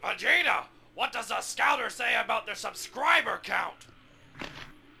What does the scouter say about their subscriber count?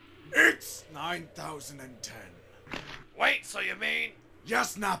 It's 9,010. Wait, so you mean...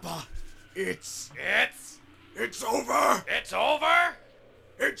 Yes, Nappa. It's over. It's over?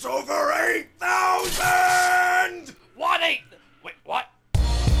 It's over 8,000! What Wait, what?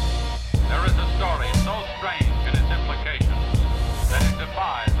 There is a story so strange in its implications that it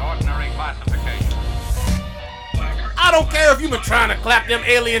defies ordinary classification. I don't care if you've been trying to clap them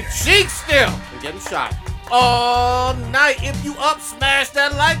alien cheeks still and getting shot all night. If you up, smash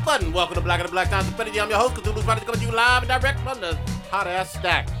that like button. Welcome to Black and the Black Times Infinity. I'm your host, Cthulhu's about to come to you live and direct from the hot ass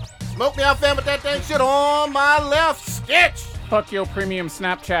stack. Smoke me out, fam, with that dang shit on my left. Stitch. Fuck your premium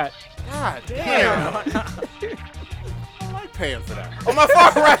Snapchat. God damn. I like paying for that. On my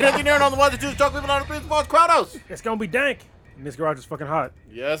far right, engineering on the ones that choose talk people on the streets, boss Kratos. It's gonna be dank. And this garage is fucking hot.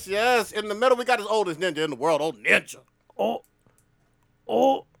 Yes, yes. In the middle, we got his oldest ninja in the world, old Ninja.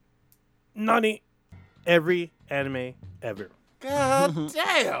 Nani. Every anime ever. God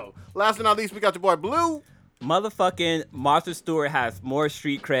damn. Last but not least, we got your boy Blue. Motherfucking Martha Stewart has more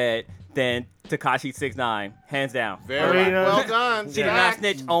street cred than Tekashi 6ix9ine, hands down. Very well done. She did not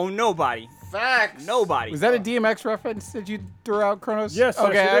snitch on nobody. Facts. Nobody. Was that a DMX reference that you threw out, Kronos? Yes.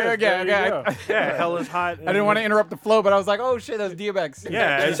 Okay. Yeah, hell is hot. I didn't want to interrupt the flow, but I was like, oh shit, that's DMX.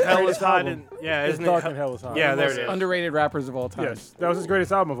 Yeah, it's hell is hot. And, yeah, It's isn't dark it? and hell is hot. Yeah, there it is. Underrated rappers of all time. Yes, that was his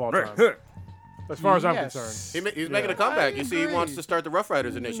greatest album of all time. As far as I'm Yes. concerned. He's making a comeback. You see, he wants to start the Rough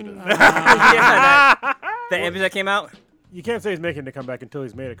Riders initiative. The image that came out? You can't say he's making a comeback until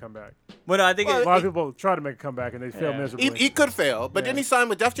he's made a comeback. Well, no, I think A it, lot of people try to make a comeback and they fail miserably. He could fail, but didn't he sign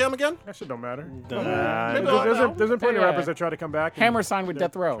with Def Jam again? That shit don't matter. Nah, There's been plenty of Yeah. rappers that try to come back. and Hammer signed with they're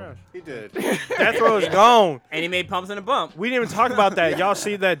Death Row. trash. He did. Death Row is gone. and he made Pumps and a Bump. We didn't even talk about that. Y'all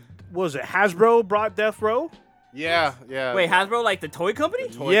see that? Was it Hasbro brought Death Row? Yeah. Wait, Hasbro, like the toy company?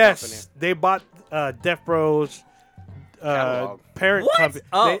 Yes, they bought Death Row's Catalog. parent What? company.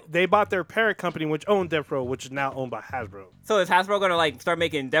 Oh. They bought their parent company, which owned Death Row, which is now owned by Hasbro. So is Hasbro gonna like start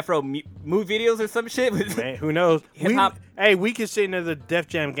making Death Row movie videos or some shit? Man, who knows? Hip-hop. We could sit into the Def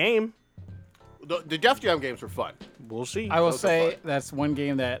Jam game. The Def Jam games were fun. We'll see. I will Those are say fun. that's one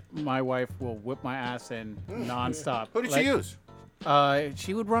game that my wife will whip my ass in nonstop. Who did Like, she use?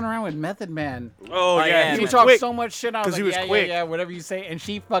 She would run around with Method Man. Oh, yeah. yeah, He he would was talk quick. so much shit. I was 'Cause like, he was yeah, quick. yeah, whatever you say. And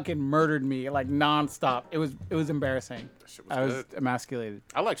she fucking murdered me like nonstop. It was embarrassing. shit was I was good. emasculated.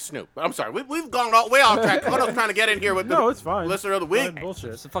 I like Snoop. But I'm sorry. We've gone way off track. I'm not trying to get in here with the No, it's fine. listener of the week.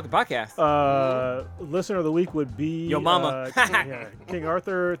 Bullshit. It's a fucking podcast. Listener of the week would be Yo mama. King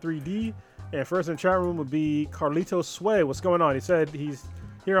Arthur 3D, and first in the chat room would be Carlito Sway. What's going on? He said he's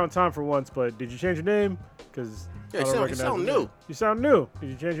here on time for once, but did you change your name? Because Yeah, you sound new. You sound new. Did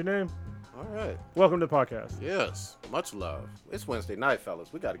you change your name? All right. Welcome to the podcast. Yes. Much love. It's Wednesday night,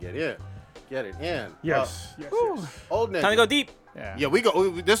 fellas. We got to get in. Get it in. Yes. Yes. Old Ninja. Time to go deep. Yeah. Yeah,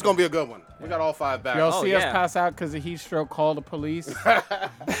 this is going to be a good one. We got all five back. Y'all Oh, see us yeah. pass out because of heat stroke? Call the police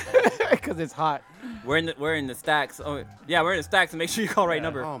because it's hot. We're in the stacks. Oh, yeah, we're in the stacks. And make sure you call right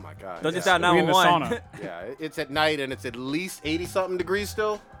number. Oh, my God. Don't just yeah. dial We in the 911. sauna. Yeah, it's at night and it's at least 80-something degrees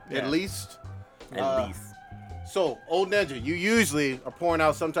still. Yeah. At least. At least. So, Old Ninja, you usually are pouring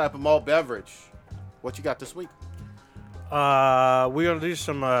out some type of malt beverage. What you got this week? We're gonna do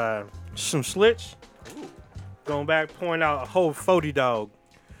some slits. Going back, pouring out a whole 40 dog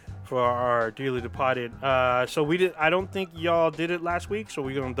for our dearly departed. So we did. I don't think y'all did it last week, so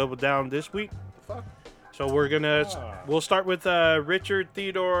we're gonna double down this week. Fuck. So we'll start with Richard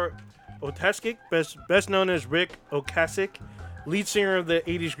Theodore Oteskic, best known as Rick Ocasek, lead singer of the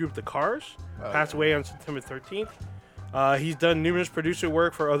 80s group The Cars, passed away on September 13th. He's done numerous producer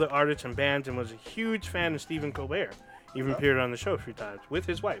work for other artists and bands and was a huge fan of Stephen Colbert. Even appeared on the show a few times with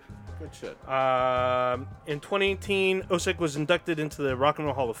his wife. Good shit. In 2018, Osek was inducted into the Rock and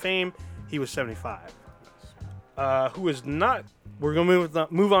Roll Hall of Fame. He was 75. Who is not? We're gonna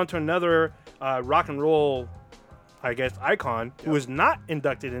move on to another rock and roll, I guess, icon who is not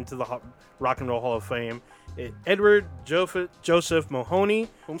inducted into the Rock and Roll Hall of Fame. Edward Joseph Mahoney.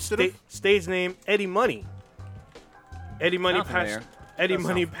 Stage name Eddie Money. Eddie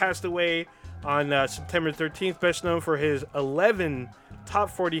Money passed away on September 13th. Best known for his 11 top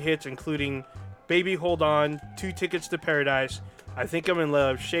 40 hits, including "Baby Hold On," "Two Tickets to Paradise," "I Think I'm in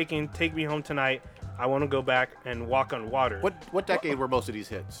Love," "Shaking," "Take Me Home Tonight," "I Want to Go Back," and "Walk on Water." What decade were most of these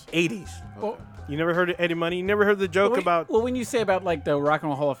hits? 80s. Well, You never heard of Eddie Money? You never heard the joke about? Well, when you say about like the Rock and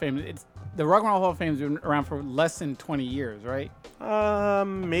Roll Hall of Fame, it's the Rock and Roll Hall of Fame's been around for less than 20 years, right?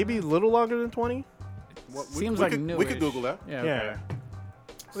 Maybe a little longer than 20. Seems we like could, newish. We could Google that. Yeah. Yeah. Okay.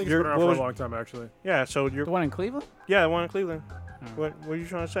 I think it's been around for a long time, actually. Yeah, so you're The one in Cleveland? the one in Cleveland. What are you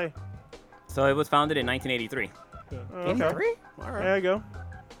trying to say? So it was founded in 1983. Okay. 83? All right. There you go.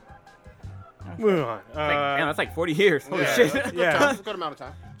 Moving on. Damn, that's like 40 years. Holy Yeah, shit. that's a good Yeah. time. That's a good amount of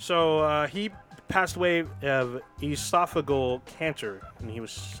time. So he passed away of esophageal cancer when he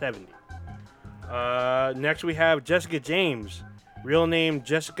was 70. Next we have Jessica James, real name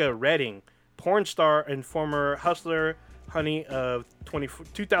Jessica Redding, porn star and former Hustler Honey of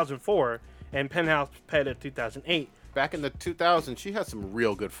 2004 and Penthouse Pet of 2008. Back in the 2000s, she had some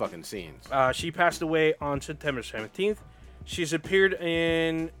real good fucking scenes. She passed away on September 17th. She's appeared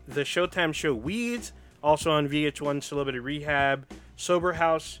in the Showtime show Weeds, also on VH1 Celebrity Rehab, Sober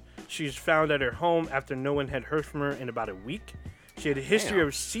House. She's found at her home after no one had heard from her in about a week. She had a history Damn.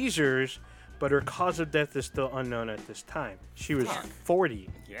 of seizures, but her cause of death is still unknown at this time. She was 40.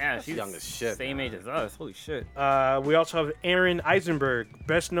 Yeah, she's young as shit, Same man. age as us. Holy shit. We also have Aaron Eisenberg,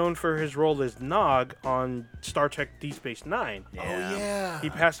 best known for his role as Nog on Star Trek Deep Space Nine. Yeah. He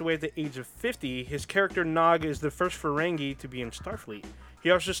passed away at the age of 50. His character Nog is the first Ferengi to be in Starfleet. He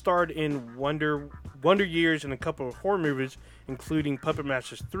also starred in Wonder Years and a couple of horror movies, including Puppet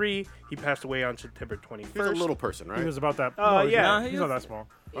Masters 3. He passed away on September 21st. He was a little person, He right? was about that. yeah. He's not that small.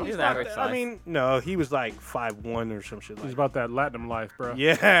 He's average size. I mean, no, he was like 5'1" or some shit like He's that. about that Latinum life, bro.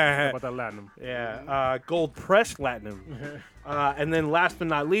 Yeah. About that Latinum. Yeah, gold press platinum. And then last but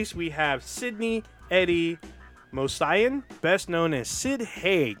not least, we have Sidney Eddie Mosayan, best known as Sid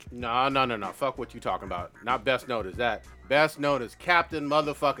Haig. No. Fuck what you talking about. Not best known as that. Best known as Captain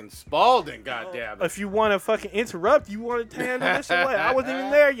motherfucking Spaulding, goddammit. If you want to fucking interrupt, you want to handle this or what? I wasn't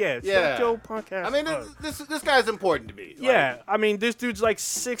even there yet. Yeah. Shut your punk ass I mean, up. this guy's important to me. Like, Yeah, I mean, this dude's like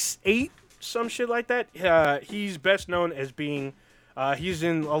 6'8", some shit like that. He's best known as being, he's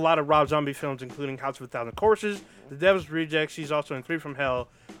in a lot of Rob Zombie films, including House of a Thousand Corpses, The Devil's Rejects. He's also in 3 from Hell.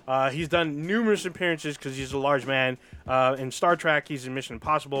 He's done numerous appearances because he's a large man. In Star Trek, he's in Mission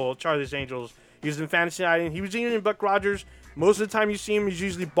Impossible, Charlie's Angels. He was in Fantasy Island. He was even in Buck Rogers. Most of the time you see him, he's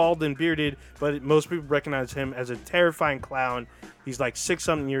usually bald and bearded, but most people recognize him as a terrifying clown. He's like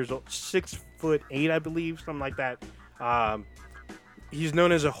 6-something years old, 6'8", I believe, something like that. He's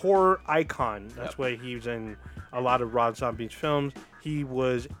known as a horror icon. That's why he was in a lot of Rob Zombie's films. He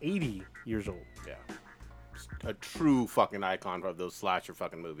was 80 years old. Yeah. A true fucking icon of those slasher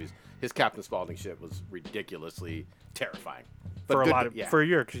fucking movies. His Captain Spaulding shit was ridiculously terrifying. But For a good lot to- of yeah. for a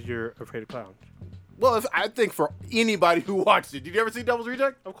year, because you're afraid of clowns. Well, I think for anybody who watched it. Did you ever see Devil's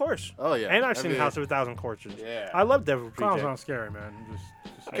Reject? Of course. Oh, yeah. And I've I seen mean- House of a Thousand Corpses. Yeah. I love Devil's Clowns Reject. aren't scary, man.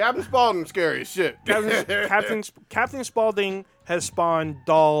 Just Captain Spaulding's scary as shit. Captain Spaulding has spawned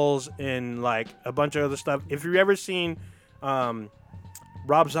dolls and like a bunch of other stuff. If you've ever seen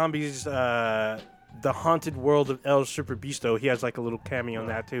Rob Zombie's The Haunted World of El Super Beasto, he has like a little cameo on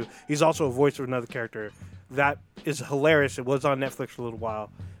that too. He's also a voice of another character. That is hilarious. It was on Netflix for a little while,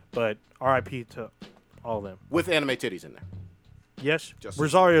 but R.I.P. to all of them. With anime titties in there. Yes, Just-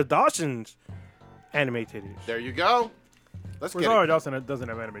 Rosario Dawson's anime titties. There you go. Let's get Rosario it. Dawson doesn't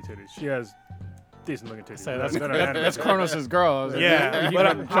have anime titties. She has decent looking titties. So that's They're not anime. that's Kronos' girl. I was like, Yeah, he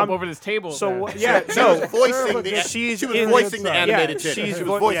but can jump over this table. So there. yeah, She no, was voicing the, she's she was in voicing the yeah, animated titties. she's She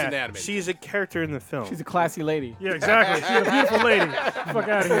was voicing yeah, the animated she's a character in the film. She's a classy lady. Yeah, exactly. She's a beautiful lady. Fuck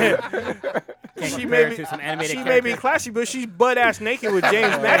out of here. Can't She compare may it be, to some animated she may be character. classy, but she's butt ass naked with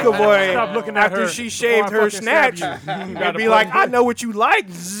James McAvoy. Stop looking at after her she before shaved I her fucking stab snatch, you. and gotta be put- like, "I know what you like.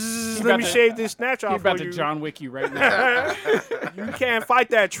 Zzz, let about me to- shave this snatch off He's about for to you. John Wick you right now. You can't fight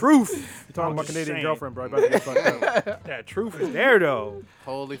that truth. You're talking I'm about just Canadian saying. girlfriend, bro. About to get fucked up. That truth is there though.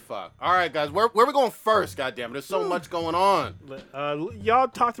 Holy fuck. All right, guys. Where we going first? Goddamn it. There's so much going on. Y'all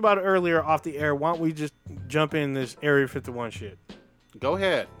talked about it earlier off the air. Why don't we just jump in this Area 51 shit? Go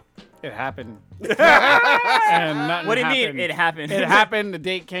ahead. It happened. And nothing What do you happened. mean it happened? It happened. The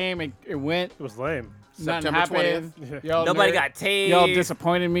date came. It went. It was lame. Nothing September happened. 20th. Y'all Nobody nerd- got tased. Y'all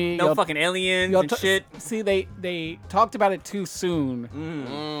disappointed me. No y'all, fucking aliens y'all and t- shit. See, they talked about it too soon,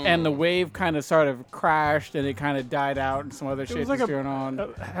 and the wave kind of sort of crashed, and it kind of died out, and some other shit was was like going on.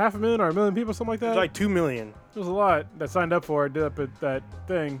 500,000 or 1 million people, something like that. It's like 2 million. It was a lot that signed up for it. Did up at that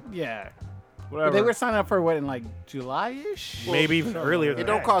thing. Yeah. Whatever. But they were signing up for what in like July-ish? Maybe even earlier It than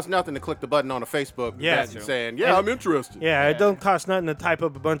don't that. cost nothing to click the button on a Facebook Yeah. message saying, "Yeah, I'm interested." Yeah, it don't cost nothing to type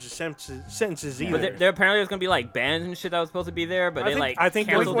up a bunch of sentences either. But there apparently was gonna be like bands and shit that was supposed to be there, but they like I think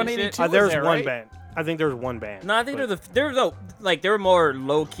canceled and shit. Blink-182 there was was there, one right? band. I think there was one band. No, I think there were more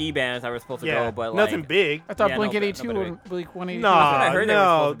low key bands that were supposed to Yeah, go, but nothing like, big. I thought Yeah, Blink no, 182 nobody and Blink 182. No, was there. I heard they were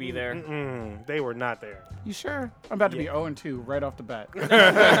no, supposed to be there. They were not there. You sure? I'm about to be 0-2 right off the bat.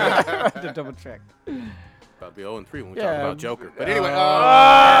 To double check. About to be 0-3 when we Yeah. talk about Joker. But anyway,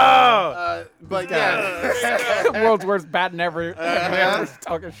 but yeah. World's worst bat never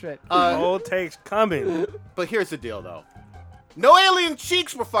talking shit. Old takes coming. But here's the deal, though. No alien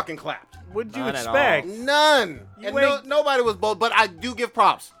cheeks were fucking clapped. What'd you Not at expect? None. And ain't- nobody was bold. But I do give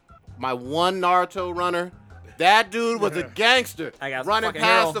props. My one Naruto runner, that dude was a gangster. I got running fucking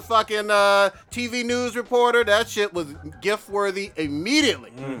past hero. the fucking TV news reporter. That shit was gift worthy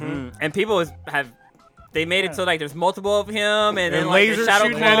immediately. And people they made it so like there's multiple of him, and then And like laser the shadow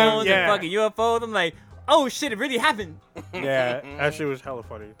shooting at him, clones yeah. and fucking UFOs. I'm like, oh shit, it really happened. Yeah, that shit was hella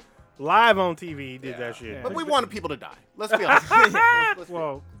funny. Live on TV, he did that shit. But we wanted people to die. Let's be honest.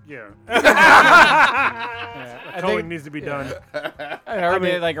 Well, yeah. I Towing think needs to be done. I heard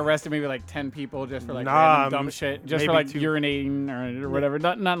they like arrested maybe like 10 people just for like Nah, random dumb shit, just for maybe like 2. urinating or whatever.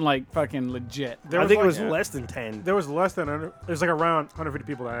 Nothing like fucking legit. I think it was less than 10. There was less than there's like around 150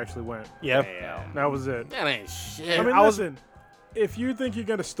 people that actually went. Yeah. That was it. That ain't shit. I mean, I was- listen, if you think you're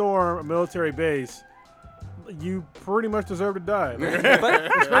gonna storm a military base, you pretty much deserve to die.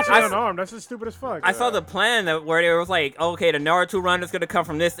 But Especially I- unarmed. That's just stupid as fuck. I saw the plan where it was like, okay, the Naruto run is gonna come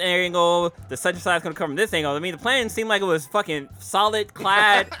from this angle, the such and such is gonna come from this angle. I mean, the plan seemed like it was fucking solid,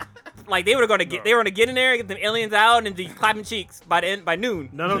 clad. Like they were gonna get in there, get them aliens out, and be clapping cheeks by noon.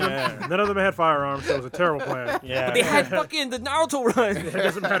 None of them had firearms, so it was a terrible plan. Yeah. But they had fucking the Naruto run. It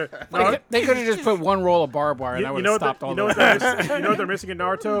doesn't matter. No, They could have just put one roll of barbed wire and that would have stopped all you know what they're missing in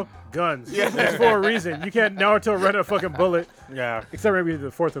Naruto? Guns. Yeah. It's for a reason. You can't Naruto run a fucking bullet. Yeah. Except maybe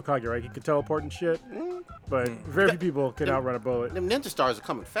the fourth Hokage, right? He could teleport and shit. But very few people can outrun a bullet. Them ninja stars are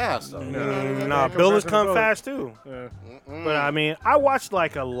coming fast, though. Nah, come builders fast in a come boat. fast too. Yeah. But I mean, I watched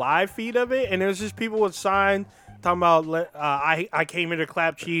like a live feed of it, and it was just people with signs talking about I came here to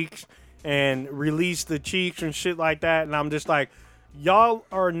clap cheeks and release the cheeks and shit like that, and I'm just like, y'all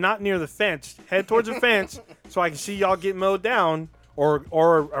are not near the fence. Head towards the fence so I can see y'all get mowed down or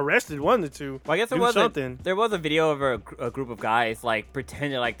arrested. One of the two. Well, I guess Do something. there was a video of a group of guys like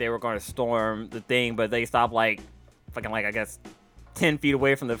pretending like they were going to storm the thing, but they stopped like fucking like I guess 10 feet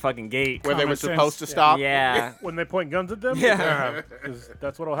away from the fucking gate. Where they were Common sense. supposed to stop. Yeah. When they point guns at them? Yeah. 'Cause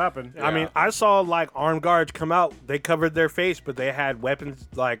that's what'll happen. I mean, I saw like armed guards come out. They covered their face, but they had weapons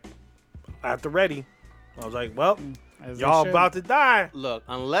like at the ready. I was like, well, As they y'all should. about to die. Look,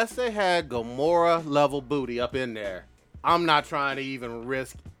 unless they had Gamora level booty up in there, I'm not trying to even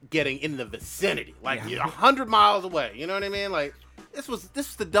risk getting in the vicinity. Like, you're 100 miles away. You know what I mean? Like, this was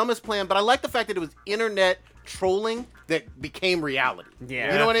the dumbest plan, but I like the fact that it was internet trolling that became reality.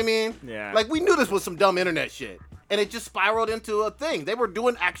 Yeah. You know what I mean? Yeah. Like, we knew this was some dumb internet shit. And it just spiraled into a thing. They were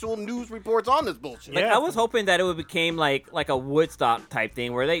doing actual news reports on this bullshit. Like, Yeah. I was hoping that it would became like a Woodstock type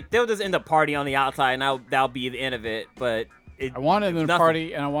thing where they'll just end up party on the outside and that'll be the end of it. But I wanted them to nothing.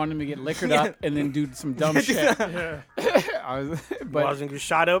 party and I wanted them to get liquored up and then do some dumb shit. But Wasn't get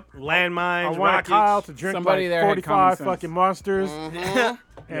shot up, landmines, I wanted rockets. Kyle to drink Somebody like there had common 45 sense. fucking monsters Mhm.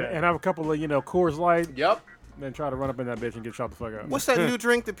 and have a couple of, Coors Light, Yep. then try to run up in that bitch and get shot the fuck out. What's that new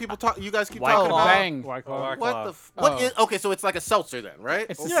drink that you guys keep White talking Claw. about? Bang. White Claw? What the what Oh. is, okay, so it's like a seltzer then, right?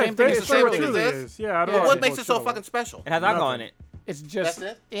 It's the Yeah, same thing it's as the same what thing it as truly this? is. Yeah, I don't Yeah. know What people makes it so chill. fucking special? it has alcohol Nothing. in it. It's just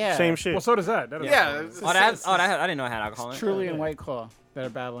That's it? yeah. Same shit. Well, so does that. That is Yeah. fine. I didn't know it had alcohol in it. Truly and White Claw that are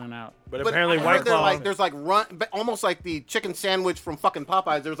battling out. but But apparently I White heard they're Claw. there's like almost like the chicken sandwich from fucking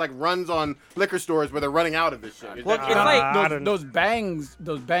Popeyes. There's like runs on liquor stores where they're running out of this shit. Is Well, that it's true? like I don't- Those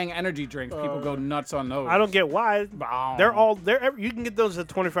Bang energy drinks. People go nuts on those. I don't get why. Bow. They're you can get those at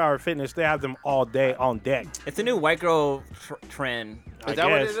 24-hour fitness. They have them all day on deck. It's a new white girl trend. Is that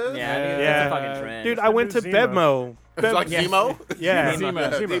what it guess. is? Yeah, I think Yeah. it's a fucking trend. Dude, I went to new Zima. Bevmo. It's like Yeah. Zemo? Yeah.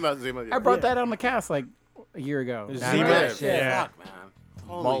 Zima. Zima, yeah. I brought that on the cast like a year ago. Zima. Yeah. Yeah. Fuck, man.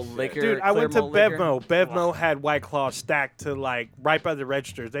 Holy Malt shit. liquor. Dude, I clear went to malt liquor. Bevmo. Bevmo had White Claw stacked to like right by the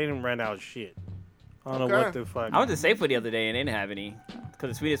registers. They didn't run out of shit. I don't know Okay. what the fuck. I went to Safeway the other day and they didn't have any. Cause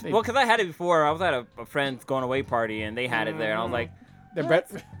the sweetest. Well, cause I had it before. I was at a friend's going away party and they had it there, and I was like, They're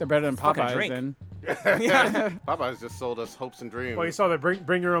better than Fucking Popeyes. drink. Then Popeyes just sold us hopes and dreams. Well, you saw that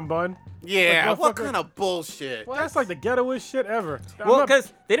bring your own bun? Yeah, Like, what motherfucker- kind of bullshit? That's like the ghettoest shit ever. I'm well, not-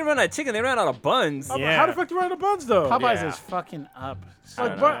 cause they didn't run out of chicken, they ran out of buns. Yeah. How the fuck do you run out of buns though? Popeyes Yeah. is fucking up. I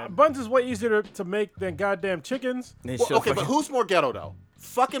Like, don't know. buns is way easier to make than goddamn chickens. They Well, should okay, but fucking- who's more ghetto though?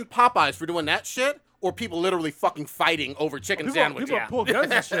 Fucking Popeyes for doing that shit, or people literally fucking fighting over chicken People sandwiches? pull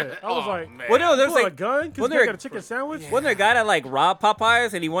guns and shit. I was Oh, like, man. Well, no, there's pull a like, gun because wasn't you there- got a chicken sandwich? wasn't there a guy that like robbed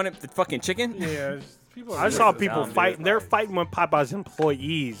Popeyes and he wanted the fucking chicken? Yeah, people. I saw Racist people dumb, fighting. dude. They're fighting with Popeyes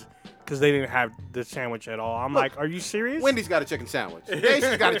employees because they didn't have the sandwich at all. I'm like, are you serious? Wendy's got a chicken sandwich.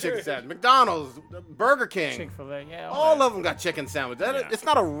 Casey's got a chicken sandwich. McDonald's, Burger King. Chick-fil-A, yeah. All of them got chicken sandwich. It's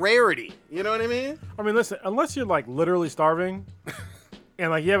not a rarity. You know what I mean? I mean, listen, unless you're like literally starving,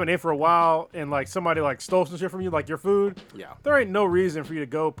 and like you haven't ate for a while, and like somebody like stole some shit from you, like your food. Yeah. There ain't no reason for you to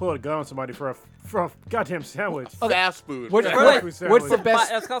go pull a gun on somebody for a goddamn sandwich. Fast food. What's, Yeah. what- What's what's the the best?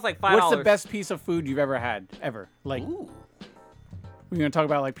 That costs like $5. What's the best piece of food you've ever had? Like, we're gonna talk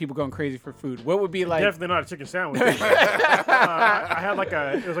about like people going crazy for food. What would be like? Definitely not a chicken sandwich. I had like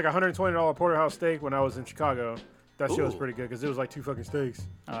it was like $120 porterhouse steak when I was in Chicago. That shit was pretty good because it was like 2 fucking steaks,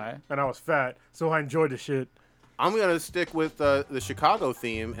 All right. and I was fat, so I enjoyed the shit. I'm gonna stick with the Chicago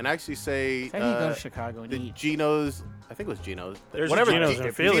theme and actually say How do you go to Chicago and the eat? Geno's. I think it was Geno's. There's Whatever. Geno's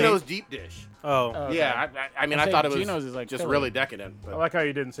in Philly. Geno's deep dish. Oh, Okay. Yeah, I mean, I I think thought it was Geno's is like just Philly. really decadent. I But, like how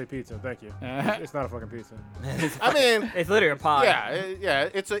you didn't say pizza. Thank you. It's not a fucking pizza. I mean, It's literally a pie. yeah,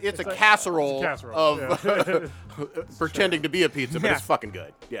 it's a like- casserole, it's a casserole, of pretending to be a pizza, but it's fucking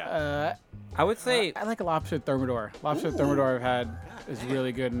good. Yeah. I would say I like a lobster thermidor. Lobster thermidor I've had is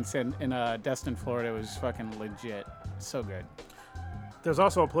really good in Destin, Florida. It was fucking legit. So good. There's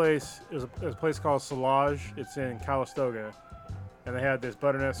also a place. There's a place called Solage. It's in Calistoga, and they had this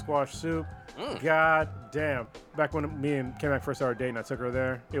butternut squash soup. God damn! Back when me and K-Mac first started dating, I took her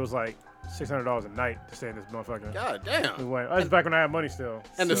there. It was like $600 a night to stay in this motherfucker. God We damn. went. That was back when I had money still.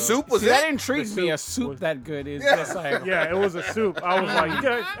 And the So- soup was See, that it? intrigues The me. A soup soup was- that good is just like Yeah, it was a soup. I was like, you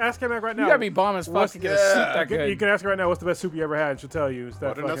can ask K-Mac right now. you gotta be bomb as fuck What's- to get a soup that You good. can ask her right now what's the best soup you ever had. She'll tell you. It's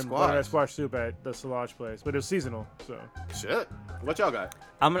that Butternut fucking squash. butternut squash soup at the Solage place. But it was seasonal, so. Shit. What y'all got?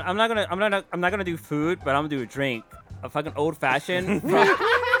 I'm not gonna do food, but I'm gonna do a drink. A fucking old fashioned.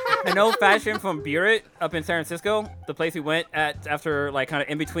 An old fashioned from Burett up in San Francisco, the place we went at after like kind of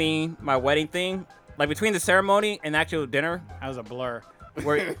in between my wedding thing, like between the ceremony and actual dinner. That was a blur.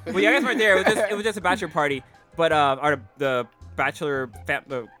 Where well, you guys weren't there. It was just a bachelor party, but the bachelor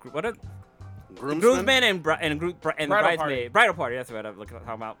groomsmen and Bridal bridesmaid bridal party. That's what I'm talking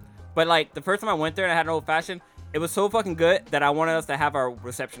about. But like the first time I went there and I had an old fashioned, it was so fucking good that I wanted us to have our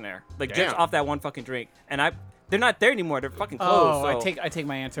reception there, like just Damn. off that one fucking drink. And they're not there anymore. They're fucking closed. Oh, so. I take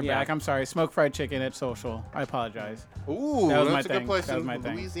my answer Yeah. back. I'm sorry. Smoked fried chicken at Social. I apologize. Ooh, That was my that's a good thing. place That was in my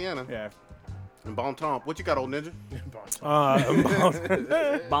thing. Louisiana. Yeah. And Bon Ton. What you got, old ninja?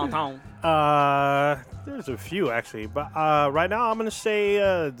 Bon ton. There's a few actually, but right now I'm gonna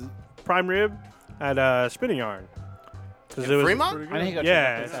say prime rib at Spinning Yarn. 'Cause In it was Fremont? pretty I think good. I check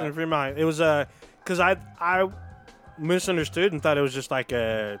Yeah, that it's place in out. Fremont. It was because I misunderstood and thought it was just like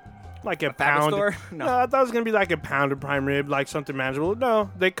a Fabulous pound. store? No. I thought it was gonna be like a pound of prime rib, like something manageable. No,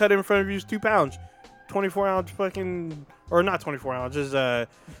 they cut it in front of you. It's 2 pounds, 24-ounce fucking, or not 24 ounces,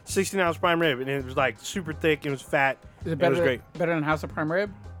 16-ounce prime rib, and it was like super thick. It was fat. Is it It better, was great. better than House of Prime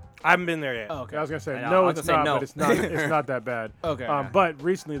Rib? I haven't been there yet. Oh, okay. Yeah, I was gonna say I know, no, I was it's gonna say not, no. but it's not. It's not that bad. Okay. But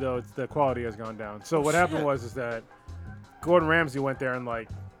recently though, the quality has gone down. So what happened is that Gordon Ramsay went there and like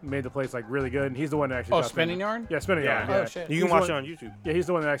made the place like really good, and he's the one that actually. Oh, got Spinning them- Yarn? Yeah, Spinning Yeah. Yarn. Oh, Yeah. shit. You He's can the watch one- it on YouTube. Yeah, he's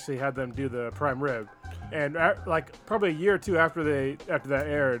the one that actually had them do the prime rib, and like probably a year or two after that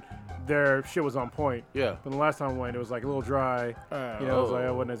aired, their shit was on point. Yeah. But the last time I went, it was like a little dry. You know, it was like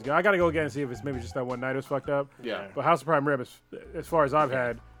it wasn't as good. I gotta go again and see if it's maybe just that one night it was fucked up. Yeah. But House of Prime Rib, as far as I've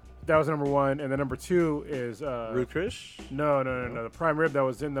had, that was number one, and then number two is Ruth Chris. no, the prime rib that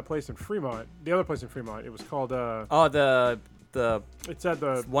was in the place in Fremont. The other place in Fremont. It was called Oh, the it's at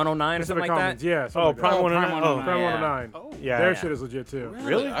the 109 or Pacific something like Commons. that. Yeah. something Oh, like Prime that. 109. Oh, Prime Yeah. 109. yeah. Their yeah. shit is legit too.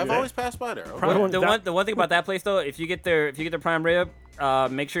 Really? I've Yeah. always passed by there. Okay. Prime one- that- The one thing about that place though, if you get their prime rib,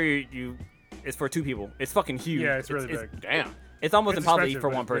 make sure you it's for 2 people. It's fucking huge. Yeah, it's really big. Damn. It's almost It's impossible to eat expensive, for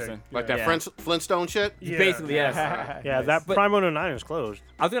but one it's big. person. Like Yeah. that Yeah. Flintstone shit? Yeah. Basically, yes. Yeah, that But- Prime 109 is closed.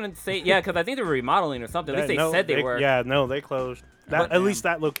 I was gonna say yeah, because I think they were remodeling or something. At least they no, said they were. Yeah, no, they closed. But- At least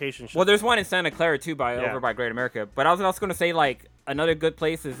that location. Well, there's one in Santa Clara too, Yeah. over by Great America. But I was also gonna say like another good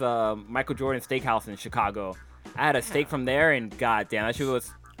place is Michael Jordan Steakhouse in Chicago. I had a steak from there, and goddamn, that shit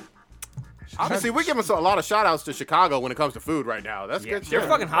was. Obviously, we're giving a lot of shout outs to Chicago when it comes to food right now. That's good They're shit.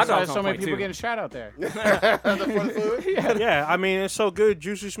 fucking hot That's why dogs. there's so on many point, people too. getting shot out there. Yeah, I mean, it's so good.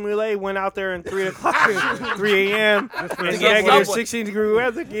 Juicy Smoulet went out there in 3 o'clock, 3 a.m. in get negative Subway. 16-degree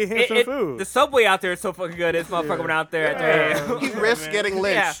weather, get him some food. The subway out there is so fucking good. This motherfucker went out there at 3 a.m. He risks getting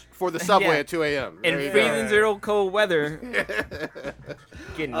lynched Yeah. for the subway Yeah. at 2 a.m. in There you freezing go. 0 cold weather.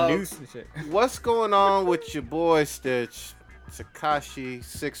 Getting Oh. loose and shit. What's going on with your boy Stitch? Takashi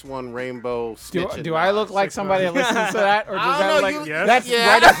 61 Rainbow Stitch. Do I look like somebody that listens to that, or does I that don't look know, like you- Yes. that's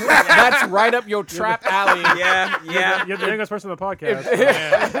Yeah. right up that's right up your trap alley? Yeah. You're the youngest person on the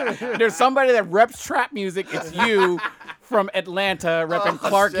podcast. There's somebody that reps trap music. It's you. from Atlanta, repping Oh,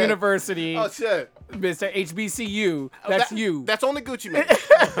 Clark shit. University, Oh shit. Mr. HBCU. That's That- you. That's only Gucci Mane.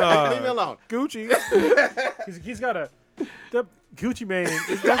 Leave me alone. Gucci. he's got a the Gucci Mane.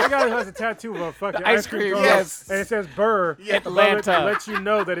 That's the guy who has a tattoo of a fucking ice cream, cone, yes. and it says Burr. Yeah. above it Atlanta. to let you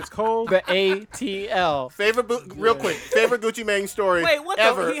know that it's cold. The ATL. Real quick, favorite Gucci Mane story Wait, what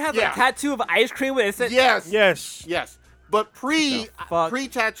ever. the? He has yeah. a tattoo of ice cream with it. Said, Yes. Yes. Yes. But fuck?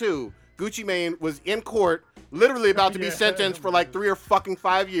 pre-tattoo, Gucci Mane was in court, literally about to be Yeah. sentenced for like 3 or fucking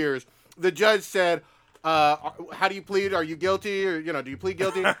 5 years. The judge said, how do you plead? Are you guilty? Or, do you plead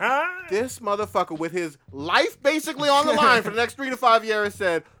guilty? This motherfucker with his life basically on the line for the next 3 to 5 years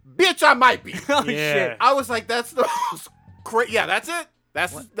said, bitch, I might be. Oh Yeah. shit! I was like, that's the most crazy. Yeah, that's it.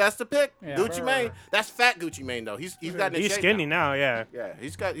 That's the pick. Yeah. Gucci Mane. That's fat Gucci Mane though. He's gotten in He's shape skinny now. now, yeah. Yeah,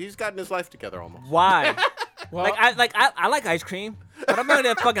 he's gotten his life together almost. Why? Well, I like ice cream, but I'm not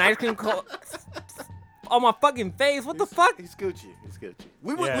gonna that fucking ice cream on my fucking face. What the fuck? He's Gucci. He's Gucci.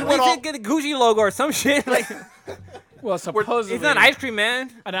 We Yeah. went We all. should get a Gucci logo or some shit. Like, supposedly. it's not ice cream, man.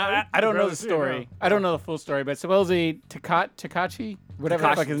 And I don't know the Barely see it, story. no. I don't know the full story, but supposedly Takachi, whatever the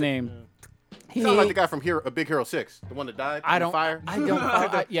Tekashi. fuck his name. He, Sound like the guy from Big Hero 6, the one that died I in the don't. fire. I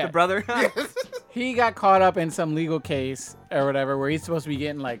don't. Yeah. The brother. He got caught up in some legal case or whatever, where he's supposed to be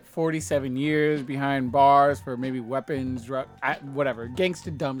getting like 47 years behind bars for maybe weapons, drug, whatever,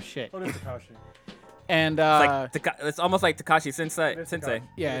 gangsta dumb shit. What is Takashi? And It's almost like Takashi Sensei. It's Sensei. Tekashi.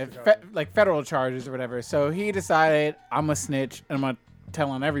 yeah, It's Tekashi. like federal charges or whatever. So he decided, I'm a snitch and I'm gonna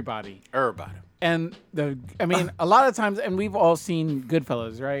tell on everybody. Everybody. And a lot of times, and we've all seen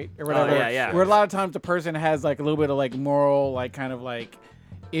Goodfellas, right, or whatever. yeah. Where a lot of times the person has like a little bit of like moral, like kind of like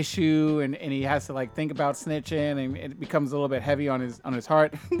issue, and he has to like think about snitching, and it becomes a little bit heavy on his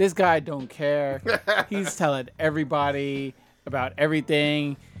heart. This guy don't care. He's telling everybody about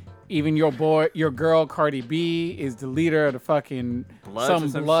everything. Even your girl Cardi B is the leader of the fucking Bloods or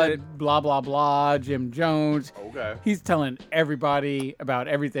some blood, shit. blah blah blah. Jim Jones. Okay. He's telling everybody about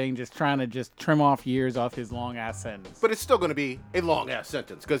everything, just trying to just trim off years off his long ass sentence. But it's still going to be a long ass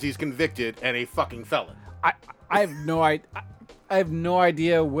sentence because he's convicted and a fucking felon. I have no idea. I have no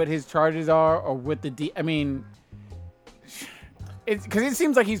idea what his charges are or what the I mean, it's because it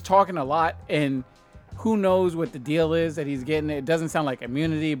seems like he's talking a lot, and who knows what the deal is that he's getting. It doesn't sound like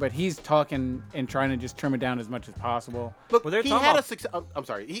immunity, but he's talking and trying to just trim it down as much as possible. Look, Well, they're he talking had about- I'm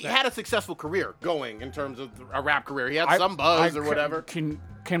sorry. He had a successful career going in terms of a rap career. He had some buzz or whatever.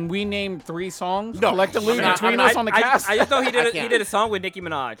 Can we name 3 songs No. collectively I'm not- between I'm us on the I cast? just know he I did can't. a song with Nicki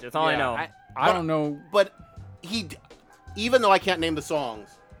Minaj. That's all I know. I don't know. But even though I can't name the songs,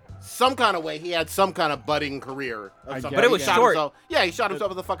 some kind of way he had some kind of budding career. I Of some guess. But it was He shot short. himself- Yeah, he shot himself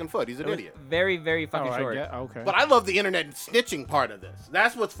in the fucking foot. He's an idiot. Very, very fucking I short. get, okay. But I love the internet snitching part of this.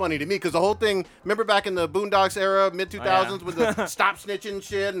 That's what's funny to me because the whole thing. Remember back in the Boondocks era, mid 2000s, with the stop snitching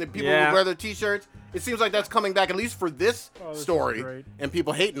shit and the people Yeah. would wear their T-shirts. It seems like that's coming back at least for this this is story, great. and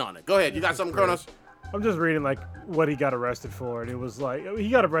people hating on it. Go ahead, you got something, Kronos? I'm just reading like what he got arrested for, and it was like he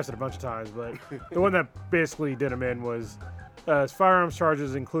got arrested a bunch of times, but the one that basically did him in was his firearms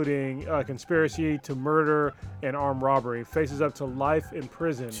charges, including conspiracy to murder and armed robbery. Faces up to life in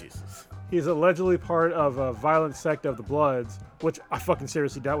prison. Jesus. He's allegedly part of a violent sect of the Bloods, which I fucking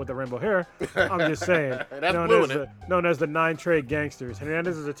seriously doubt with the rainbow hair. I'm just saying. That's blue in known as the Nine Trade Gangsters.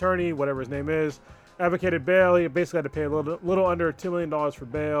 Hernandez's attorney, whatever his name is, advocated bail. He basically had to pay a little under $2 million for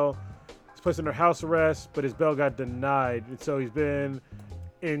bail. He's placed under house arrest, but his bail got denied. And so he's been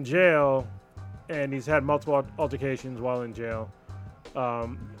in jail, and he's had multiple altercations while in jail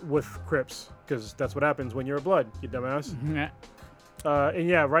with Crips, because that's what happens when you're a Blood, you dumbass. And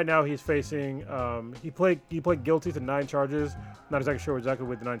yeah, right now he's facing. He pled guilty to 9 charges. Not exactly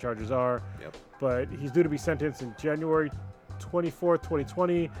what the 9 charges are. Yep. But he's due to be sentenced in January 24th,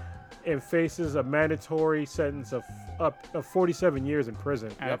 2020, and faces a mandatory sentence of 47 years in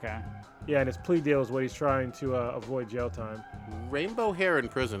prison. Okay. Yeah, and his plea deal is what he's trying to avoid jail time. Rainbow hair in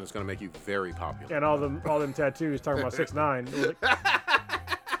prison is going to make you very popular. And all them tattoos talking about 6'9".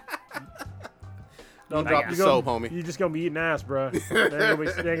 Don't drop the soap, homie. You're just gonna be eating ass, bro. There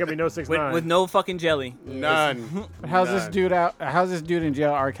ain't gonna be no 6'9". With no fucking jelly. None. How's this None. dude out? How's this dude in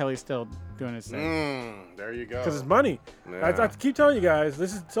jail? R. Kelly still doing his thing. There you go. Because it's money. Yeah. I keep telling you guys,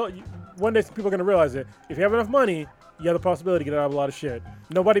 this is one day people are gonna realize it. If you have enough money, you have the possibility to get out of a lot of shit.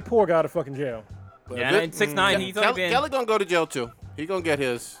 Nobody poor got out of fucking jail. Yeah, and 6'9", he's only been. Kelly gonna go to jail too. He gonna get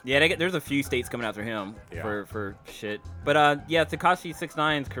his. Yeah, there's a few states coming after him Yeah. for shit. But yeah, Tekashi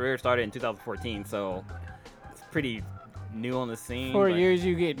 6'9"'s career started in 2014, so it's pretty new on the scene. 4 but- years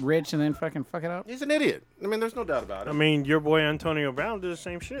you get rich and then fucking fuck it up. He's an idiot. I mean, there's no doubt about it. I mean, your boy Antonio Brown did the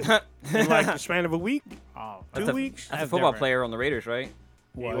same shit in like the span of a week, Oh, 2 weeks. That's a That's football different. player on the Raiders, right?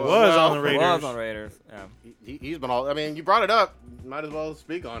 He was on the Raiders. Was on Raiders. Yeah. He's been all. I mean, you brought it up. Might as well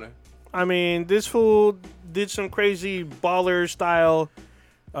speak on it. I mean, this fool did some crazy baller style,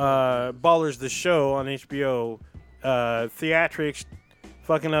 Ballers the Show on HBO, theatrics,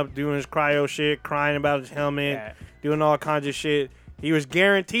 fucking up doing his cryo shit, crying about his helmet, Yeah. doing all kinds of shit. He was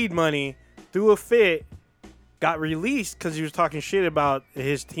guaranteed money, threw a fit, got released because he was talking shit about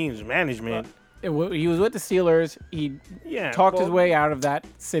his team's management. He was with the Steelers. He Yeah, talked his well- way out of that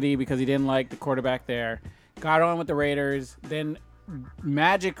city because he didn't like the quarterback there. Got on with the Raiders. Then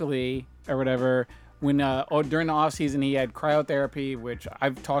magically or whatever, when during the offseason he had cryotherapy, which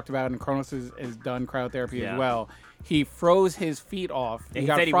I've talked about, and Kronos has done cryotherapy Yeah. as well. He froze his feet off. He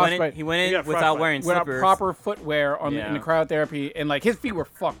said he went in He got without frostbite. wearing without slippers. proper footwear in the Yeah. cryotherapy, and like his feet were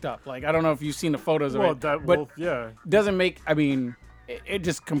fucked up. Like I don't know if you've seen the photos of Well, it, that but will, yeah. doesn't make. I mean, it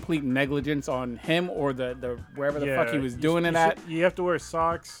just complete negligence on him or the wherever the fuck he was doing it at. You have to wear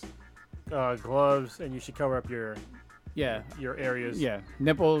socks, gloves, and you should cover up your Yeah, areas. yeah,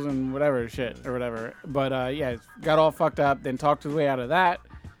 nipples and whatever shit or whatever. But yeah, got all fucked up. Then talked his way out of that.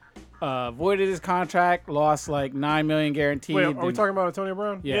 Voided his contract, lost like $9 million guaranteed. Wait, are we and- talking about Antonio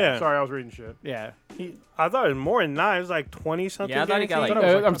Brown? Yeah. Sorry, I was reading shit. Yeah, I thought it was more than 9. It was like 20 something. Yeah, I thought he got, like- I thought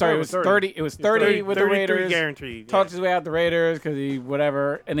it was I'm sorry, it was 30. It was 30 with the 33 Raiders. guaranteed. Talked his way out the Raiders because he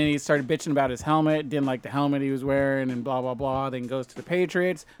whatever, and then he started bitching about his helmet. Didn't like the helmet he was wearing, and blah blah blah. Then goes to the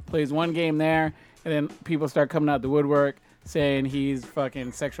Patriots, plays one game there, and then people start coming out the woodwork saying he's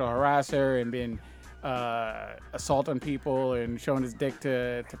fucking sexual harasser and been assaulting people and showing his dick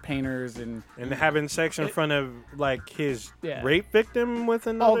to painters and And having sex in front of like his Yeah. rape victim with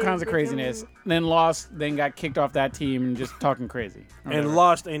another all kinds of victim? craziness. Then lost, then got kicked off that team and just talking crazy. or And whatever.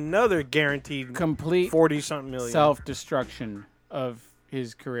 lost another guaranteed complete 40 something million. self-destruction of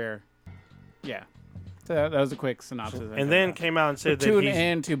his career. Yeah. So that was a quick synopsis. And then came out and said that tune he's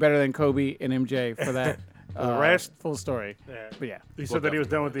in to Better Than Kobe and MJ for that. The rest? full story. Yeah. But yeah. He said that he was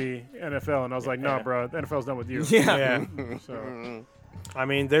done with the NFL, and I was like, nah, bro, the NFL's done with you. Yeah. Yeah. So, I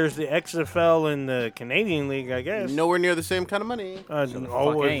mean, there's the XFL in the Canadian League, I guess. Nowhere near the same kind of money. At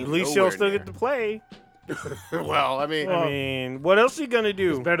ain't. least Nowhere he'll still near. get to play. Well, I mean, I mean, what else he gonna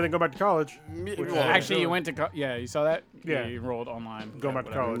do? better than go back to college. well, Actually, you went to yeah, you saw that? Yeah. You enrolled online. Go back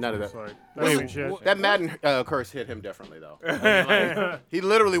to whatever. college. None of It's that. Like, Well, that ain't shit. that Madden curse hit him differently, though. Like, he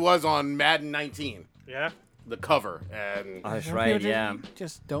literally was on Madden 19, Yeah. the cover, and Oh, that's Some right. people just- Yeah.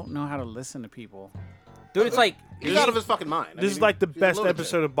 Just don't know how to listen to people. Dude, it's like he's out of his fucking mind. I This mean, is like the he's a best lunatic.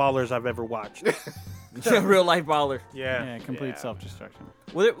 episode of Ballers I've ever watched. real life baller. Yeah, complete self-destruction.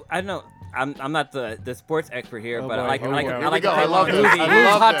 Well, I don't know. I'm not the sports expert here, Oh, but boy, I like here I we like go. I Here like we go. to I love play this. movies. I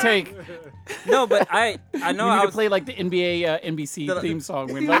love hot that. take. No, but I You know need I to was play like the NBA NBC The- theme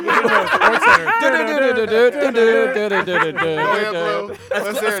song when like SportsCenter.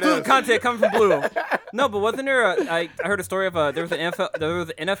 Let's hear exclusive this. content coming from Blue. No, but wasn't there I heard a story of there was an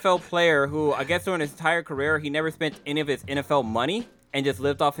NFL player who I guess during his entire career he never spent any of his NFL money and just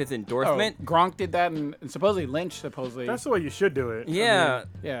lived off his endorsement. Gronk did that, and supposedly Lynch supposedly. That's the way you should do it. Yeah.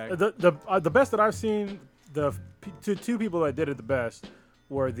 yeah. The best that I've seen, the two people that did it the best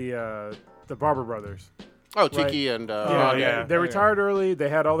were the Barber brothers. Oh, Tiki and yeah. They retired early. They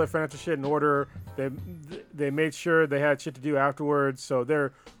had all their financial shit in order. They made sure they had shit to do afterwards. So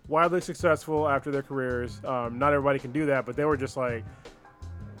they're wildly successful after their careers. Not everybody can do that, but they were just like,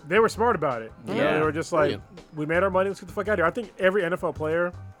 they were smart about it. You know, Yeah. they were just like, Brilliant. we made our money. Let's get the fuck out of here. I think every NFL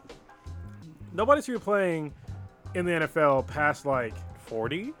player, nobody's even playing in the NFL past like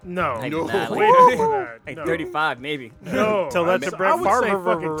 40? no, Like No. that, way like, before that. like No. 35 maybe. No, Tell that to Brett I would say Favre.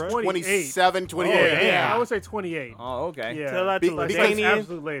 fucking 28. 27, 28. Yeah, I would say 28. Oh, okay. Yeah, Tell that to like, because- that's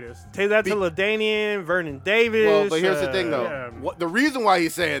absolute latest. Take that to LaDainian, Vernon Davis. Well, but here's the thing, though. yeah. What, the reason why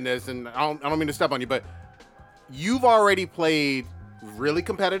he's saying this, and I don't mean to step on you, but you've already played really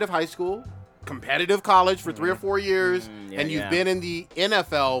competitive high school, competitive college for 3 or 4 years, yeah, and you've yeah. been in the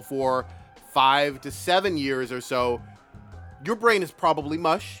NFL for 5 to 7 years or so. Your brain is probably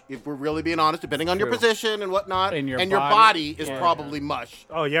mush, if we're really being honest, depending on your True. position and whatnot. And your body is yeah. probably mush.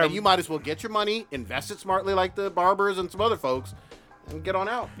 Oh, yeah. And you might as well get your money, invest it smartly like the Barbers and some other folks, and get on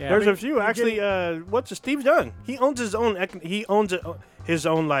out. Yeah, There's I mean, a few actually. What's Steve Young? He owns his own. He owns his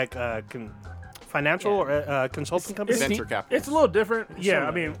own like financial or consulting company. Venture capital. It's a little different. Yeah,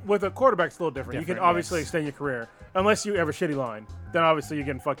 I Similar. mean, with a quarterback, it's a little different. You can Different, obviously yes. extend your career. Unless you have a shitty line. Then obviously you're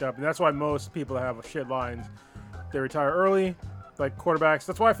getting fucked up. And that's why most people that have shit lines, they retire early, like quarterbacks.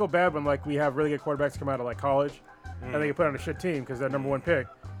 That's why I feel bad when like we have really good quarterbacks come out of like college. and they get put on a shit team because they're number one pick,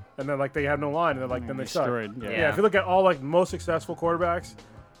 and then like they have no line, and then they suck. Destroyed, Yeah. If you look at all like most successful quarterbacks,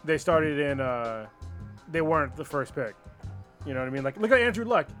 they started in they weren't the first pick. You know what I mean? Like look at Andrew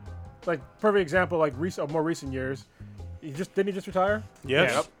Luck, like perfect example. Like more recent years, didn't he just retire?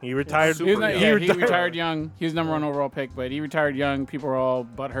 Yes, Yep. he retired. He retired young. He was number one overall pick, but he retired young. People were all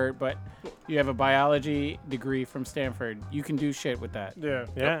butthurt, but you have a biology degree from Stanford. You can do shit with that. Yeah.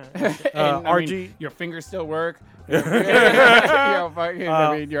 Yeah. And, I mean, RG. your fingers still work.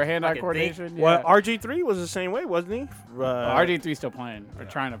 I mean, your hand-eye fucking coordination. Yeah. Well, RG3 was the same way, wasn't he? RG3 still playing or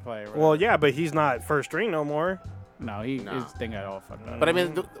trying to play. Or Well, yeah, but he's not first string no more. no, his thing got all fucked up. But I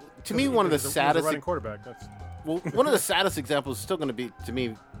mean, to me, one of the He's a saddest, running quarterback. That's one of the saddest examples is still going to be to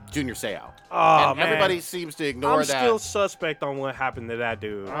me, Junior Seau. Oh, And man. everybody seems to ignore I'm that. still suspect on what happened to that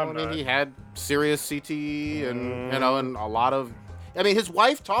dude. I mean, he had serious CT and and a lot of. I mean, his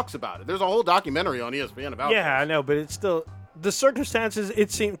wife talks about it. There's a whole documentary on ESPN about. Yeah, I know, but it's still the circumstances.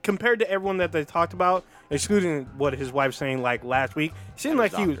 It seemed compared to everyone that they talked about, excluding what his wife's saying like last week. It seemed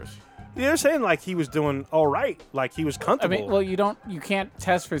like he was. They're saying like he was doing all right, like he was I comfortable. mean, well, you can't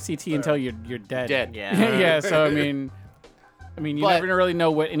test for CT until you're dead. Dead. Yeah. yeah. So I mean, you But- never really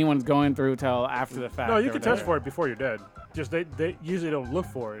know what anyone's going through till after the fact. no, you or can whatever. test for it before you're dead. Just they usually don't look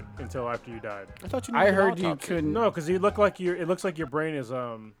for it until after you died. I thought you. Knew I the heard you autopsy. couldn't. No, because it looks like your brain is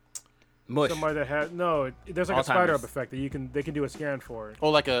Mush. somebody that had there's like a spider Alzheimer's. up effect that they can do a scan for it. Oh,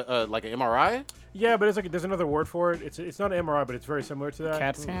 like an MRI. Yeah, but there's another word for it. It's not an MRI, but it's very similar to that.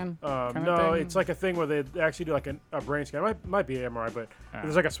 CAT scan. kinda No, thing? it's like a thing where they actually do like a brain scan. It might be an MRI, but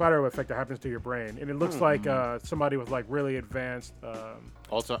there's like a spider web effect that happens to your brain, and it looks like somebody with like really advanced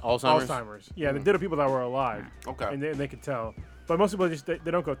Alzheimer's. Alzheimer's. Yeah, they did it to people that were alive. Okay. And they could tell, but most people just they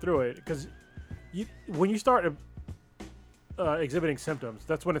don't go through it because when you start exhibiting symptoms,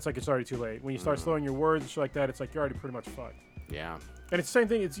 that's when it's like it's already too late. When you start slowing your words and shit like that, it's like you're already pretty much fucked. Yeah. And it's the same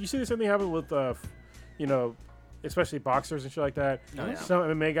thing. You see the same thing happen with, especially boxers and shit like that. Oh, yeah. Some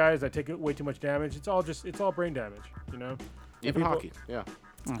MMA guys that take way too much damage. It's all brain damage. You know. Even people- hockey. Yeah.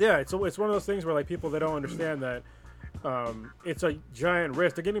 Yeah, it's one of those things where like people they don't understand that it's a giant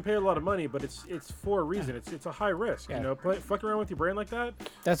risk. They're getting paid a lot of money, but it's for a reason. It's a high risk. Yeah. You know, fuck around with your brain like that.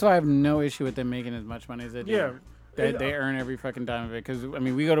 That's why I have no issue with them making as much money as they do. Yeah. They earn every fucking dime of it. Because, I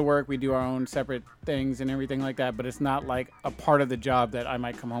mean, we go to work, we do our own separate things and everything like that, but it's not like a part of the job that I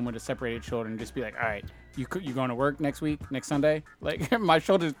might come home with a separated shoulder and just be like, all right, you going to work next week, next Sunday? Like, my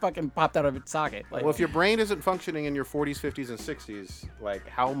shoulder's fucking popped out of its socket. Like, Well, if your brain isn't functioning in your 40s, 50s, and 60s, like,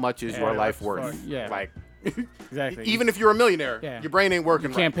 how much is your life that's worth? fucked. Yeah. Like, exactly. even if you're a millionaire, Yeah. your brain ain't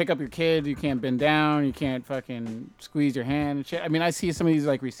working You can't pick up your kid. You can't bend down. You can't fucking squeeze your hand and shit. I mean, I see some of these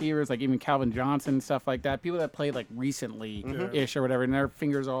like receivers, like even Calvin Johnson, stuff like that. People that played like recently-ish or whatever, and their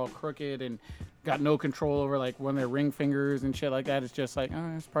fingers all crooked and got no control over like one of their ring fingers and shit like that. It's just like,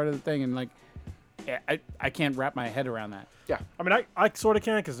 oh, it's part of the thing, and like, I can't wrap my head around that. Yeah. I mean, I sort of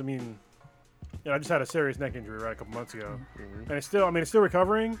can because I mean, I just had a serious neck injury right a couple months ago, and it's still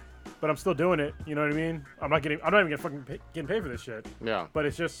recovering, but I'm still doing it. You know what I mean? I'm not even getting paid for this shit. Yeah. But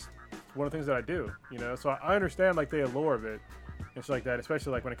it's just one of the things that I do. You know, so I understand like the allure of it and shit like that,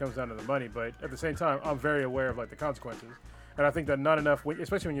 especially like when it comes down to the money. But at the same time, I'm very aware of like the consequences, and I think that not enough,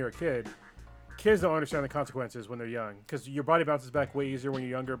 especially when you're a kid. Kids don't understand the consequences when they're young because your body bounces back way easier when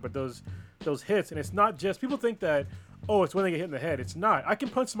you're younger. But those hits, and it's not just people think that it's when they get hit in the head. It's not. I can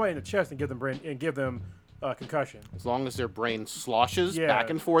punch somebody in the chest and give them concussion. As long as their brain sloshes Yeah.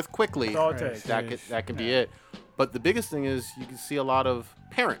 back and forth quickly, That's all it takes. that can be it. But the biggest thing is you can see a lot of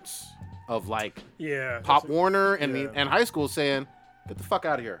parents of like Yeah. Pop Warner and yeah. and high school saying, "Get the fuck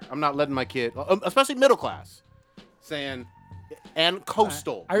out of here! I'm not letting my kid," especially middle class, saying, and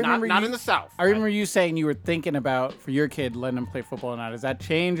coastal, I remember not you- in the South. I remember you saying you were thinking about for your kid letting him play football or not. Has that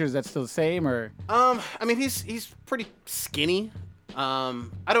changed, or is that still the same? Or I mean, he's pretty skinny. I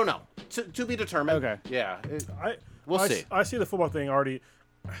don't know. To be determined. Okay. Yeah. We'll I see. I see the football thing already.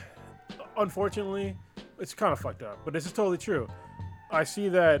 Unfortunately, it's kind of fucked up, but this is totally true. I see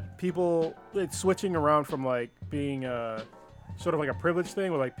that it's switching around from like being sort of like a privilege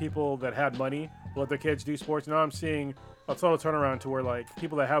thing where like people that had money let their kids do sports. Now I'm seeing a total turnaround to where like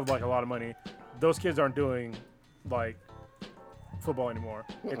people that have like a lot of money, those kids aren't doing like football anymore.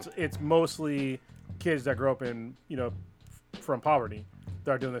 It's mostly kids that grow up in from poverty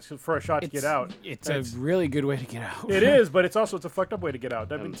that are doing this for a shot to get out. It's And a really good way to get out. it is, but it's also a fucked up way to get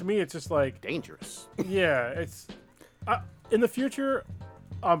out. I mean, to me, it's just like Dangerous. yeah, it's in the future.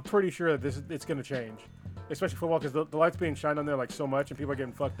 I'm pretty sure that it's going to change, especially football because the light's being shined on there like so much, and people are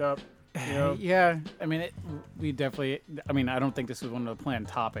getting fucked up You know? Yeah, I mean, we definitely. I mean, I don't think this was one of the planned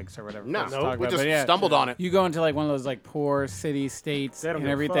topics or whatever. No, we're talking we about, just but yeah, stumbled on it. You go into like one of those like poor city states They don't and give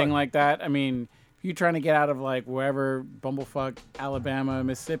a everything fuck. like that. I mean, if you're trying to get out of like wherever bumblefuck Alabama,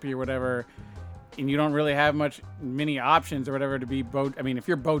 Mississippi, or whatever, and you don't really have many options or whatever to be Bo. I mean, if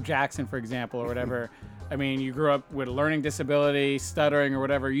you're Bo Jackson, for example, or whatever. I mean, you grew up with a learning disability, stuttering, or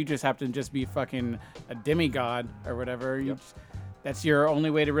whatever. You just have to just be fucking a demigod or whatever. That's your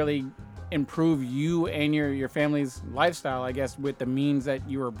only way to really improve you and your family's lifestyle, I guess, with the means that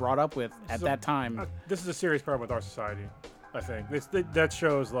you were brought up with at So, that time. This is a serious problem with our society, I think. That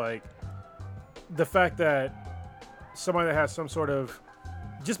shows, like, the fact that somebody that has some sort of...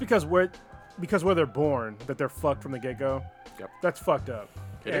 Just because where they're born, that they're fucked from the get-go, that's fucked up.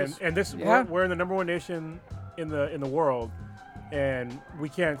 And this we're in the number one nation in the world, and we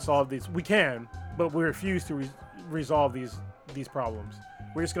can't solve these. We can, but we refuse to resolve these problems.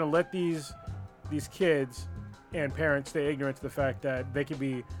 We're just gonna let these kids and parents stay ignorant to the fact that they could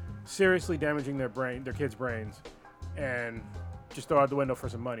be seriously damaging their kids' brains, and just throw out the window for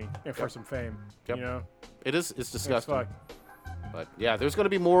some money and for some fame. Yep. You know, It's disgusting. fucked. But yeah, there's going to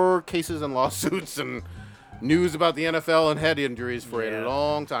be more cases and lawsuits and news about the NFL and head injuries for a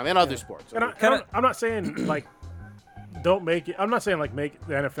long time, and other sports. And I'm not saying like don't make it. I'm not saying like make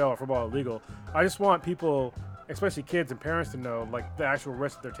the NFL or football illegal. I just want people, especially kids and parents, to know like the actual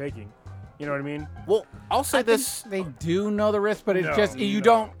risk that they're taking. You know what I mean? Well, I'll say this: They do know the risk, but it's No, just you no.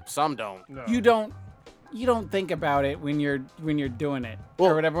 don't some don't. No. you don't think about it when you're doing it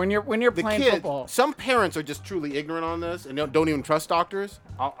Well, or whatever. When you're The playing kid, football. some parents are just truly ignorant on this and don't even trust doctors.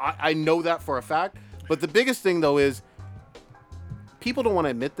 I know that for a fact. But the biggest thing though is people don't want to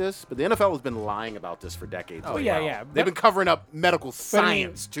admit this, but the NFL has been lying about this for decades. Oh, as yeah, well. yeah. They've been covering up medical I mean,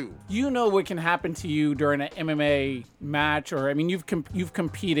 science too. You know what can happen to you during an MMA match, or I mean, you've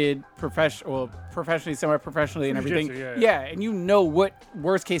competed professionally, semi-professionally, and everything. Jiu-jitsu, yeah. And you know what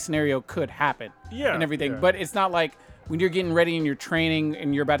worst case scenario could happen. Yeah, and everything. yeah. But it's not like when you're getting ready and you're training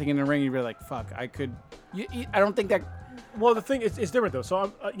and you're about to get in the ring, you're like, "Fuck, I could." I don't think that. Well, the thing is, it's different though.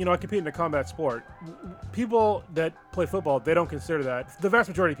 So I compete in a combat sport. People that play football, they don't consider that. The vast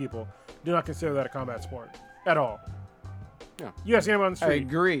majority of people do not consider that a combat sport at all. Yeah. You ask anyone on the I street.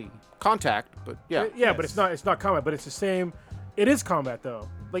 agree. Contact, but yeah. Yeah, but it's not combat. But it's the same. It is combat though.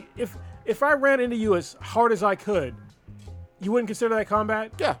 Like if I ran into you as hard as I could, you wouldn't consider that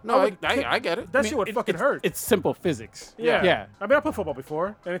combat? Yeah, no, would I get it. That shit would fucking hurt. It's simple physics. Yeah. Yeah. I mean, I played football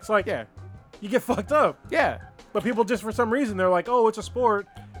before, and it's like, Yeah. you get fucked up. Yeah. But people just for some reason they're like, oh, it's a sport,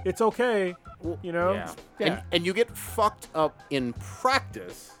 it's okay, you know. Yeah. Yeah. And you get fucked up in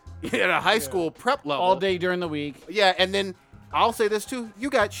practice at a high school prep level. All day during the week. Yeah, and then I'll say this too. You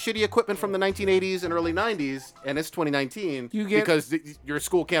got shitty equipment from the 1980s and early 90s, and it's 2019 You get- because your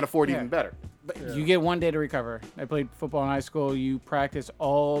school can't afford Yeah. even better. You get 1 day to recover. I played football in high school. You practice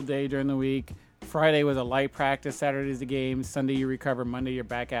all day during the week. Friday was a light practice. Saturday's the game. Sunday you recover. Monday you're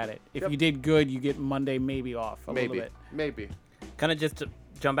back at it. If you did good, you get Monday maybe off a little bit. Maybe. Kind of just to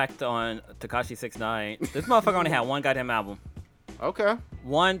jump back on Tekashi 6ix9ine. This motherfucker only had one goddamn album. Okay.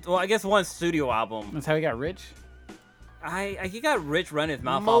 One studio album. That's how he got rich. He got rich running his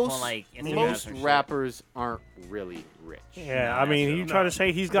mouth off on like Instagram. Most and shit. rappers aren't really rich. Yeah, I mean, you try to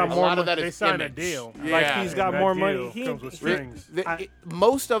say he's got A more lot of money. that They is signed image. a deal. Like Yeah. he's got And that more deal money. He, comes with he- strings.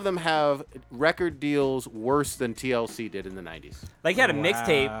 Most of them have record deals worse than TLC did in the 90s. Like he had a Wow,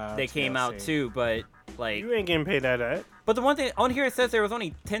 mixtape that came out TLC. too, but like. you ain't getting paid that. But the one thing on here it says there was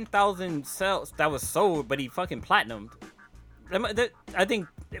only 10,000 sales that was sold, but he fucking platinumed. I think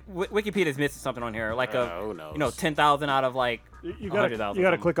Wikipedia is missing something on here, like who knows? 10,000 out of like You 100,000. gotta you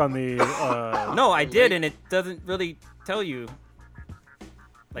gotta click on the. No, I did, and it doesn't really tell you.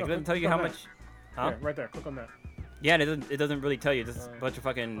 Like, it doesn't tell you how much. Huh? Yeah, right there. Click on that. Yeah, it doesn't really tell you. Just a bunch of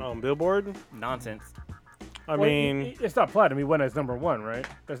fucking Billboard. nonsense. I Well, mean, it's not platinum. He went as number one, right?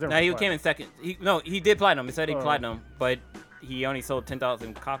 That's No, different. he from came in second. He did platinum. He said he Oh. platinum, but he only sold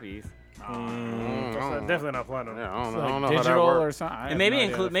 10,000 copies. That's definitely not platinum. Yeah, I don't Like know how that digital or works. something. I And have maybe no idea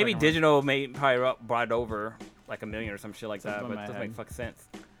include the maybe fucking digital probably brought over like $1 million or some shit like that, Something but it in doesn't my make fucking sense.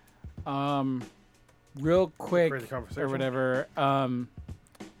 Real quick Crazy conversation. or whatever.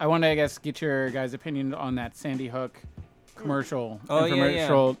 I want to, I guess, get your guys' opinion on that Sandy Hook commercial. Oh, yeah, yeah.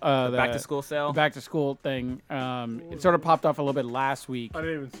 infomercial, The back to school sale. the back to school thing. It sort of popped off a little bit last week. I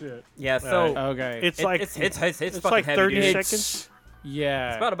didn't even see it. Yeah, so Okay. it's it- like it's it's fucking like heavy, 30 dude. seconds.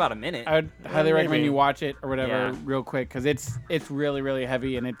 yeah. It's about a minute. I would highly recommend maybe. you watch it or whatever Yeah. real quick because it's really, really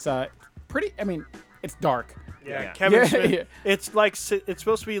heavy and it's pretty, I mean, it's dark. Yeah, Yeah. Kevin Yeah, Smith. yeah. It's like it's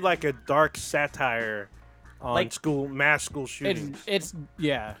supposed to be like a dark satire on Like- mass school shootings. It's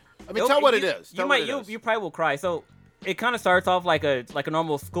yeah. I mean, tell what it is. Tell what it is. You probably will cry. So it kind of starts off like a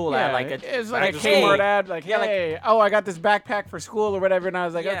normal school ad, like it's like a hey, Kmart ad, like yeah, hey, oh, I got this backpack for school or whatever, and I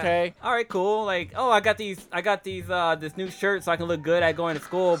was like, okay, all right, cool. Like, oh, I got these this new shirt so I can look good at going to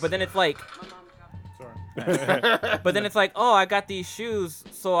school. But then it's like, but then it's like, oh, I got these shoes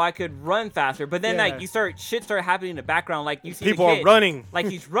so I could run faster. But then like shit start happening in the background, like you see People the kid, are running, like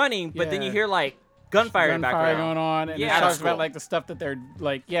he's running, but then you Yeah. hear like gunfire in the background going on, and Yeah. it talks about like the stuff that they're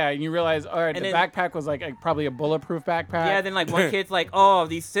like, and you realize, all right, And the then- backpack was like probably a bulletproof backpack. Yeah, then like one kid's like, oh,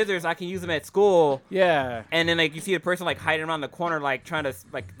 these scissors, I can use them at school. Yeah. And then like you see a person like hiding around the corner, like trying to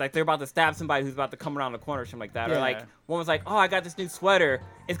like they're about to stab somebody who's about to come around the corner or something like that. Or like Yeah. one was like, oh, I got this new sweater.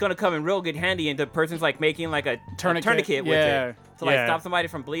 It's gonna come in real good handy. And the person's like making like a tourniquet with Yeah. it to like Yeah. stop somebody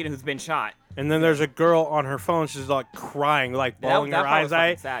from bleeding who's been shot. and then there's a girl on her phone. She's like crying, like bawling that her part was eyes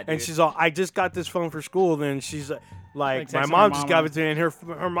fucking out, sad, and dude. she's all, "I just got this phone for school." Then she's like, Like "My texting mom her just mom got on- it to me," and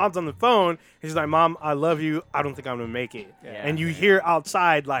her mom's on the phone. And she's like, "Mom, I love you. I don't think I'm gonna make it." Yeah. And you hear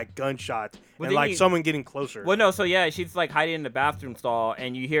outside like gunshots Well, and then like you- someone getting closer. Well, no, so yeah, she's like hiding in the bathroom stall,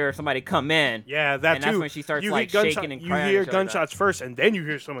 and you hear somebody come in. Yeah, that and too. that's when she starts you like hear shaking and you crying. hear and shit like that. gunshots first, and then you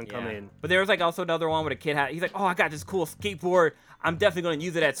hear someone come Yeah. in. But there was like also another one where the kid had. He's like, "Oh, I got this cool skateboard. I'm definitely gonna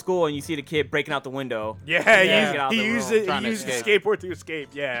use it at school." And you see the kid breaking out the window. Yeah, Get out he the used room, it. trying He to used the escape. skateboard to escape.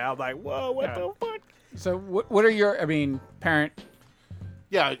 Yeah, I'm like, whoa, what Yeah. the fuck? So what are your, I mean, parent?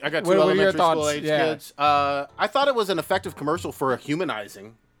 Yeah, I got two What are your elementary school thoughts? age Yeah. kids. I thought it was an effective commercial for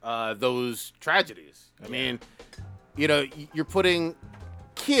humanizing those tragedies. I mean, you know, you're putting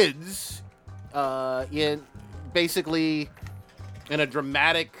kids in basically in a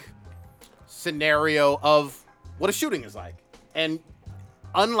dramatic scenario of what a shooting is like. And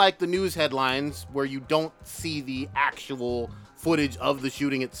unlike the news headlines where you don't see the actual footage of the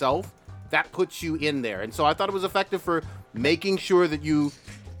shooting itself, that puts you in there. And so I thought it was effective for making sure that you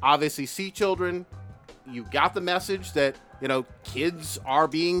obviously see children, you got the message that, you know, kids are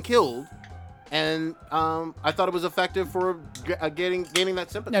being killed. And I thought it was effective for gaining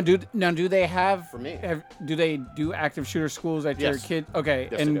that sympathy. Now do they have? For me. Do they do active shooter schools at your Yes. kid? Okay,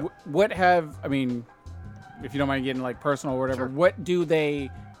 Yes, they and do. what have? I mean, if you don't mind getting like personal or whatever, Sure. what do they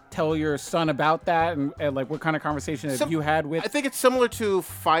tell your son about that, and like what kind of conversation have you had with? I think it's similar to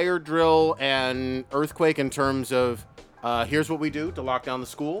fire drill and earthquake in terms of here's what we do to lock down the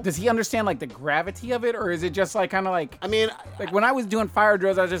school. Does he understand like the gravity of it, or is it just like kind of like? I mean, Like when I was doing fire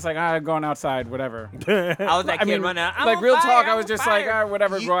drills, I was just like, going outside, whatever. I was that I kid mean, running out. "I'm like on real fire, talk, I I'm was on just fire." like,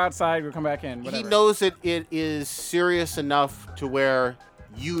 whatever, He- go outside, we'll come back in. Whatever. he knows that it is serious enough to where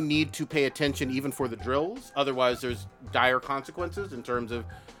you need to pay attention even for the drills. Otherwise, there's dire consequences in terms of,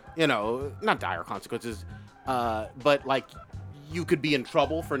 you know, not dire consequences, but like you could be in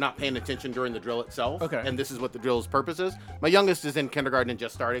trouble for not paying attention during the drill itself. Okay. And this is what the drill's purpose is. My youngest is in kindergarten and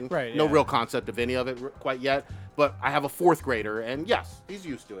just starting. Right, No yeah. real concept of any of it quite yet. But I have a fourth grader, and yes, he's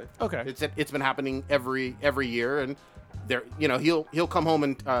used to it. Okay. It's been happening every year, and there, you know, he'll come home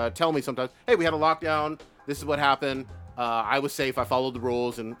and tell me sometimes, hey, we had a lockdown. This is what happened. I was safe. I followed the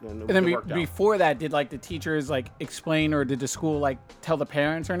rules, and And then it worked out. before that, did like the teachers like explain, or did the school like tell the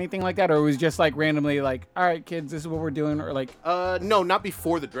parents or anything like that, or it was just like randomly like, all right, kids, this is what we're doing, or like, No, not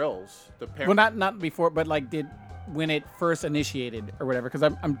before the drills. The well, not before, but like when it first initiated or whatever, because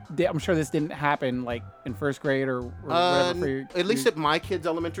I'm sure this didn't happen like in first grade or whatever. For your, at least at my kid's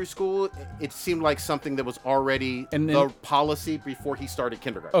elementary school, it seemed like something that was already And then- the policy before he started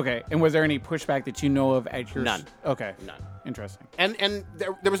kindergarten. Okay, and was there any pushback that you know of at your? None. Okay. None. Interesting. And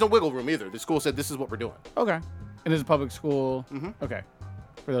there was no wiggle room either. The school said, this is what we're doing. Okay. And it's a public school. Mm-hmm. Okay.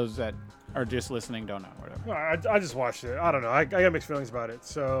 For those that are just listening, don't know, whatever. I just watched it. I don't know. I got mixed feelings about it.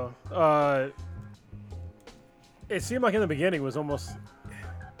 So, it seemed like in the beginning was almost,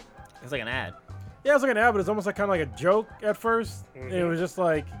 It's like an ad. yeah, it was like an ad, but it's almost like kind of like a joke at 1st. And it was just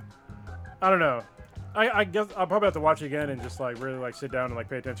like, I don't know. I guess I'll probably have to watch it again and just like really like sit down and like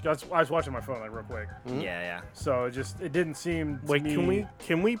pay attention. I was watching my phone like real quick, Yeah. so it didn't seem. to Wait, me,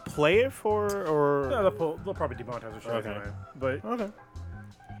 can we play it for or? No, they'll probably demonetize the show Okay. anyway. But Okay.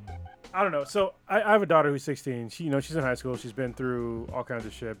 I don't know. So I have a daughter who's 16. She, she's in high school. She's been through all kinds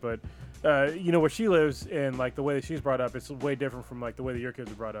of shit. But, where she lives and like the way that she's brought up, it's way different from like the way that your kids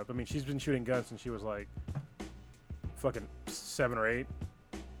were brought up. I mean, she's been shooting guns since she was like fucking 7 or 8.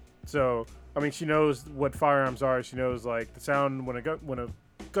 So I mean, she knows what firearms are. She knows like the sound when a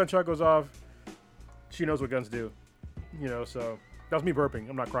gunshot goes off. She knows what guns do. So that was me burping.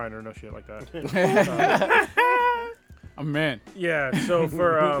 I'm not crying or no shit like that. Oh man. Yeah, so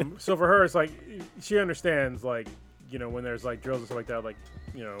for her, it's like she understands like when there's like drills and stuff like that, like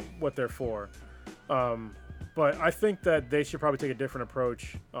what they're for. But I think that they should probably take a different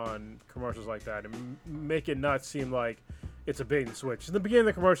approach on commercials like that and make it not seem like it's a bait and switch. In the beginning of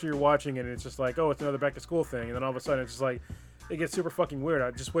the commercial, you're watching it, and it's just like, oh, it's another back to school thing, and then all of a sudden, it's just like, it gets super fucking weird.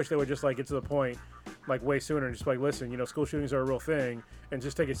 I just wish they would just like get to the point, like way sooner, and just like, listen, school shootings are a real thing, and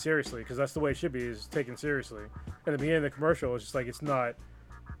just take it seriously, because that's the way it should be, is taken seriously. In the beginning of the commercial, it's just like it's not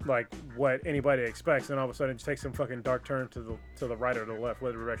like what anybody expects, and all of a sudden, it just takes some fucking dark turn to the right or the left,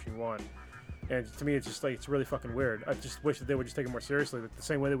 whatever direction you want. And to me, it's just like, it's really fucking weird. I just wish that they would just take it more seriously, like the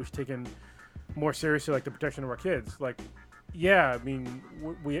same way that we should take it more seriously, like the protection of our kids. Like, yeah, I mean,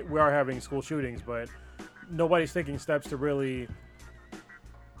 we are having school shootings, but nobody's taking steps to really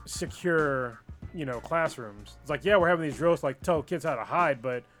secure, classrooms. It's like, yeah, we're having these drills to, like, tell kids how to hide,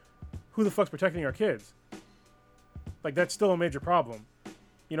 but who the fuck's protecting our kids? Like, that's still a major problem.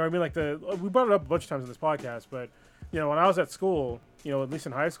 You know what I mean? Like, we brought it up a bunch of times in this podcast, but, when I was at school, at least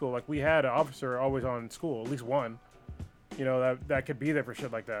in high school, like, we had an officer always on school, at least one, that could be there for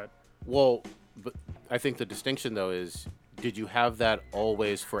shit like that. Well, but I think the distinction, though, is did you have that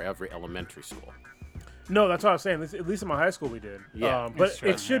always for every elementary school? No, that's what I was saying. At least in my high school, we did. Yeah, but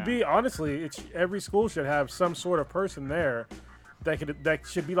it should be, honestly, every school should have some sort of person there that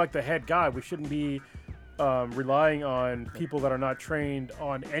should be like the head guy. We shouldn't be relying on people that are not trained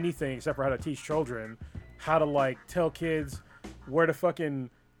on anything except for how to teach children, how to, like, tell kids where to fucking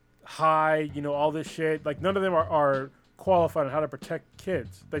hide, all this shit. Like, none of them are qualified on how to protect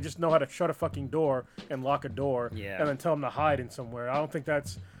kids. They just know how to shut a fucking door and lock a door and then tell them to hide in somewhere. I don't think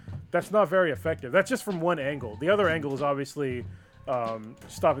that's not very effective. That's just from one angle. The other angle is obviously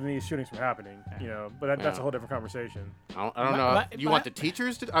stopping these shootings from happening, but that's a whole different conversation. I don't know. You want the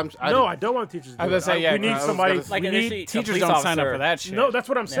teachers to? No, I don't want the teachers to do it. I was gonna say, yeah, we need somebody. Like, teachers don't sign up for that shit. No, that's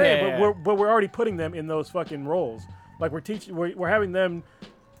what I'm saying. Yeah. But we're already putting them in those fucking roles. Like, we're having them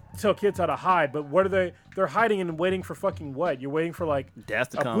tell kids how to hide. But what are they? They're hiding and waiting for fucking what? You're waiting for, like,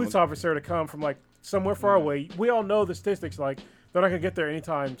 Death to a come. police officer to come from, like, somewhere far away. We all know the statistics. Like, they're not gonna get there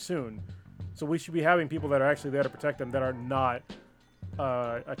anytime soon. So we should be having people that are actually there to protect them that are not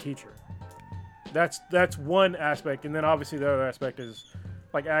a teacher. That's one aspect, and then obviously the other aspect is,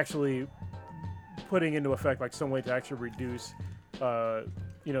 like, actually putting into effect, like, some way to actually reduce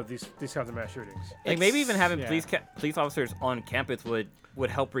these kinds of mass shootings. Like, maybe even having yeah. police officers on campus would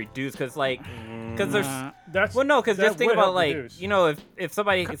help reduce, because there's That's because that just think would about, help like, reduce. if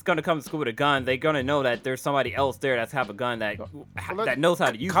somebody is going to come to school with a gun, they're going to know that there's somebody else there that's have a gun that knows how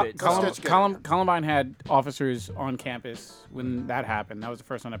to use it. Columbine had officers on campus when that happened. That was the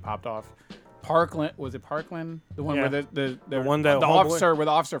first one that popped off. Parkland, was it Parkland? The one Yeah. where the one that the homeboy- officer where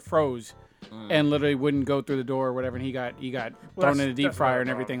the officer froze and literally wouldn't go through the door or whatever, and he got thrown in a deep that's fryer not and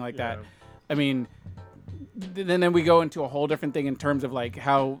wrong. everything like that. Yeah. I mean, then we go into a whole different thing in terms of, like,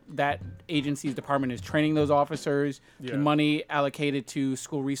 how that agency's department is training those officers, Yeah. the money allocated to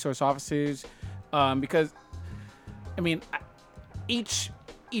school resource officers, because, I mean, each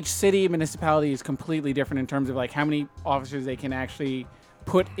city municipality is completely different in terms of, like, how many officers they can actually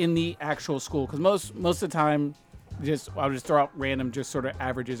put in the actual school. Because most of the time, I'll just throw out random, just sort of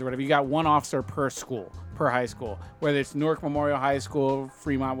averages or whatever. You got one officer per school, per high school. Whether it's Newark Memorial High School,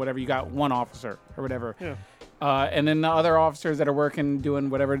 Fremont, whatever, you got one officer or whatever. Yeah. And then the other officers that are working,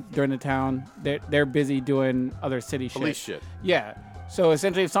 doing whatever during the town, they're busy doing other city shit. Police shit. Yeah. So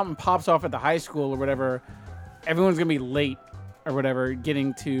essentially, if something pops off at the high school or whatever, everyone's gonna be late or whatever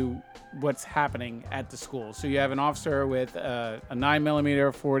getting to what's happening at the school. So you have an officer with a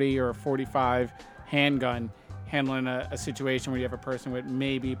 9mm 40 or 45 handgun handling a situation where you have a person with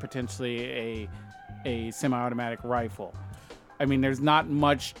maybe potentially a semi-automatic rifle. I mean, there's not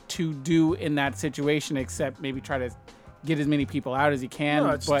much to do in that situation except maybe try to get as many people out as you can.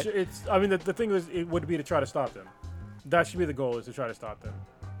 No, but I mean, the thing is, it would be to try to stop them. That should be the goal, is to try to stop them.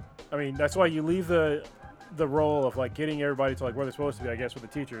 I mean, that's why you leave the role of, like, getting everybody to, like, where they're supposed to be, I guess, with the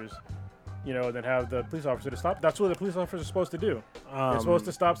teachers, and then have the police officer to stop. That's what the police officers are supposed to do. They're supposed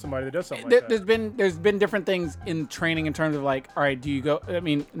to stop somebody that does something like that. There's been different things in training in terms of, like, all right, do you go? I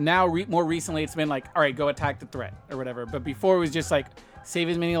mean, now more recently it's been like, all right, go attack the threat or whatever. But before it was just like, save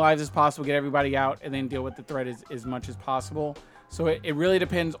as many lives as possible, get everybody out, and then deal with the threat as much as possible. So it really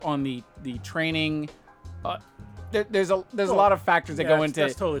depends on the training. There's a lot of factors that go into.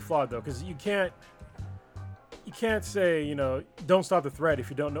 That's totally flawed, though, because you can't say, don't stop the threat if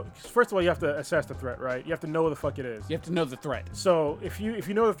you don't know. First of all, you have to assess the threat, right? You have to know what the fuck it is. You have to know the threat. So if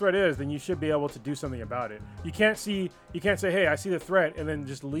you know what the threat is, then you should be able to do something about it. You can't say, hey, I see the threat, and then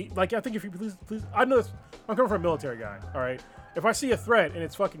just leave. Like, I think if you please, I know this. I'm coming from a military guy. All right. If I see a threat and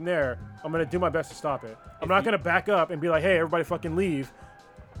it's fucking there, I'm gonna do my best to stop it. I'm not gonna back up and be like, hey, everybody fucking leave.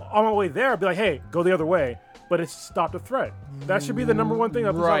 On my way there, I'll be like, hey, go the other way. but it's stopped a threat. That should be the number one thing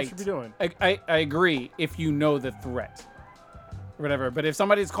that police officers should be doing. I agree if you know the threat. Whatever, but if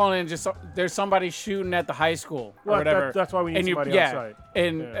somebody's calling in, just there's somebody shooting at the high school or Well, whatever. that's why we need and somebody on site.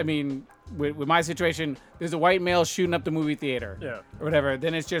 And Yeah. I mean, with my situation, there's a white male shooting up the movie theater. Yeah. Or whatever.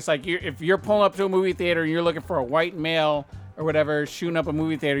 Then it's just like if you're pulling up to a movie theater and you're looking for a white male or whatever shooting up a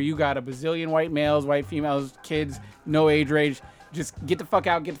movie theater, you got a bazillion white males, white females, kids, no age range. Just get the fuck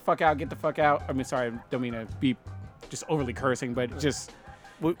out, get the fuck out, get the fuck out. I mean, sorry, I don't mean to be just overly cursing, but just.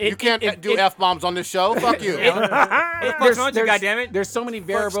 You can't do F-bombs on this show. Fuck you. What's wrong with you, goddammit? There's so many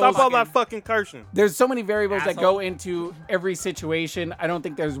variables. Stop all that fucking cursing. There's so many variables that go Asshole. into every situation. I don't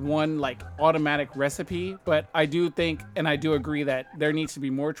think there's one like automatic recipe, but I do think and I do agree that there needs to be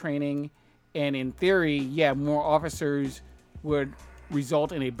more training. And in theory, yeah, more officers would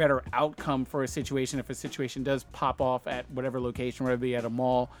result in a better outcome for a situation if a situation does pop off at whatever location, whether it be at a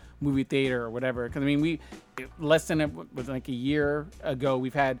mall, movie theater, or whatever. Because I mean, like a year ago,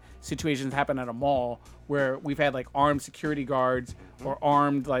 we've had situations happen at a mall where we've had like armed security guards or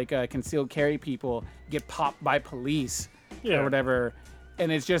armed like concealed carry people get popped by police or whatever.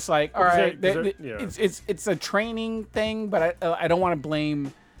 And it's just like, all right, it's a training thing, but I don't want to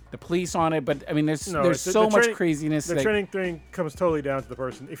blame the police on it, but I mean, there's so much craziness. The training thing comes totally down to the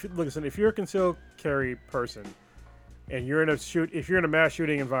person. If you're a concealed carry person, and you're in a mass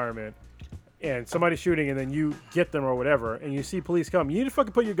shooting environment, and somebody's shooting, and then you get them or whatever, and you see police come, you need to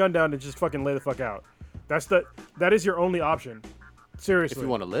fucking put your gun down and just fucking lay the fuck out. That is your only option. Seriously. If you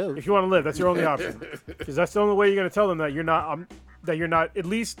want to live. If you want to live, that's your only option. Because that's the only way you're going to tell them that you're not at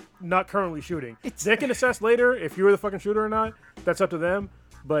least not currently shooting. They can assess later if you were the fucking shooter or not. That's up to them.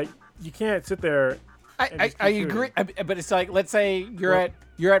 But you can't sit there. I agree, but it's like, let's say you're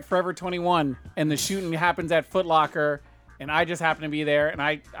at Forever 21 and the shooting happens at Foot Locker, and I just happen to be there, and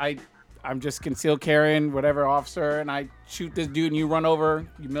I'm just concealed carrying whatever officer, and I shoot this dude, and you run over,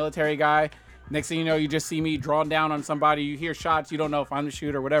 you military guy. Next thing you know, you just see me drawn down on somebody. You hear shots. You don't know if I'm the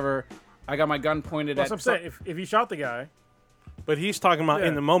shooter or whatever. I got my gun pointed at. That's what I'm saying. If you shot the guy. But he's talking about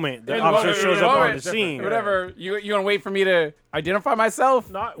in the moment. The In the officer moment, shows in the up on moment, the scene. Whatever. You want to wait for me to identify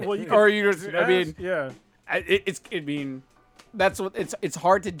myself? Not well. You Or you just. I mean, yeah. That's what it's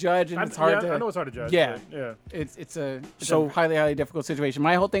hard to judge, and it's hard to. I know it's hard to judge. Yeah, but yeah. It's a highly difficult situation.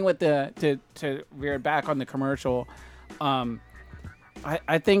 My whole thing with to veer back on the commercial,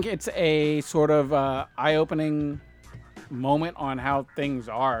 I think it's a sort of eye-opening moment on how things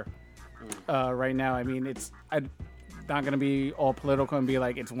are right now. I mean, it's not going to be all political and be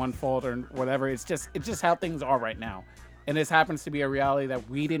like it's one fault or whatever. It's just how things are right now, and this happens to be a reality that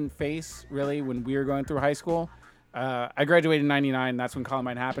we didn't face really when we were going through high school. I graduated in '99. That's when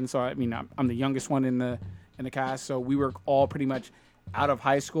Columbine happened. So I mean, I'm the youngest one in the cast. So we were all pretty much out of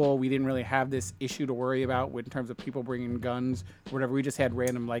high school. We didn't really have this issue to worry about in terms of people bringing guns or whatever. We just had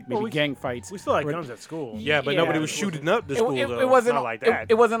random gang fights. We still had guns at school. Yeah, but nobody was shooting up the school. It wasn't not like that.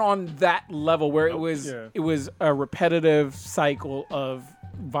 It wasn't on that level where it was a repetitive cycle of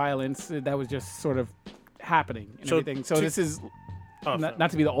violence that was just sort of happening and everything. So this is not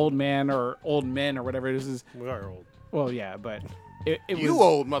to be the old man or old men or whatever. This is We are old. well, yeah, but it You was,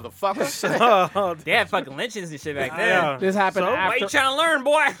 old motherfucker. They had fucking lynchings and shit back then. Yeah. This happened What after. you trying to learn,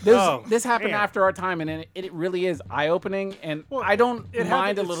 boy? This happened damn. after our time, and it really is eye opening. And I don't It mind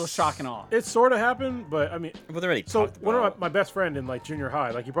happened- a little shock and awe. It sort of happened, but I mean, Well, they already so talked one about of my best friend in like junior high,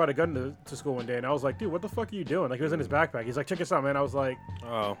 like he brought a gun to school one day, and I was like, dude, what the fuck are you doing? Like he was in his backpack. He's like, check this out, man. I was like,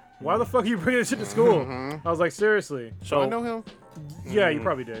 Oh. why the fuck are you bringing this shit to school? I was like, seriously. Do I know him? Yeah, you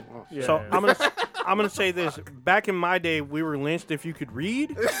probably did. Yeah, So yeah. I'm gonna say this. Back in my day, we were lynched if you could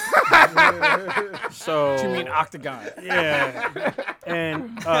read. So You mean Octagon? yeah,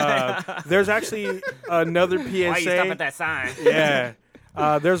 and there's actually another why you stop PSA. at that sign.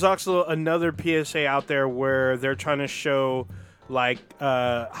 Yeah, there's also another PSA out there where they're trying to show like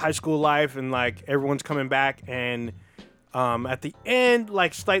high school life and like everyone's coming back and at the end,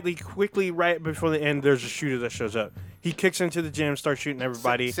 like slightly quickly right before the end, there's a shooter that shows up. He kicks into the gym, starts shooting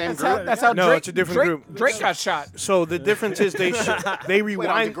everybody. Same That's how, group? that's how No, Drake, it's a different Drake, group. Drake got shot. So the difference is they Wait, on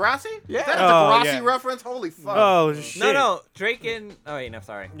rewind. Degrassi? Yeah. Is that a Oh, Degrassi yeah. reference? Holy fuck. Oh shit! No, Drake and oh wait, no,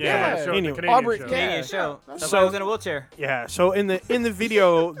 sorry. Yeah. Yeah. Show, Anyway. the Canadian Aubrey- show. yeah. Canadian show. That's So- why I was in a wheelchair. Yeah. So in the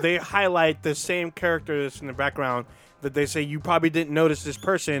video, they highlight the same character that's in the background. That they say you probably didn't notice this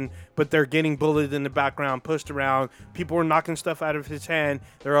person, but they're getting bullied in the background, pushed around. People are knocking stuff out of his hand.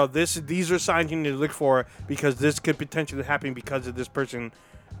 They're all these are signs you need to look for because this could potentially happen because of this person,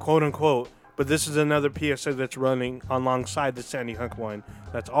 quote unquote. But this is another PSA that's running alongside the Sandy Hook one.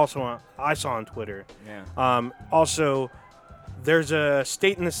 That's also I saw on Twitter. Yeah. Also, there's a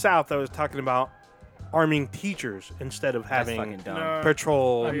state in the South that was talking about arming teachers instead of That's having fucking dumb.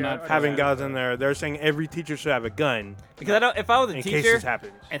 patrol, I'm not having for guys that. in there. They're saying every teacher should have a gun Because I don't, if I was a in case teacher this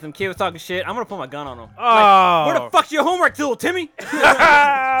happens. and some kid was talking shit, I'm gonna put my gun on him. Oh, Where the fuck's your homework tool, Timmy?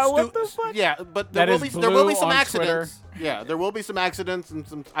 what the fuck? Yeah, but That there will is be blue some on accidents. Yeah, there will be some accidents and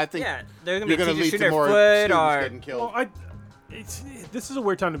some. I think Yeah, there's gonna you're be going to teachers lead shoot to their more foot students or. getting killed. Well, this is a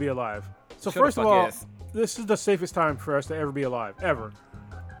weird time to be alive. So Sure the first of fuck all, is. this is the safest time for us to ever be alive, ever,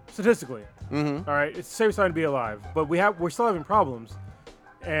 statistically. Mm-hmm. All right, it's the safest time to be alive, but we're still having problems,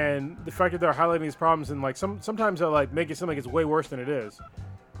 and the fact that they're highlighting these problems and like sometimes they'll like make it seem like it's way worse than it is.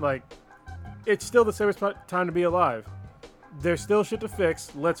 Like, it's still the safest time to be alive. There's still shit to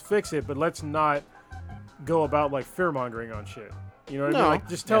fix. Let's fix it, but let's not go about like fear mongering on shit. You know what I No. mean? Like,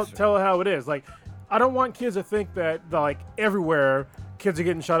 just tell it how it is. Like, I don't want kids to think that like everywhere kids are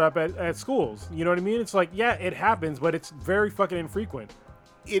getting shot up at schools. You know what I mean? It's like, yeah, it happens, but it's very fucking infrequent.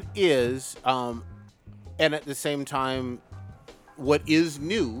 It is, and at the same time, what is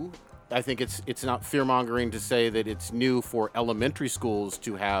new, I think it's not fear-mongering to say that it's new for elementary schools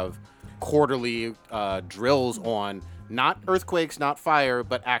to have quarterly drills on not earthquakes, not fire,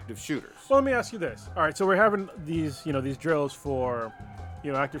 but active shooters. Well, let me ask you this. All right, so we're having these drills for,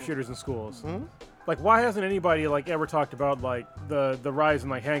 active shooters in schools. Mm-hmm. Like, why hasn't anybody like ever talked about like the rise in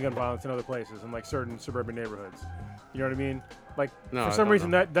like handgun violence in other places in like certain suburban neighborhoods? You know what I mean? Like, No, for I some don't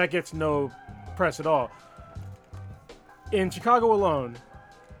reason know. that gets no press at all. In Chicago alone,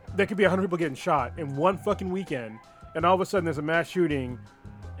 there could be 100 people getting shot in one fucking weekend, and all of a sudden there's a mass shooting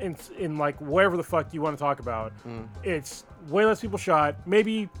in like wherever the fuck you want to talk about. It's way less people shot,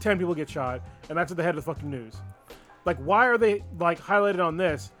 maybe 10 people get shot, and that's at the head of the fucking news. Like, why are they like highlighted on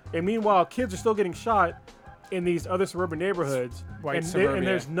this? And meanwhile, kids are still getting shot in these other suburban neighborhoods, White and suburbia.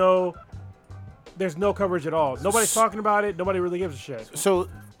 there's no coverage at all. Nobody's talking about it. Nobody really gives a shit. So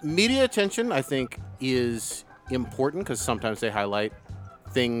media attention, I think, is important because sometimes they highlight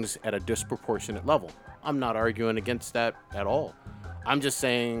things at a disproportionate level. I'm not arguing against that at all. I'm just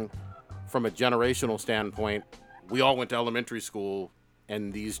saying, from a generational standpoint, we all went to elementary school,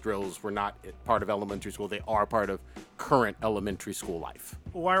 and these drills were not part of elementary school. They are part of current elementary school life.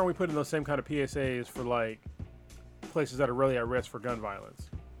 Why aren't we putting those same kind of PSAs for like places that are really at risk for gun violence?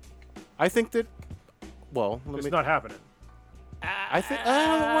 I think that, well, It's not happening. I think,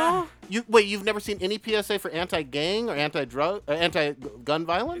 well, you've never seen any PSA for anti-gang or anti-gun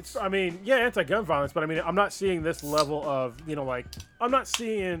violence? I mean, yeah, anti-gun violence, but I mean, I'm not seeing this level of, I'm not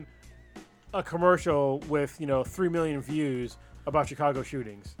seeing a commercial with, 3 million views about Chicago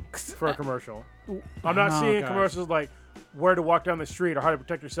shootings for a commercial. I'm not Oh, seeing gosh. commercials like where to walk down the street or how to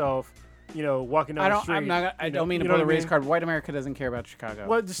protect yourself, walking down the street. I don't mean to You know pull what the I race mean? card. White America doesn't care about Chicago.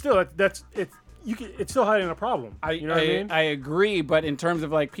 Well, still, it's still hiding a problem. You know what I mean? I agree, but in terms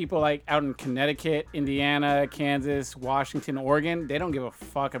of like people like out in Connecticut, Indiana, Kansas, Washington, Oregon, they don't give a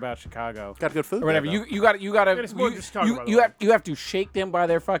fuck about Chicago Got good food or whatever. there, You got to it's more just Chicago, by the you way. have to shake them by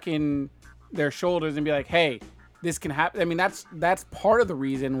their shoulders and be like, hey, this can happen. I mean, that's part of the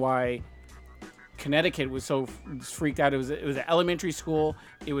reason why Connecticut was so freaked out. It was an elementary school.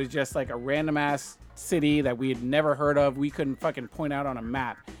 It was just like a random ass city that we had never heard of. We couldn't fucking point out on a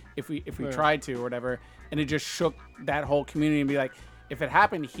map if we tried to or whatever. And it just shook that whole community and be like, if it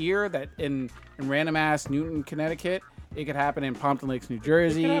happened here, that in random ass Newton, Connecticut, it could happen in Pompton Lakes, New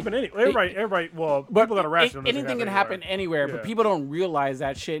Jersey. It can happen anywhere. Everybody. Well, But people that are rational. anything can happen anywhere, Yeah. but people don't realize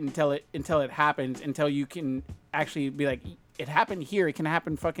that shit until it happens. Until you can actually be like, it happened here. It can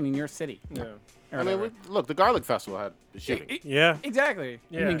happen fucking in your city. Yeah. Or I mean, whatever. look, the Garlic Festival had the shooting. Yeah. Exactly. I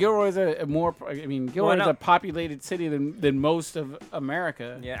Yeah. mean, Gilroy's Gilroy's no. a populated city than most of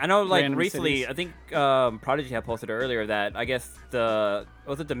America. Yeah, I know. Like Random recently, cities. I think Prodigy had posted earlier that I guess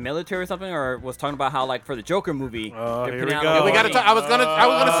was it the military or something, or was talking about how like for the Joker movie. Oh, they're here putting we out, go. like, We got to. voting. I was gonna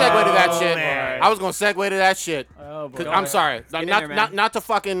segue to that shit. man. I was gonna segue to that shit. Oh, boy. 'Cause I'm sorry, in not there, man. not to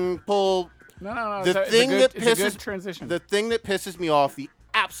fucking pull. No. The it's a thing good, that it's a good pisses transition. the thing that pisses me off the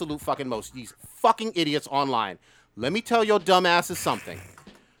absolute fucking most, these fucking idiots online. Let me tell your dumbasses something.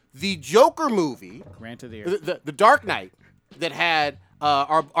 The Joker movie, Rant of the year. the Dark Knight, that had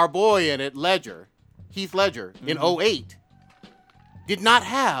our boy in it, Heath Ledger, in 2008, did not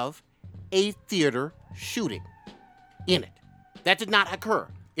have a theater shooting in it. That did not occur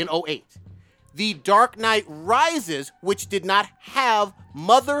in 2008. The Dark Knight Rises, which did not have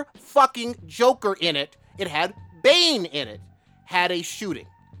motherfucking Joker in it, it had Bane in it, had a shooting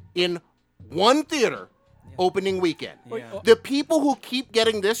in one theater opening weekend. The people who keep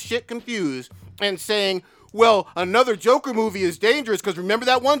getting this shit confused and saying, well, another Joker movie is dangerous because remember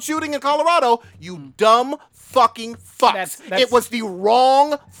that one shooting in Colorado? You dumb fucking fucks. That's- It was the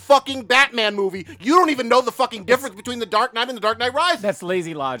wrong fucking Batman movie. You don't even know the fucking difference between The Dark Knight and The Dark Knight Rises. That's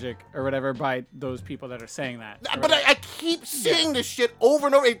lazy logic or whatever by those people that are saying that. or But whatever. I keep seeing this shit over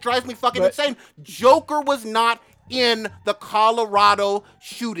and over. It drives me fucking But- insane. Joker was not in the Colorado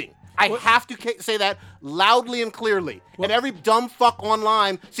shooting. I have to say that loudly and clearly. And every dumb fuck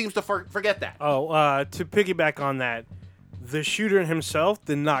online seems to forget that. To piggyback on that, the shooter himself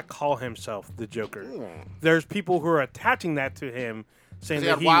did not call himself the Joker. There's people who are attaching that to him, saying he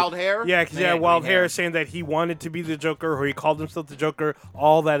that had wild hair? Yeah, because he had wild hair, saying that he wanted to be the Joker or he called himself the Joker.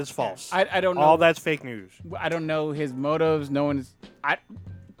 All that is false. I don't know. All that's fake news. I don't know his motives. No one's. I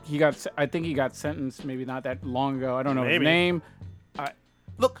think he got sentenced maybe not that long ago. I don't know his Maybe. name.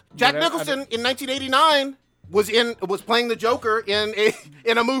 Look, Jack Whatever, Nicholson in 1989 was playing the Joker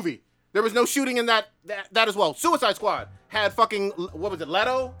in a movie. There was no shooting in that as well. Suicide Squad had fucking what was it,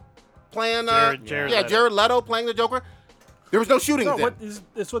 Leto playing Jared Leto. Jared Leto playing the Joker. There was no shooting No, then.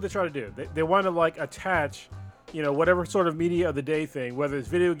 it's what they try to do. They want to like attach, whatever sort of media of the day thing, whether it's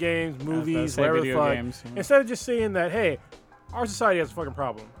video games, movies, say whatever the video fuck. games, yeah. Instead of just saying that, hey, our society has a fucking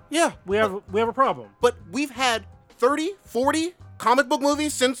problem. Yeah, We have a problem. but we've had 30, 40 comic book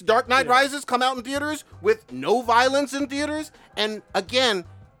movies since Dark Knight Rises come out in theaters with no violence in theaters. And again,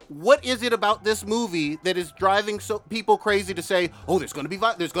 what is it about this movie that is driving people crazy to say, oh, there's going to be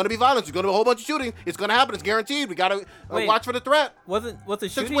violence, there's going to be a whole bunch of shooting, it's going to happen, it's guaranteed, we got to Wait. watch for the threat. Wasn't the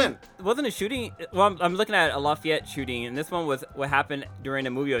Since shooting? when? Wasn't a shooting? Well, I'm looking at a Lafayette shooting, and this one was what happened during a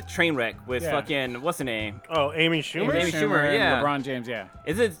movie of Trainwreck with Yeah. fucking what's the name? Oh, Amy Schumer? Amy Schumer, and yeah. LeBron James, yeah.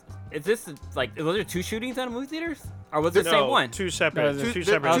 Is this like was there two shoutings at movie theaters, or was it the No, same one? two separate. No, there's two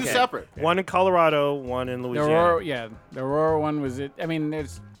They're separate. two Okay. separate. One in Colorado, one in The Louisiana. Aurora one was it. I mean,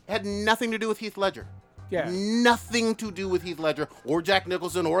 there's Had nothing to do with Heath Ledger. yeah. Nothing to do with Heath Ledger or Jack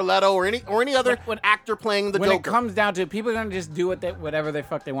Nicholson or Leto or any other actor playing the When Joker. it comes down to it, people are gonna just do whatever the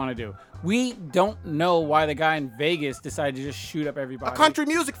fuck they want to do. We don't know why the guy in Vegas decided to just shoot up everybody. a country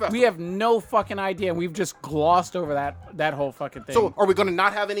music festival. We have no fucking idea, and we've just glossed over that whole fucking thing. So are we going to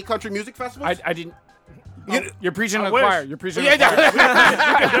not have any country music festivals? I didn't. You're preaching to the wish. choir. You're preaching to Yeah, the choir.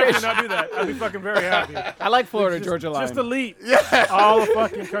 Definitely not do that. I'd be fucking very happy. I like Florida Georgia Line. Just delete all the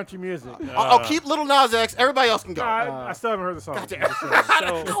fucking country music. I'll keep Little Nas X. Everybody else can go. I still haven't heard the song.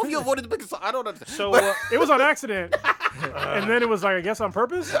 How have you avoided the biggest song? I don't understand. So It was on accident, and then it was like I guess on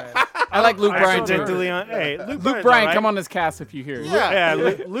purpose. I like Luke Bryan too. accidentally on. Hey, Luke Luke Bryan's Bryan, alright. come on this cast if you hear. Yeah.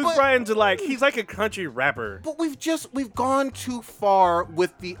 Yeah, Luke But- Bryan's he's like a country rapper. But we've gone too far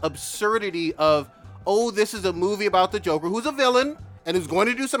with the absurdity of, oh, this is a movie about the Joker who's a villain and is going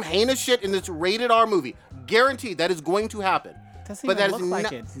to do some heinous shit in this rated R movie. Guaranteed that is going to happen. Doesn't But even that is look like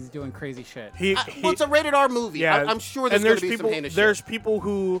not- it. He's doing crazy shit. Well, it's a rated R movie. Yeah, I'm sure there's and going to be people, some heinous There's shit. people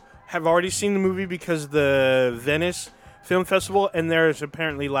who have already seen the movie because of the Venice Film Festival, and there's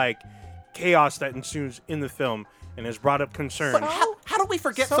apparently like chaos that ensues in the film and has brought up concerns. But how do we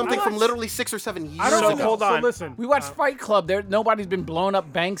forget So something from much. literally 6 or 7 years I don't So, ago? know. hold on. So listen, We watched Fight Club. There, nobody's been blowing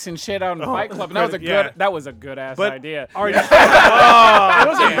up banks and shit out in Fight Club. And that was a good. yeah. That was a good ass But idea. are you? it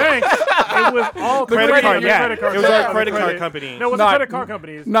wasn't banks. It was all Credit card, yeah. credit card It was our companies. credit card company. No, it wasn't Not- credit card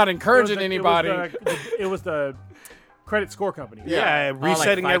companies. Not It was encouraging the- anybody. It was the credit score company. Yeah,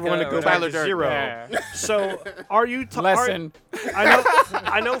 resetting FICA everyone to or go back Tyler to Durden. zero. Yeah. So, are you? Lesson.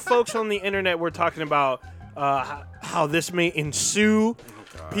 I know folks on the internet were talking about how this may ensue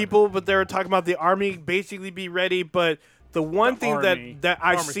people, but they were talking about the army basically be ready. But the one thing army. that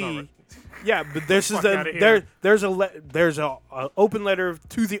I Army's not see, ready. yeah, but this is Fuck outta the here. there's a open letter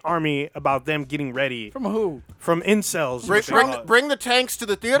to the army about them getting ready From who? from incels. Bring the tanks to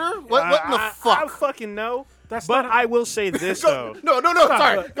the theater? What in the fuck? I fucking know. That's But not- I will say this though. No,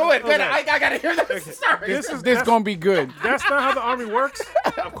 sorry. Go ahead. Okay. I gotta hear this. Sorry. This gonna be good. That's not how the army works.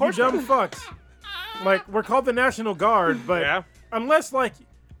 Of course, you dumb fucks. Like we're called the National Guard, but Yeah. unless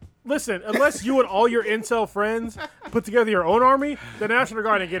unless you and all your incel friends put together your own army, the National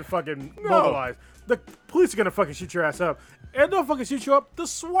Guard ain't getting fucking mobilized. The police are gonna fucking shoot your ass up. And they'll fucking shoot you up. The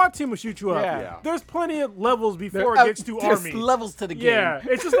SWAT team will shoot you up. Yeah. There's plenty of levels before it gets to There's army. levels to the game. Yeah,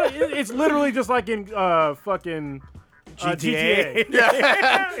 it's just like it's literally just like in fucking GTA.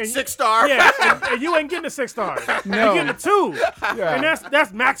 GTA. And 6 star. yeah, and you ain't getting a 6 star. No. You're getting a 2. And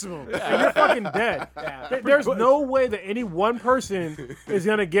that's maximum. And you're fucking dead. There's no way that any one person is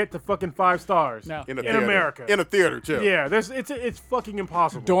gonna get to fucking 5 stars. No. In, a In theater. America. In a theater too. Yeah, it's fucking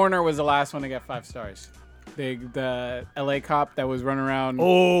impossible. Dorner was the last one to get 5 stars. The LA cop that was running around.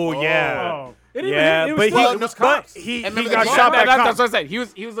 Oh yeah. Oh. Yeah, it was but still- it was cops. he And remember got the shot by That's cops. what I said. He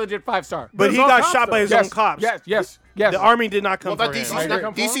was legit 5-star. But It he was all got cops, shot by though. his yes, own cops. Yes. The army did not come Well, for that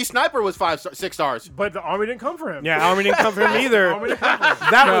him. DC Sniper was 6 stars. But the army didn't come for him. Yeah, army didn't come for him either. Army didn't come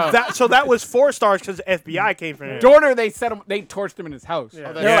for him. So that was 4 stars because the FBI came for him. Dorner, they torched him in his house.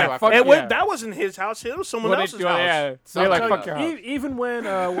 Yeah. They're Yeah, like, fuck and yeah. that wasn't his house. It was someone What they else's do, house. yeah. They're like, So, fuck your house. even when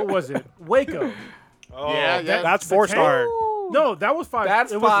what was it? Waco. Oh, Yeah, that's the 4-star. No, that was 5.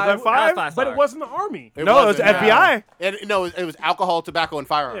 That's it was, 5. that 5, That's but 5-star. it wasn't the army. No, it was wasn't, FBI. And no, it was alcohol, tobacco, and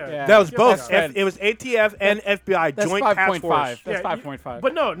firearms. Yeah. That was Yeah, both. that's It was ATF and FBI That's joint task 5.5. force. That's Yeah, 5.5.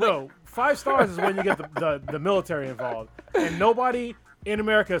 But no. 5 stars is when you get the military involved, and nobody in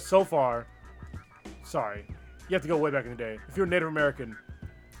America so far. Sorry, you have to go way back in the day. If you're Native American,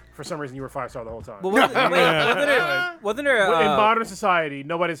 for some reason you were 5-star the whole time. But wasn't there in modern society,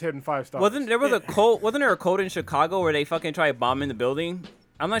 nobody's hitting 5 stars. wasn't there a cult in Chicago where they fucking tried bombing the building?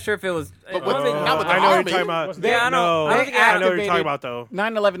 I'm not sure if it was. But was it- not with the I know what you're army. talking about. Yeah, I know. No, I I think know what you're activated- talking about though.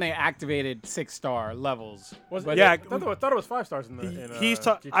 9/11, they activated 6-star levels. Was But Yeah, I thought it was 5 stars in the.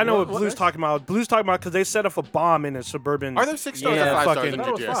 I know what GTA. Blue's talking about. Blue's talking about because they set off a bomb in a suburban. Are there 6 stars Yeah, or 5 stars fucking- in I thought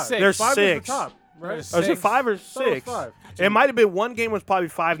it was GTA? 5. There's 5 6. was the top, right? There's Oh, is it 6. 5 or thought it was 6? 5. It might have been one game was probably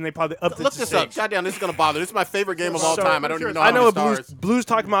 5, and they probably upped it Look to this 6. up. Goddamn, this is gonna bother. This is my favorite game of all So, time. I don't even know how I know many what stars. Blue's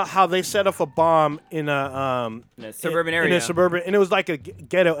talking about how they set off a bomb in a In a suburban in area. a suburban, and it was like a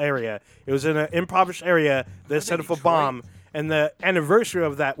ghetto area. It was in an impoverished area. They set off a bomb, and the anniversary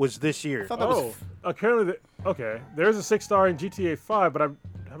of that was this year. thought that was Oh, apparently, okay. There's a 6-star in GTA 5, but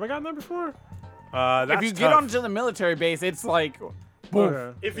have I gotten that before? That's If you get tough. onto the military base, it's like, boom.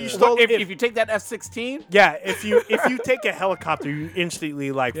 Okay. if you Well, stole if you take that F-16, yeah, if you take a helicopter, you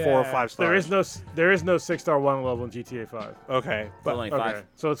instantly like 4 or 5 stars. There is no 6-star one level in GTA 5. Okay, But only Okay, 5.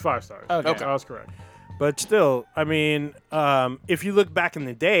 so it's 5 stars. Okay. I was correct. but still, I mean, if you look back in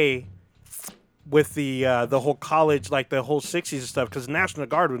the day with the whole college, like the whole 60s and stuff, because National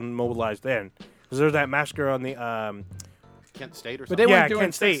Guard was mobilized then, because there's that massacre on the Kent State or but something. they Yeah, weren't doing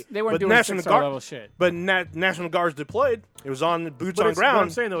Kent State. They weren't But doing National 6-star Guard- level shit. but National Guard's deployed. It was on the boots But on it's, what I'm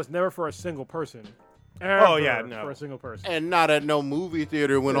ground. saying though, it's never for a single person. Oh, yeah, Ever no. for a single person. And not at no movie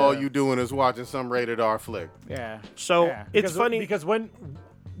theater when all Yeah. you doing is watching some rated R flick. Yeah. So Yeah. it's funny. because when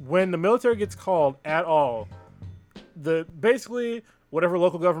the military gets called at all, basically whatever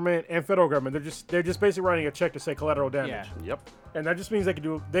local government and federal government, they're just basically writing a check to say collateral damage, Yeah. Yep. and that just means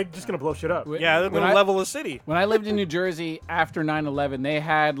they're just gonna blow shit up. yeah, they're When gonna I- level a city. When I lived in New Jersey after 9/11, they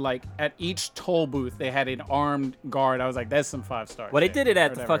had like at each toll booth they had an armed guard. I was like, that's some 5-star. Well, they shit, did it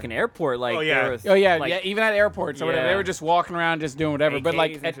at or the whatever. fucking airport. Like, Oh, yeah. there was, Oh yeah, like, yeah. Even at airports or whatever, they Yeah. were just walking around, just doing whatever. But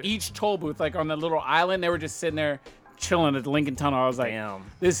like AKs and at shit. each toll booth, like on the little island, they were just sitting there chilling at the Lincoln Tunnel. I was like, Damn.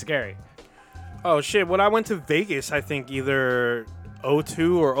 this is scary. Oh shit! When I went to Vegas, I think either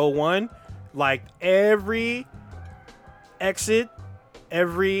 02 or 01, like every exit,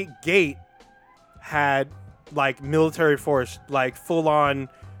 every gate had like military force, like full on,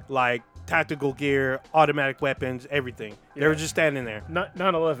 like tactical gear, automatic weapons, everything. They were Yeah. just standing there.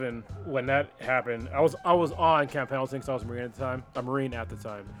 9/11, when that happened, I was on Camp Pendleton because I was a Marine at the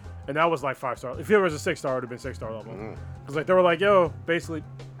time, and that was like 5-star. If it was a 6-star, it would have been 6-star level. Because like they were like, yo, basically,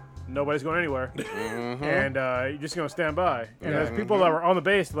 nobody's going anywhere, and you're just gonna stand by. And there's people that were on the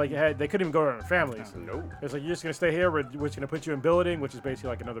base, like they couldn't even go to their families. Nope. It's like you're just gonna stay here. We're just gonna put you in building, which is basically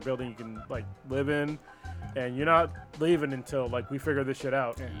like another building you can like live in, and you're not leaving until like we figure this shit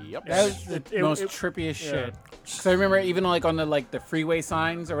out. Yep. That was the it- most it- trippiest yeah. shit. So I remember even like on the freeway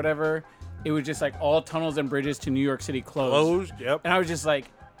signs or whatever, it was just like all tunnels and bridges to New York City closed. Closed. Yep. And I was just like,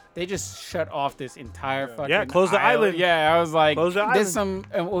 they just shut off this entire fucking Yeah, close the aisle. island. Yeah, I was like, Close the there's island.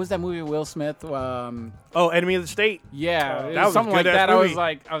 some. What was that movie? Will Smith. Oh, Enemy of the State. Yeah, it that was was a something like good-ass that. I movie.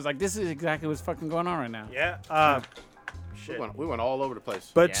 was like, this is exactly what's fucking going on right now. Yeah. We went all over the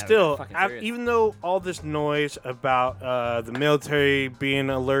place. But Yeah, still, fucking serious. even though all this noise about the military being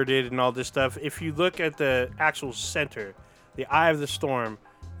alerted and all this stuff, if you look at the actual center, the eye of the storm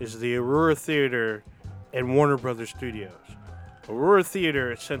is the Aurora Theater and Warner Brothers Studios. Aurora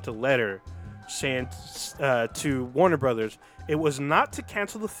Theater sent a letter saying to Warner Brothers, it was not to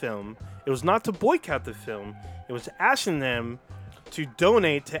cancel the film, it was not to boycott the film, it was asking them to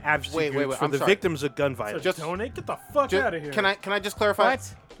donate to advocacy Wait, groups for I'm the sorry. victims of gun violence. Just donate. Get the fuck out of here. Can I just clarify?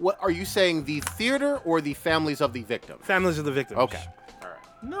 What? What are you saying? The theater or the families of the victims? Families of the victims. Okay. All right.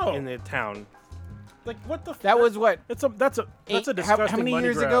 No. In the town. Like what the? That was what? That's a disgusting how many money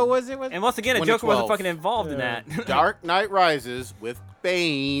years grab. ago was it? And once again, a Joker 2012. wasn't fucking involved in that. Dark Knight Rises with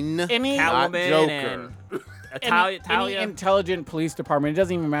Bane. Any, Not Catwoman Joker. and any Talia. intelligent police department. It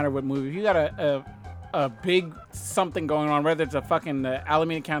doesn't even matter what movie. If you got a big something going on, whether it's a fucking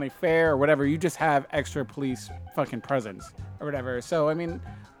Alameda County Fair or whatever, you just have extra police fucking presence or whatever. So I mean,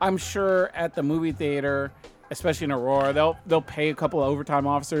 I'm sure at the movie theater, especially in Aurora, they'll pay a couple of overtime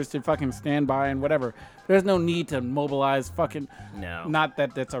officers to fucking stand by and whatever. There's no need to mobilize fucking. No. Not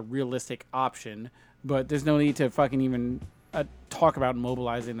that that's a realistic option, but there's no need to fucking even talk about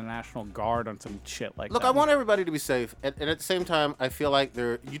mobilizing the National Guard on some shit like Look, that. I want everybody to be safe, and at the same time, I feel like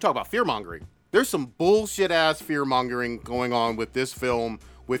you talk about fear mongering. There's some bullshit ass fear mongering going on with this film,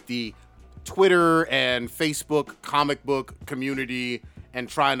 with the Twitter and Facebook comic book community, and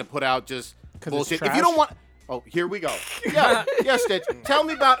trying to put out just bullshit. If you don't want, oh, here we go. Yeah, Stitch. Tell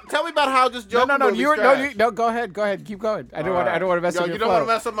me about how this Joker movie's trash. Go ahead, keep going. I don't want to mess up your You don't flow. want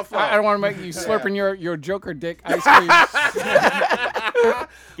to mess up my flow. I don't want to make you slurping your Joker dick ice cream. Get a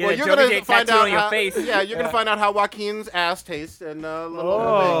you're Joker gonna dick find tattoo out on your how, face. Yeah, you're gonna find out how Joaquin's ass tastes and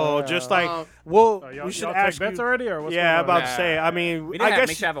just like well, Y'all, we should y'all ask take bets you. already, or what's Yeah, I'm going on? about to say. I mean, We I didn't guess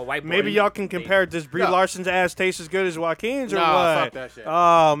make sure I have a whiteboard. maybe y'all can compare. Does Brie Larson's ass taste as good as Joaquin's or Nah, what? fuck that shit.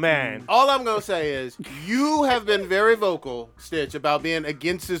 Oh man. All I'm gonna say is you have been very vocal, Stitch, about being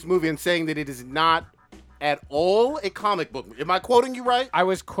against this movie and saying that it is not at all a comic book. Am I quoting you right? I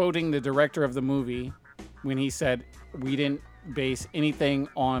was quoting the director of the movie when he said we didn't base anything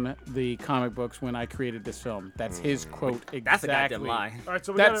on the comic books when I created this film. That's his quote exactly. That's a goddamn lie. All right,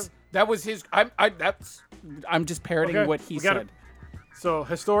 so That was his. I'm just parroting Okay, what he we gotta- said. So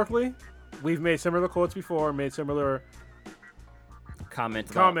historically, we've made similar quotes before, made similar Comments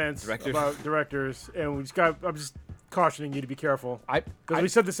comments about directors, and I'm just cautioning you to be careful. Because we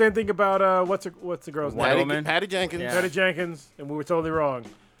said the same thing about what's the girl's Wonder name? Woman. Patty Jenkins. Yeah. Patty Jenkins, and we were totally wrong.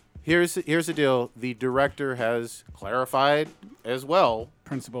 Here's the deal. The director has clarified as well.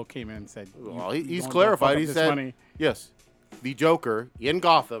 Principal came in and said, Well, "You he's don't clarified. fuck up He this said, money." yes, the Joker in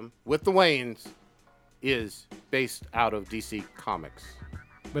Gotham with the Waynes is based out of DC Comics.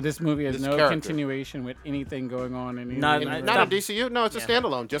 But this movie has This no character. continuation with anything going on in Not- the I- universe. Not in DCU. No, it's a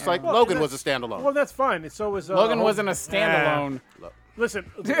standalone, just like Well, Logan and was a standalone. Well, that's fine. And so was Logan whole- wasn't a standalone. Listen,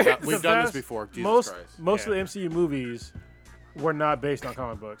 We've the done this before. Jesus most Christ. most of the MCU movies were not based on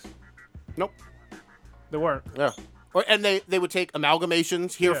comic books. Nope. They weren't. Yeah. And they would take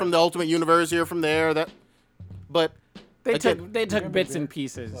amalgamations here Yeah. from the Ultimate Universe, here from there. But They again, took bits and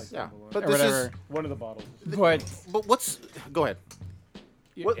pieces. yeah. But Or this whatever. is. One of the bottles. But But what's? Go ahead.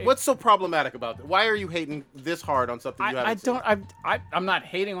 What's so problematic about it? Why are you hating this hard on something you I haven't seen? don't. I'm not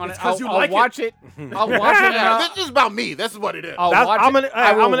hating on It's it. 'cause you I'll like it. watch it. I'll watch it. And Yeah, this is about me. This is what it is. I'll That's- watch I'm gonna, it.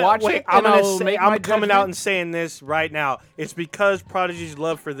 I will I'm gonna watch wait. it. I'm and gonna I'll say. make my I'm coming out judgment. and saying this right now. It's because Prodigy's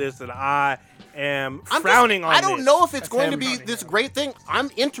love for this that I am I'm frowning just, on I don't this. know if it's going to him. be this great thing.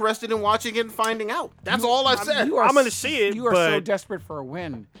 I'm interested in watching it and finding out. That's all I said. You are I'm gonna s- see it, You are so but- desperate for a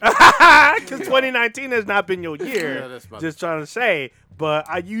win. Because 2019 has not been your Yeah, year. that's my- Just trying to say.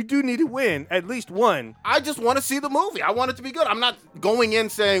 But you do need to win at least one. I just want to see the movie. I want it to be good. I'm not going in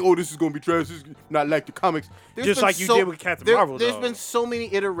saying, "Oh, this is going to be trash. This is not like the comics." There's Just been like you did with Captain Marvel, There's though. been so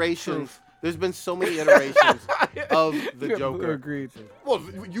many iterations. There's been so many iterations of the Joker. Agreed. Well,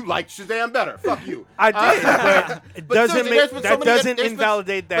 you like Shazam better. Fuck you. I did, but it But doesn't seriously, make, there's been so that many- doesn't there's been-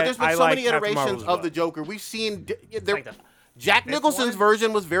 invalidate But that there's been I so like many Captain iterations Marvel as of the well. Joker. We've seen Jack Nicholson's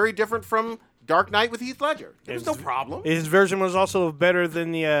version was very different from Dark Knight with Heath Ledger. There's no problem. His version was also better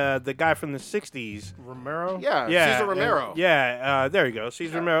than the guy from the 60s. Romero. Yeah, Yeah, Cesar Romero. Yeah, there you go.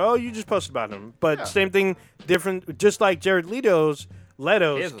 Cesar Romero. Oh, you just posted about him. But Yeah. same thing, different. Just like Jared Leto's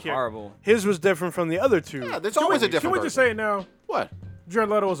His was horrible. His was different from the other two. Yeah, there's always a Can different we just version. say it now? What? Jared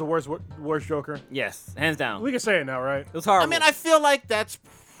Leto was the worst Joker. Yes, hands down. We can say it now, right? It was horrible. I mean, I feel like that's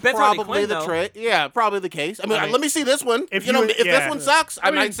Harley probably Quinn, the though. trade. Yeah, probably the case. I mean, I mean, let me see this one. if If you- this yeah. one sucks, I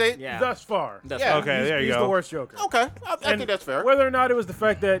I mean, might say, Yeah. Thus far. That's yeah. fine. Okay, there you He's go. the worst Joker. okay, I And think that's fair. Whether or not it was the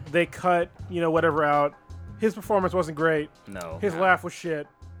fact that they cut, whatever out, his performance wasn't great. No. His laugh was shit.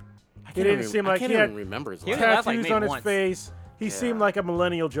 He didn't seem like I can't he had even remember his He laugh. only laughed, like, tattoos maybe on his once. face. He seemed like a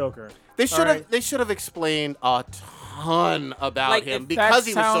millennial Joker. They should have. Alright. They should have explained a ton about Like, him if because that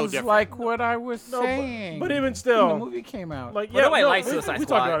he was so sounds different. like what I was No, saying. but even when still, the movie came out. like Well, nobody likes we Suicide talked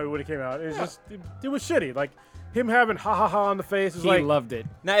Squad. about it when it came out. It's just it was shitty. Like him having ha ha ha on the face is he like loved it.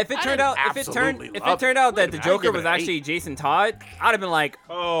 Now, if it I turned didn't out, if it absolutely turned love out that it. the I'd Joker give it was an actually Jason Todd, I'd have been like,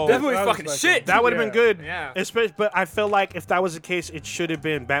 Oh, this That's movie's what I was fucking like. shit. that would have been Yeah. good. Yeah. Especially, but I feel like if that was the case, it should have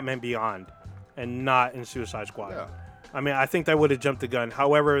been Batman Beyond, and not in Suicide Squad. Yeah. I mean, I think that would have jumped the gun.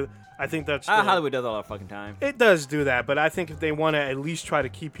 However, I think that's still, Hollywood does all the fucking time. it does do that. But I think if they want to at least try to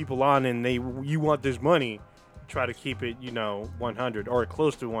keep people on, and you want this money, try to keep it 100 or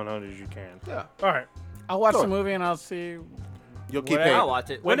close to 100 as you can. Yeah, all right. I'll watch Sure. the movie and I'll see. you'll keep Well, paying. I'll watch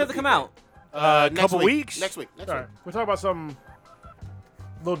it. When does it come out? Next couple week. weeks. Next week. All right, we'll talk about something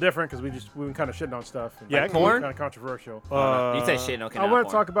a little different because we've been kind of shitting on stuff. And Yeah, porn? kind of controversial. You said shit. Okay. I want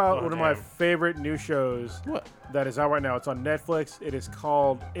to talk about one of my damn. favorite new shows What? that is out right now. It's on Netflix. It is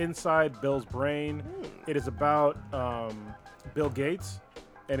called Inside Bill's Brain. It is about Bill Gates,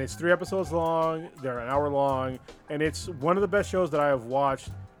 and it's 3 episodes long. They're an hour long, and it's one of the best shows that I have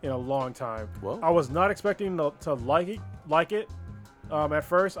watched in a long time. Whoa. I was not expecting to like it at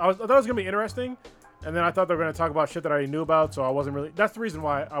first. I thought it was gonna be interesting. And then I thought they were going to talk about shit that I already knew about, so I wasn't really... That's the reason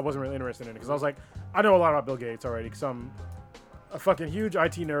why I wasn't really interested in it, because I was like, I know a lot about Bill Gates already, because I'm a fucking huge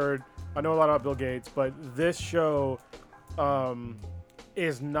IT nerd. I know a lot about Bill Gates, but this show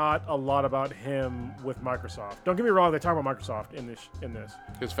is not a lot about him with Microsoft. Don't get me wrong, they talk about Microsoft in this.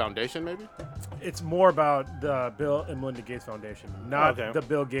 His foundation, maybe? It's more about the Bill and Melinda Gates Foundation, not Okay. the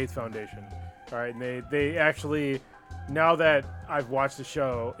Bill Gates Foundation. All right, and they actually... Now that I've watched the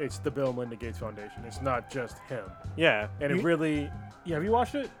show, it's the Bill and Melinda Gates Foundation. It's not just him. Yeah. And it really... Yeah, have you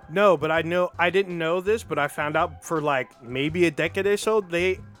watched it? No, but I didn't know this, but I found out for like maybe a decade or so,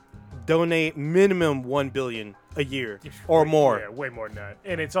 they donate minimum $1 billion a year or more. Yeah, way more than that.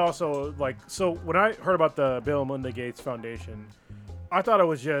 And it's also like... So when I heard about the Bill and Melinda Gates Foundation, I thought it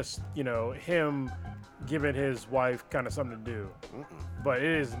was just, him giving his wife kind of something to do. But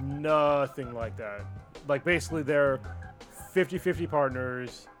it is nothing like that. Like, basically, they're 50-50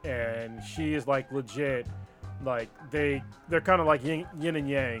 partners, and she is, like, legit. Like, they're kind of like yin and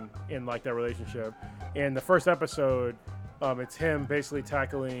yang in, like, their relationship. And the first episode, it's him basically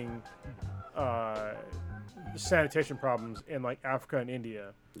tackling sanitation problems in, like, Africa and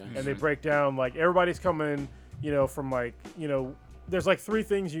India. Nice. And they break down, like, everybody's coming, from, like, there's, like, 3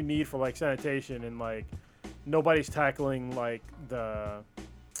 things you need for, like, sanitation, and, like, nobody's tackling, like,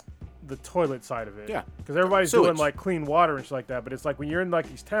 the toilet side of it. Yeah. Because everybody's Sewage. doing, like, clean water and shit like that. But it's like when you're in, like,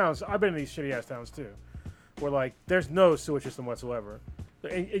 these towns, I've been in these shitty-ass towns, too, where, like, there's no sewage system whatsoever.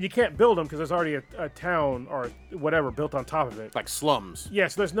 And you can't build them because there's already a town or whatever built on top of it. Like slums. Yeah,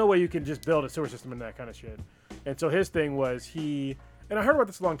 so there's no way you can just build a sewer system and that kind of shit. And so his thing was and I heard about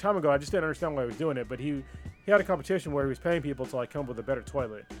this a long time ago, I just didn't understand why he was doing it, but he had a competition where he was paying people to, like, come up with a better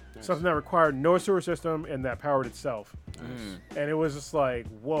toilet. Nice. Something that required no sewer system and that powered itself. And it was just like,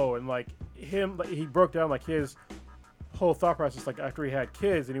 whoa. And, like, he broke down, like, his whole thought process, like, after he had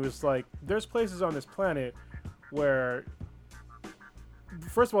kids, and he was like, there's places on this planet where,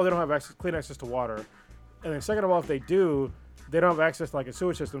 first of all, they don't have clean access to water. And then second of all, if they do, they don't have access to, like, a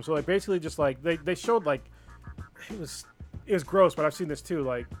sewage system. So, like, basically just, like, they showed, like, it was gross, but I've seen this too,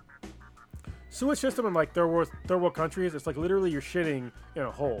 like, sewage system in, like, third world countries, it's like literally you're shitting in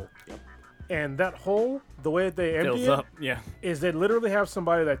a hole. Yep. And that hole, the way that they empty Fills it, up. Yeah. is they literally have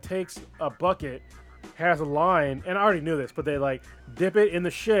somebody that takes a bucket, has a line, and I already knew this, but they, like, dip it in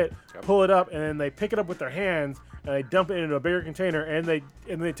the shit, Yep. pull it up, and then they pick it up with their hands, and they dump it into a bigger container, and they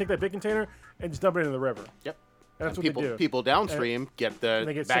take that big container and just dump it into the river. Yep. And that's And what they do. people downstream get the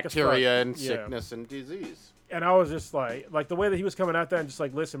they get sick as fuck. bacteria and Yeah. sickness and disease. And I was just like the way that he was coming out there and just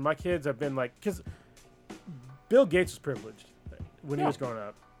like, listen, my kids have been like, because Bill Gates was privileged when he Yeah. was growing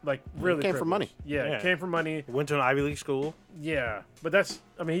up. Like, really came from money. privileged. Yeah, Yeah. he came from money. Went to an Ivy League school. Yeah. But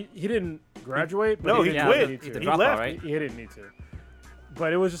he didn't graduate. But No, he he didn't quit. need He's to. a He dropout, left. right? He didn't need to.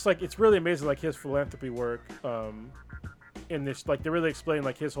 But it was just like, it's really amazing, like, his philanthropy work in this. Like, they really explain,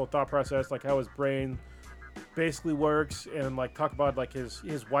 like, his whole thought process, like, how his brain basically works, and, like, talk about, like, his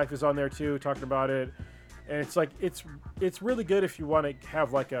wife is on there too, talking about it. And it's like, it's really good if you want to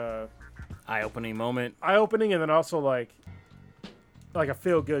have, like, a Eye-opening moment. eye-opening, and then also, like a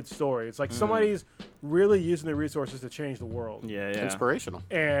feel-good story. It's like somebody's really using the resources to change the world. Yeah, yeah. Inspirational.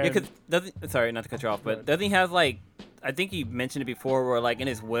 And Yeah, because sorry, not to cut you off, but doesn't he have, like, I think he mentioned it before, where, like, in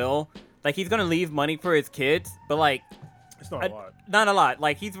his will, like, he's gonna leave money for his kids, but, like, it's not a lot. not a lot.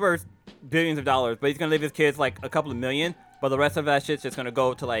 Like, he's worth billions of dollars, but he's gonna leave his kids like a couple of million, but the rest of that shit's just gonna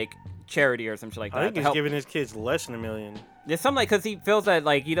go to, like, charity or some shit like that. I think to he's help. giving his kids less than $1 million. There's something, like, because he feels that,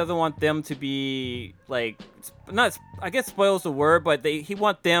 like, he doesn't want them to be, like, not, I guess spoils the word, but he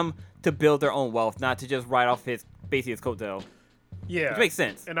want them to build their own wealth, not to just ride off basically his coattail. Yeah, Which makes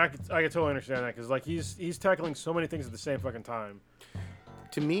sense. And I could totally understand that, because, like, he's tackling so many things at the same fucking time.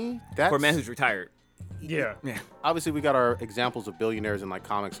 To me, that's For a man who's retired. Yeah. Yeah. obviously we got our examples of billionaires in like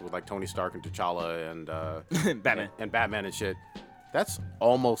comics with like Tony Stark and T'Challa and Batman. and Batman and shit. That's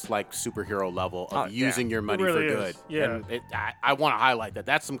almost like superhero level of Oh, yeah. using your money really for is. good. Yeah. And I want to highlight that.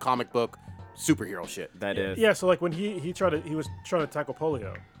 That's some comic book superhero shit. That is. Yeah, so, like, when he was trying to tackle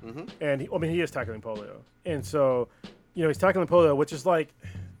polio, and he is tackling polio, and so, he's tackling polio, which is like,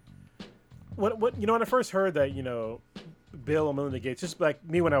 what when I first heard that, Bill and Melinda Gates, just like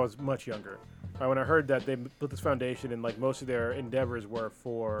me when I was much younger. When I heard that they put this foundation and like most of their endeavors were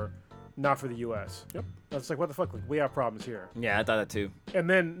for not for the U.S. Yep. I was like, what the fuck? Like, we have problems here. Yeah, I thought that too. And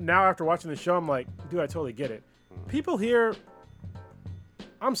then now after watching the show, I'm like, dude, I totally get it. People here,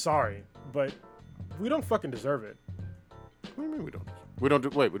 I'm sorry, but we don't fucking deserve it. What do you mean we don't? We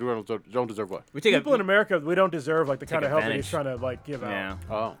don't deserve what? We take People in America, we don't deserve like the kind of help that advantage. he's trying to like give Yeah. out.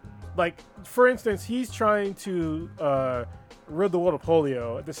 Oh. Like, for instance, he's trying to rid the world of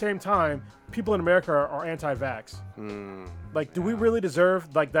polio. At the same time, people in America are anti-vax. Like, do we really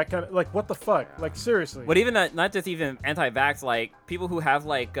deserve like that kind of like what the fuck? Like, seriously. But even not just even anti-vax, like people who have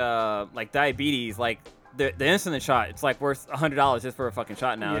like diabetes, like the insulin shot, it's like worth $100 just for a fucking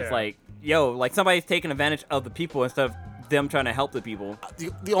shot now. Yeah. It's like, yo, like somebody's taking advantage of the people instead of them trying to help the people.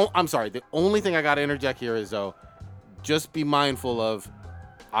 I'm sorry. The only thing I got to interject here is though, just be mindful of.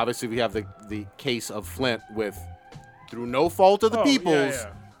 Obviously, we have the case of Flint with, through no fault of the people's,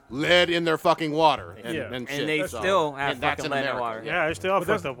 lead in their fucking water and shit. And they still have that's fucking in lead in America. water. Yeah, I still have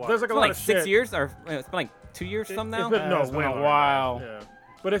There's, fucked up water. there's like a It's lot been of like shit. 6 years, or it's been like 2 years from now. It's been, no, it's been way a longer. while. Yeah.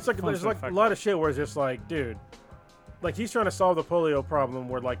 But it's like Phone's there's been like a fucked lot of shit where it's just like, dude, like he's trying to solve the polio problem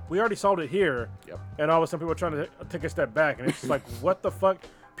where like we already solved it here, and all of a sudden people are trying to take a step back, and it's just like, what the fuck?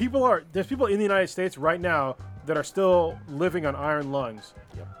 There's people in the United States right now that are still living on iron lungs.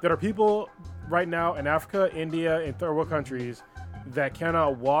 There are people right now in Africa, India, and third world countries that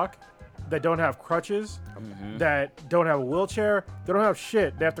cannot walk, that don't have crutches, that don't have a wheelchair, they don't have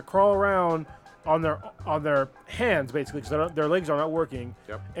shit. They have to crawl around on their hands basically because their legs are not working.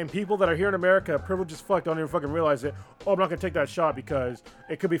 And people that are here in America, privileged as fuck, don't even fucking realize it. Oh, I'm not gonna take that shot because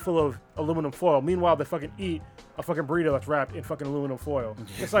it could be full of aluminum foil. Meanwhile, they fucking eat a fucking burrito that's wrapped in fucking aluminum foil.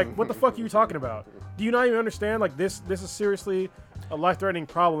 It's like, what the fuck are you talking about? Do you not even understand? Like this is seriously a life-threatening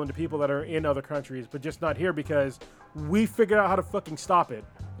problem to people that are in other countries, but just not here because we figured out how to fucking stop it.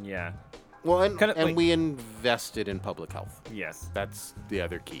 Yeah. Well, and like- we invested in public health. Yes. That's the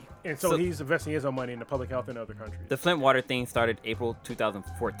other key. And so he's investing his own money into public health in other countries. The Flint water thing started April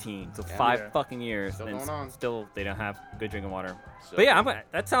 2014, so 5 fucking years, Still and going on. still they don't have good drinking water. Still But yeah, going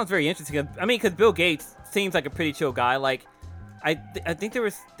that sounds very interesting. I mean, because Bill Gates seems like a pretty chill guy. Like, I think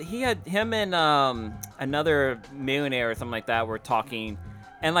he had him and another millionaire or something like that were talking,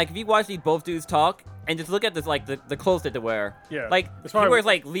 and like if you watch these both dudes talk and just look at this like the clothes that they wear, like It's he probably wears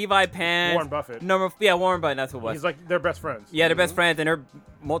like Levi pants. Warren Buffett. Warren Buffett. That's what it was. He's like they're best friends. Yeah, they're best friends and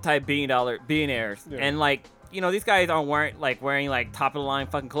they're billionaires. Yeah. And like, you know, these guys aren't wearing like top of the line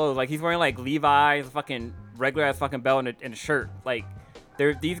fucking clothes. Like he's wearing like Levi's, fucking regular ass fucking belt and a shirt. Like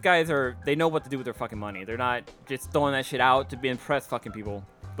these guys they know what to do with their fucking money. They're not just throwing that shit out to impress fucking people.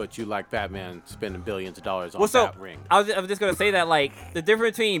 But you like Batman spending billions of dollars on Well, so that ring. I was just gonna say that like the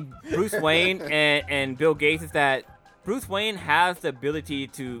difference between Bruce Wayne and Bill Gates is that Bruce Wayne has the ability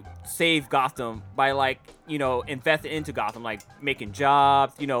to save Gotham by like, you know, investing into Gotham, like making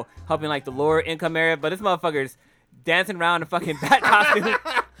jobs, you know, helping like the lower income area. But this motherfucker's dancing around in fucking bat costume,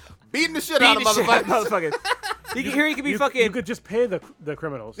 Beating the shit out of motherfuckers. He could be you, fucking. You could just pay the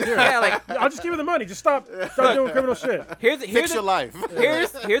criminals. Here, Yeah, like I'll just give you the money. Just stop doing criminal shit. Fix your life.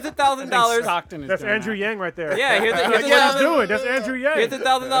 Here's $1,000. Stockton is That's doing Andrew that. Yang right there. Yeah, here's That's what he's doing. That's Andrew Yang. Here's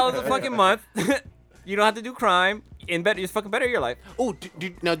 $1,000 a fucking month. You don't have to do crime. Just fucking better your life. Oh,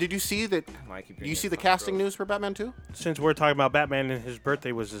 did you see that? Do you see the casting news for Batman 2? Since we're talking about Batman and his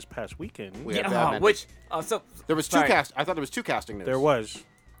birthday was this past weekend, We had Yeah, Batman. There was sorry. I thought there was two casting news. there was.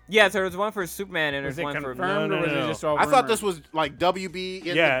 Yeah, so there was one for Superman and Was there's it one for. confirmed or was No. it just all I thought rumor? this was like WB.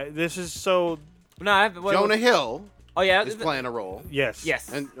 Yeah, this is so. No, Jonah Hill Oh yeah, is playing a role. Yes.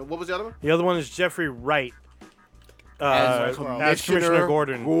 Yes. And what was the other one? The other one is Jeffrey Wright As as Commissioner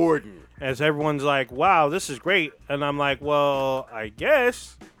Gordon. As everyone's like, wow, this is great. And I'm like, well, I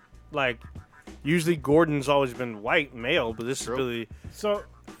guess. Like, usually Gordon's always been white male, but this is really. So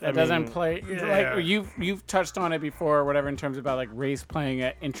It doesn't play like you've touched on it before, or whatever, in terms about like race playing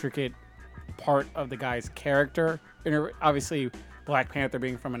an intricate part of the guy's character. And obviously, Black Panther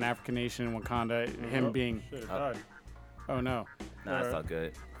being from an African nation in Wakanda, him being oh no, No, that's not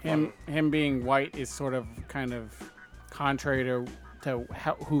good. him being white is sort of kind of contrary to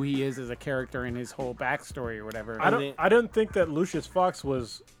who he is as a character in his whole backstory or whatever. I don't think that Lucius Fox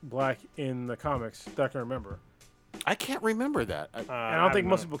was black in the comics that I can remember. I can't remember that. And I don't think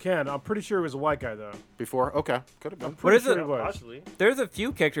most people can. I'm pretty sure he was a white guy though. Before? Okay. Could have been. What is Pretty it? sure he was. Possibly. There's a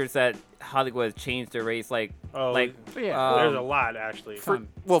few characters that Hollywood has changed their race, like Oh, like yeah. There's a lot, actually. Fun.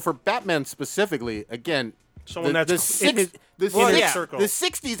 Well, for Batman specifically, again, Someone the that's in his circle. the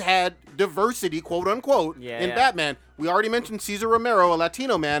 60s had diversity, quote unquote, Yeah, in yeah. Batman. We already mentioned Cesar Romero, a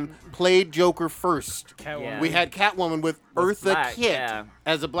Latino man, played Joker first. Yeah. We had Catwoman with Eartha black, Kitt yeah.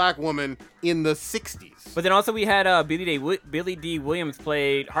 as a black woman in the 60s. But then also we had Billy D. Williams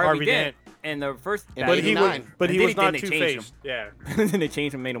played Harvey Dent in the first. In But he was, 89. but he And was then not they changed Two-Faced. Yeah. then they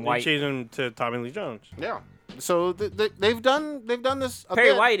changed him, made him They white. changed him to Tommy Lee Jones. Yeah. So they've done this a Perry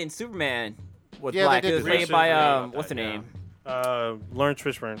bit. White in Superman was Yeah, they black. did It was do played that. by Yeah, what's the name? Lawrence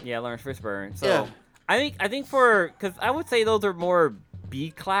Fishburne. Yeah, Lawrence Fishburne. So Yeah. I think because I would say those are more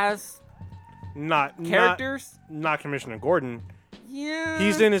B class Not characters. Not Commissioner Gordon. Yeah.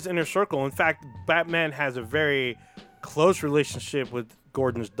 He's in his inner circle. In fact, Batman has a very close relationship with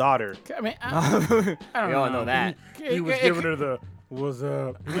Gordon's daughter. I mean, we I don't all know. know that. He was giving her the "what's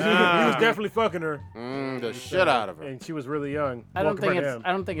up." He was definitely fucking her, The shit out of her. and she was really young. I don't think compared to it's. him.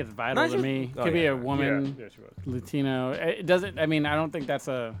 I don't think it's vital No, to she- me. oh, Could be yeah. a woman, Yeah, she was. Latino. It doesn't. I mean, I don't think that's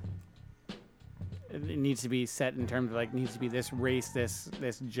a. It needs to be set in terms of like needs to be this race, this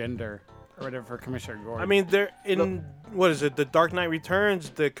gender, or whatever for Commissioner Gordon. I mean, they're in what is it? The Dark Knight Returns.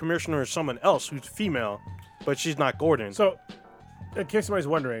 The commissioner is someone else who's female, but she's not Gordon. So, in case somebody's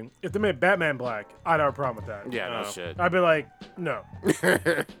wondering, if they made Batman black, I'd have a problem with that. Yeah, no shit. I'd be like, no.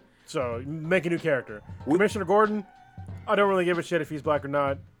 So, make a new character. Commissioner Gordon, I don't really give a shit if he's black or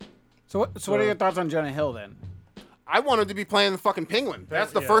not. so what are your thoughts on Jonah Hill then? I wanted to be playing the fucking Penguin.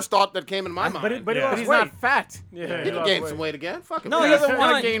 That's the Yeah. first thought that came in my mind. But he Yeah. lost He's weight. not fat. Yeah, He he can lost gain weight. some weight again. Fuck him. No, He he doesn't doesn't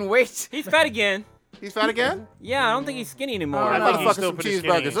want want- to gain weight. He's fat again. He's fat again? Yeah, I don't think he's skinny anymore. I I think thought he's fucking still some pretty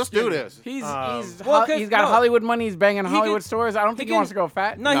cheeseburgers. skinny. Let's do this. He's Well, 'cause- he's got no. Hollywood money. He's banging He Hollywood could- stores. I don't think he can- wants to go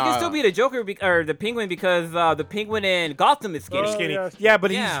fat. No, he Nah. can still be the Joker or the Penguin because the Penguin in Gotham is skinny. Oh, skinny. yeah. Yeah,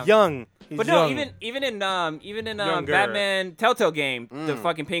 but Yeah. he's young. He's But no, young. even in Younger. Batman Telltale game, the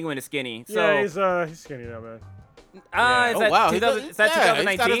fucking Penguin is skinny. So Yeah, he's skinny now, man. is Oh, that wow. 2000, is that He's got his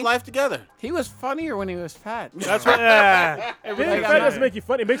 2019? life together. He was funnier when he was fat. That's what. Being Like, fat I'm doesn't not- make you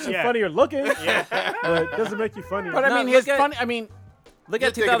funny. It makes you Yeah. funnier looking. But it doesn't make you funnier. But I No, mean, look his at- funny. I mean, Look You're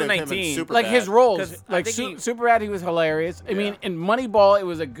at thinking of him in 2019. Super- like his bad. roles, 'Cause I like think he- Superbad, he was hilarious. I mean, in Moneyball, it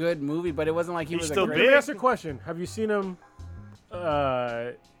was a good movie, but it wasn't like he He's was still a Let great me ask you a question. Have you seen him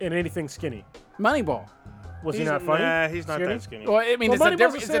in anything skinny? Moneyball. Was he not funny? Nah, he's not Skinny? that skinny. Well, I mean, Well, it's a Moneyball's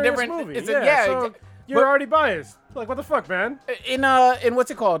different. It's a serious different. movie. It's yeah, a so exa- you're but already biased. Like, what the fuck, man? in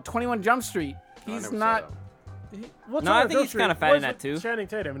what's it called? 21 Jump Street. He's never saw not What's No, wrong I with think Dope he's Street? kinda fat What in is that, with too. Channing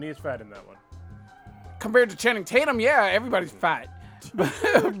Tatum, and he is fat in that one. compared to Channing Tatum. Yeah, everybody's fat,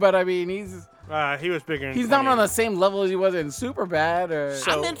 but I mean, He was bigger. In he's not 20. on the same level as he was in Superbad. Or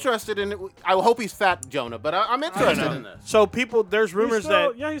I'm interested in it. I hope he's fat, Jonah, but I'm interested in this. So people, there's rumors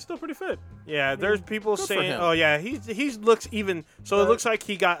that he's still pretty fit. yeah, there's people for saying, him. oh yeah, he looks even. So it looks like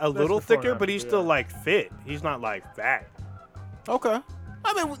he got a little before thicker, and but he's after, still yeah. like fit. He's not like fat. Okay.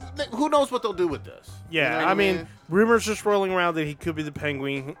 I mean, who knows what they'll do with this? Yeah, You know what I mean, rumors just rolling around that he could be the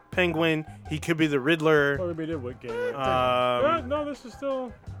Penguin. He could be the Riddler. Probably did what game? No, this is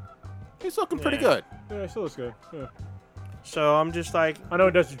still. he's looking pretty Yeah. good. Yeah, it still looks good. Yeah. So I'm just like, I know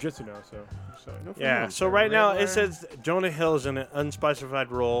he does jiu-jitsu now, so. just saying. yeah. So right now it says Jonah Hill is in an unspecified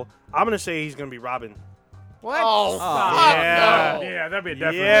role. I'm gonna say he's gonna be Robin. what? Oh, Oh, fuck yeah. no. Yeah, that'd be a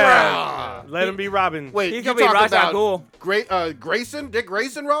definite. Yeah, let him be Robin. Wait, He's you gonna be talking Ra's al about Ghul. Grayson? Dick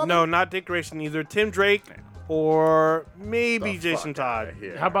Grayson, Robin? No, not Dick Grayson. Either Tim Drake or maybe The Jason fuck outta Todd.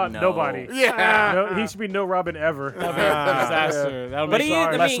 here. How about No. nobody? Yeah. No, he should be no Robin ever. Disaster. That'll But make he-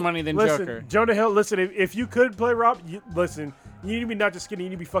 I less mean, money than Listen, Joker. Jonah Hill. Listen, if you could play Rob, listen, you need to be not just skinny. You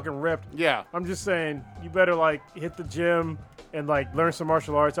need to be fucking ripped. Yeah. I'm just saying, you better like hit the gym and like learn some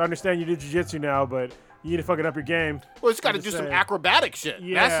martial arts. I understand you do jiu-jitsu now, but you need to fucking up your game. Well, he's got to I'm do just some saying. acrobatic shit. That's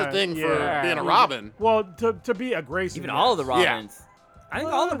Yeah, the thing for yeah. being a Robin. Well, to be a Grayson. Even all of the yes. Robins. I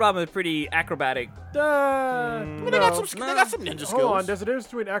think all the Robins are pretty acrobatic. I mean, they got some ninja skills. Hold on, there's a difference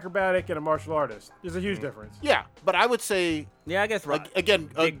between acrobatic and a martial artist. There's a huge difference. Yeah, but I would say Yeah, I guess again,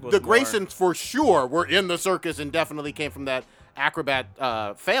 Big was the more- Graysons for sure were in the circus and definitely came from that acrobat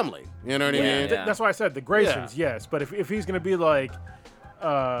family. You know what I Yeah. mean? That's why I said the Graysons, yes. But if he's gonna be like,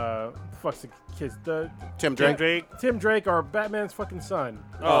 fuck's the kids, Tim Tim Drake. Drake. Tim Drake or Batman's fucking son.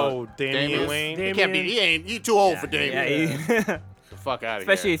 Oh, Damian Damian. Wayne. Damian. He can't be. He ain't. He too old for Yeah, Damian. he- Get the fuck out of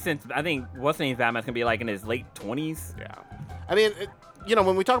here. especially since I think what's the name Batman's gonna be like in his late 20s. Yeah. I mean,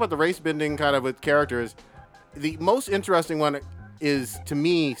 when we talk about the race bending kind of with characters, the most interesting one is to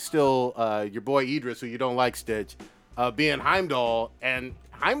me still your boy Idris, who you don't like, Stitch, being Heimdall, and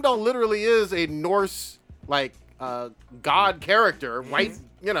Heimdall literally is a Norse like god character, white,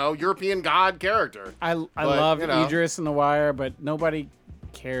 European god character. I But, love you know. Idris and The Wire, but nobody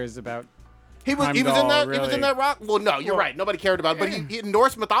cares about He was in that. He was in that rock. Well, no, you're right. Nobody cared about it. But he, in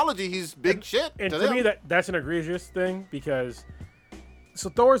Norse mythology, he's big shit. And to to them. me, that's an egregious thing because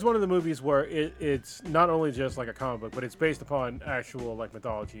Thor is one of the movies where it's not only just like a comic book, but it's based upon actual like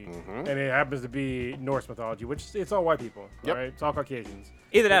mythology, and it happens to be Norse mythology, which it's all white people, right? It's all Caucasians.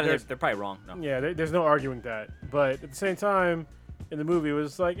 Either that or they're probably wrong. No. Yeah, there's no arguing that. But at the same time, in the movie, it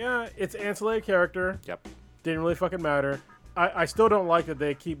was like, it's an ancillary character. Yep. Didn't really fucking matter. I still don't like that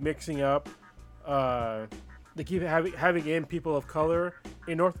they keep mixing up. They keep having in people of color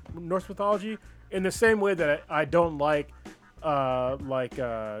in Norse mythology in the same way that I don't like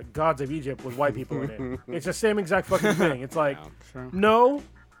Gods of Egypt with white people in it. It's the same exact fucking thing. It's like, no,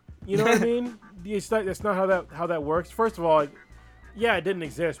 you know what I mean? That's not how that works. First of all, yeah, it didn't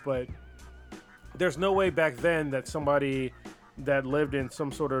exist, but there's no way back then that somebody that lived in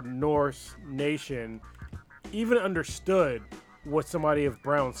some sort of Norse nation even understood what somebody of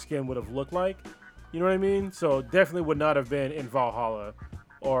brown skin would have looked like. You know what I mean? So definitely would not have been in Valhalla,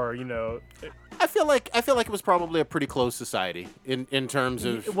 or I feel like it was probably a pretty closed society in terms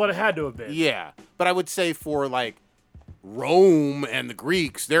of what it had to have been. Yeah, but I would say for like Rome and the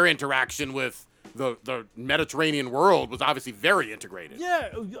Greeks, their interaction with the Mediterranean world was obviously very integrated. Yeah,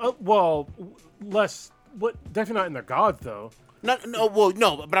 definitely not in their gods though. No,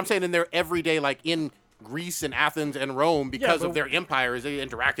 but I'm saying in their everyday, like in Greece and Athens and Rome, because of their empires, they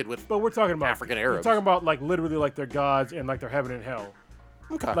interacted with. But we're talking about African Arabs. We're talking about like literally like their gods and like their heaven and hell.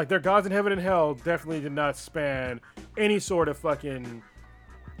 Okay. Like their gods in heaven and hell definitely did not span any sort of fucking,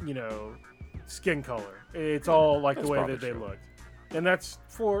 skin color. It's all like the way that they looked, and that's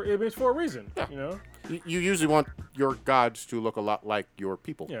for a reason. Yeah. You usually want your gods to look a lot like your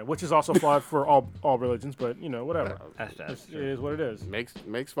people. Yeah, which is also flawed for all religions, but whatever. It is what it is.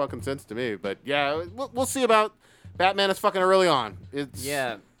 Makes fucking sense to me. But yeah, we'll see about Batman. It's fucking early on. It's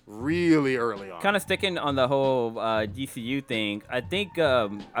really early on. Kind of sticking on the whole DCU thing. I think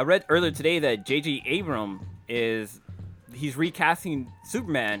I read earlier today that J.J. Abrams he's recasting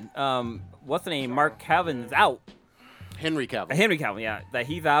Superman. What's the name? Mark Cavan's out. Henry Cavill. Henry Cavill, yeah. That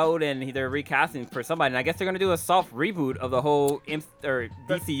he's out and they're recasting for somebody. And I guess they're going to do a soft reboot of the whole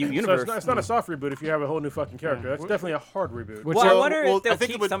DCU universe. So it's not a soft reboot if you have a whole new fucking character. That's definitely a hard reboot. Well, I wonder if they'll I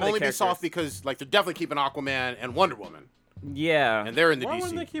think keep it would some of only the be soft characters. because like they're definitely keeping Aquaman and Wonder Woman. Yeah. And they're in the Why DC.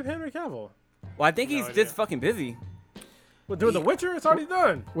 wouldn't they keep Henry Cavill? Well, I think he's just fucking busy. Well, doing The Witcher, it's already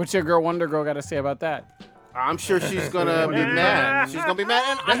done. What's your girl Wonder Girl got to say about that? I'm sure she's gonna be mad. She's gonna be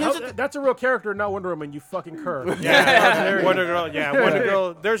mad. And That's a real character, not Wonder Woman. You fucking cur. Yeah, Wonder Girl. Yeah, Wonder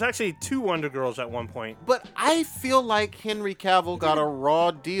Girl. There's actually 2 Wonder Girls at one point. But I feel like Henry Cavill got a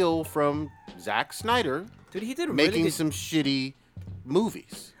raw deal from Zack Snyder. Dude, he did making really good... some shitty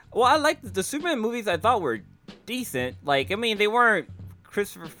movies. Well, I liked the Superman movies. I thought were decent. Like, I mean, they weren't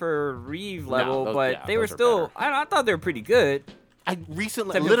Christopher Reeve level, but they were still. I thought they were pretty good. I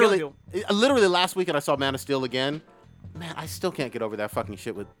recently, literally last weekend, I saw Man of Steel again. Man, I still can't get over that fucking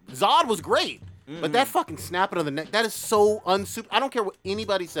shit with Zod was great, but that fucking snapping of the neck, that is so unsuper. I don't care what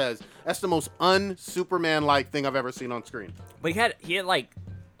anybody says. That's the most un-Superman-like thing I've ever seen on screen. But he had like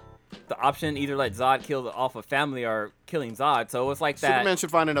the option either let Zod kill the Alpha family or killing Zod. So it was like that. Superman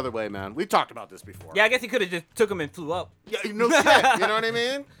should find another way, man. We've talked about this before. Yeah, I guess he could have just took him and flew up. Yeah, no shit. You know what I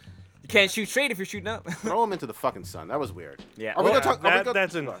mean? You can't shoot straight if you're shooting up. Throw him into the fucking sun. That was weird. Yeah. Are we gonna talk? That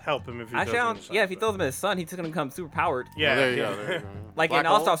doesn't help him if he Actually, throws him in the sun, if he throws him in the sun, he's gonna become super powered. Yeah, there you go. There you go. Like Black in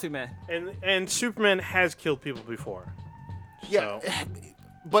All-Star Hole? Superman. And Superman has killed people before. Yeah, So.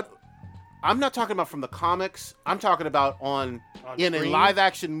 but I'm not talking about from the comics. I'm talking about in a screen?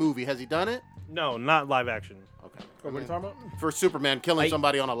 live-action movie. Has he done it? No, not live action. Okay. What are you talking about? For Superman killing Like-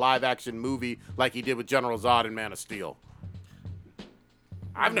 somebody on a live-action movie like he did with General Zod in Man of Steel.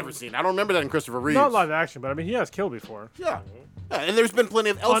 I've never seen. I don't remember that in Christopher Reeves. Not live action, but I mean, he has killed before. Yeah. And there's been plenty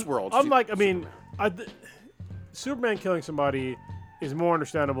of Elseworlds. Unlike, I mean, Superman killing somebody is more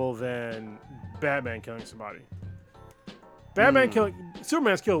understandable than Batman killing somebody.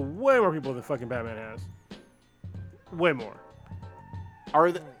 Superman's killed way more people than fucking Batman has. Way more.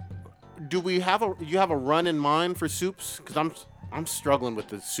 Do you have a run in mind for Supes? Because I'm struggling with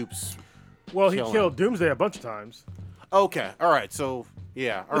the Supes. Well, he killing. killed Doomsday a bunch of times. Okay. All right. So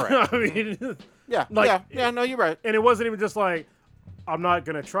yeah. All right. I mean, Yeah. Like- yeah. No, you're right. and it wasn't even just like, I'm not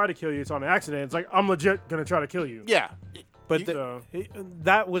gonna try to kill you. It's on an accident. It's like I'm legit gonna try to kill you. Yeah. But So-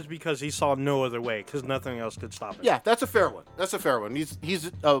 that was because he saw no other way, because nothing else could stop it. Yeah, that's a fair one.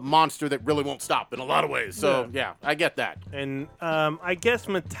 He's a monster that really won't stop in a lot of ways. So yeah, I get that. And I guess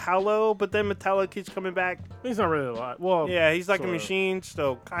Metallo, but then Metallo keeps coming back. He's not really alive. Well, Yeah, he's like a sorta. machine,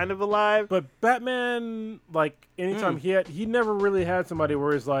 still kind of alive. But Batman, like anytime he never really had somebody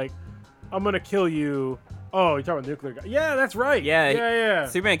where he's like, I'm gonna kill you. Oh, you're talking about nuclear guy. Yeah, that's right. Yeah, yeah.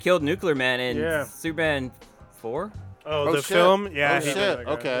 Superman killed Nuclear Man in Yeah. Superman 4. Oh, the shit. film? Yeah. Oh, shit.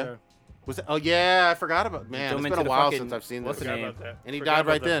 Okay. Was it, oh yeah, I forgot about. Man, Throw him it's been a into the while fucking- since I've seen what's this. the Forgot name? about that. And he Forgot died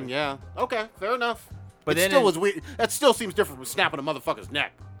about right that then. one. Yeah. Okay, fair enough. But It then still in- was weird. That still seems different from snapping a motherfucker's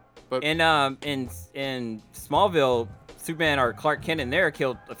neck. But In Smallville, Superman or Clark Kent in there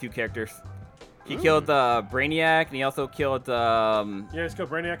killed a few characters. He killed Brainiac, and he also killed Yeah, it's killed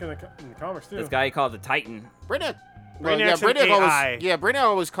Brainiac in the comics too. this guy he called the Titan. Brainiac. Brainiac's an Brainiac AI. Brainiac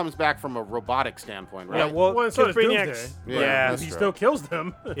always comes back from a robotic standpoint, right? Yeah, well, Well, and so 'cause does Brainiac's. Doomsday. Yeah. that's He true. still kills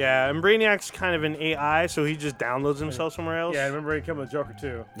them. Yeah, and Brainiac's kind of an AI, so he just downloads himself somewhere else. Yeah, I remember he killed the Joker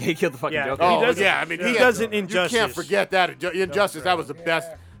too. He killed the fucking Yeah. Joker. He Oh, does it- yeah. I mean, he had- does it in You can't Injustice. forget that. Injustice, that was the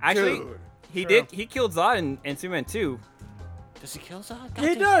best. Actually, Dude. he did. He killed Zod in Superman 2. Does he kill Zod? Yeah,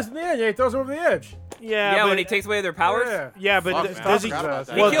 he does. In the end, yeah, he throws him over the edge. Yeah, Yeah, but when he takes away their powers. Yeah. but Fuck, th- man. does I he? forgot about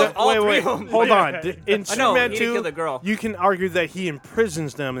that. He killed all three of them. Hold on. Yeah. In I know, Superman he 2, didn't kill the girl. you can argue that he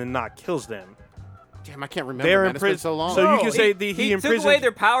imprisons them and not kills them. Damn, I can't remember. They're Man. It's been imprisoned. so long. So you No, can say he He took imprisons. away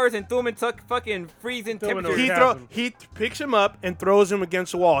their powers and threw them into fucking freezing Threw 'em into temperatures. a chasm. He picks him up and throws him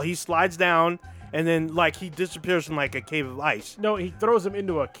against the wall. He slides down and then he disappears in like a cave of ice. No, he throws him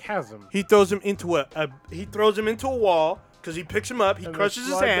into a chasm. He throws him into a wall because he picks him up. He And then crushes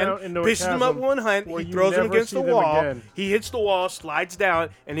his slide hand, down into a picks him up chasm one hand. where He you throws him never against see the them wall. again. He hits the wall, slides down,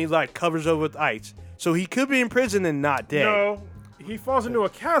 and he covers over with ice. So he could be in prison and not dead. No, he falls into a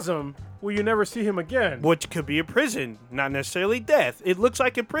chasm where you never see him again. Which could be a prison, not necessarily death. It looks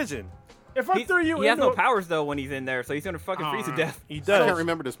like a prison. If I He, threw you he has into no powers though when he's in there, so he's gonna fucking freeze to death. He I does. can't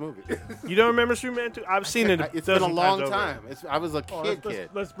remember this movie. You don't remember Superman 2? I've seen it. It's been a dozen long times over. time. I was a Oh, kid.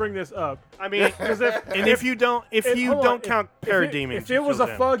 let's bring this up. I mean, if you don't Hold on, count if parademons, if it was a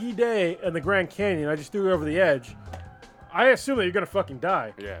foggy day in the Grand Canyon, I just threw you over the edge. I assume that you're gonna fucking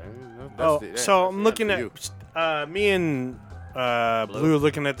die. Yeah. So I'm looking at me and Blue are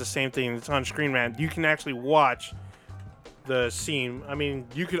looking at the same thing. It's on screen, man. You can actually watch the scene. I mean,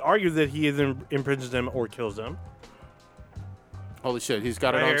 you could argue that he either imprisons them or kills them. Holy shit, he's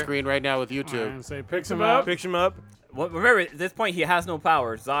got it Right on here. screen right now with YouTube. And say picks him him up. up. Picks him up, Well, remember, at this point, he has no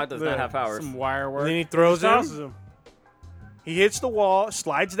powers. Zod does not Yeah, have powers. Some wire and work. then he throws Tosses him. him. He hits the wall,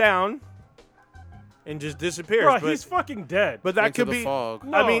 slides down, and just disappears. Bro, but he's fucking dead. but that Into could the be. fog.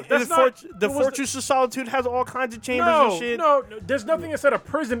 No, I mean, that's the not- the it was Fortress of Solitude has all kinds of chambers no, and shit. no, there's nothing that said a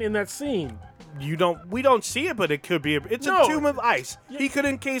prison in that scene. We don't see it, but it could be. It's No. a tomb of ice. He could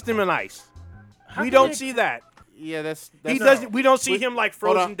encase him in ice. How We can don't he- see that. Yeah, that's He doesn't. We don't see him like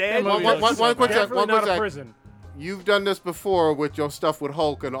Hold frozen on. dead. One- Movie one- does. one quick sec, Definitely one quick not a sec. prison. You've done this before with your stuff with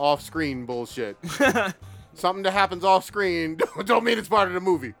Hulk and off-screen bullshit. Something that happens off-screen don't mean it's part of the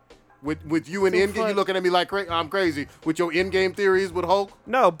movie. With you and Endgame, you looking at me like I'm crazy. With your in-game theories with Hulk,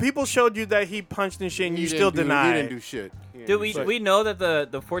 No, people showed you that he punched and shit, and you still deny He it. didn't do shit. Dude, we know that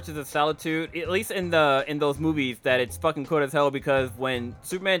the Fortress of Solitude, at least in those movies, that it's fucking cold as hell because when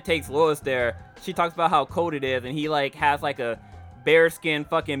Superman takes Lois there, she talks about how cold it is, and he has a bearskin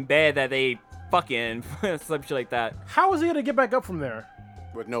fucking bed that they fucking some shit like that. How is he gonna get back up from there?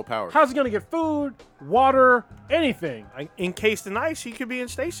 With no power. How's he gonna get food, water, anything? Encased in ice, he could be in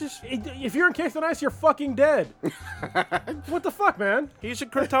stasis. If you're encased in ice, you're fucking dead. What the fuck, man? He's a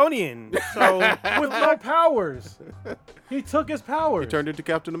Kryptonian, so With no powers. He took his powers. Turned into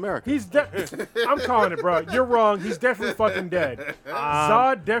Captain America. He's I'm calling it, bro. You're wrong. He's definitely fucking dead.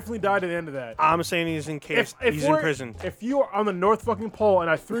 Zod definitely died at the end of that. I'm saying he's encased. He's in prison. If you are on the North fucking Pole and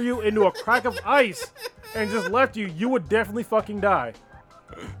I threw you into a crack of ice and just left you, you would definitely fucking die.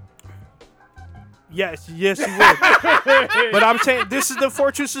 Yes, you would. But I'm saying this is the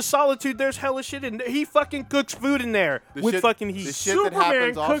Fortress of Solitude. There's hella shit in there. He fucking cooks food in there The with shit- fucking the heat. shit that Superman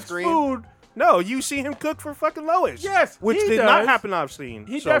happens off cooks screen. food. No, you see him cook for fucking Lois. Yes, which he did not does. happen off scene.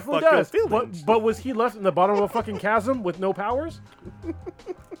 He so definitely fuck your does. feelings. But was he left in the bottom of a fucking chasm with no powers?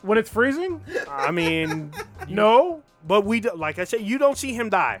 When it's freezing? I mean, No. but like I said, you don't see him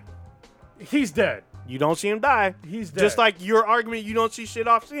die. He's dead. You don't see him die. He's dead. Just like your argument, you don't see shit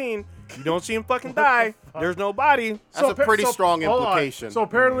off scene. You don't see him fucking die. There's no body. That's a pretty strong hold on. implication. So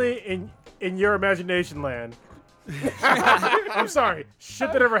apparently, in your imagination land, I'm sorry,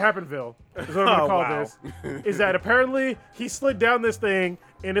 shit that ever happened, Phil, is what I'm gonna Oh, call wow. this. Is that apparently he slid down this thing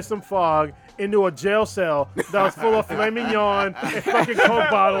into some fog into a jail cell that was full of filet mignon and fucking Coke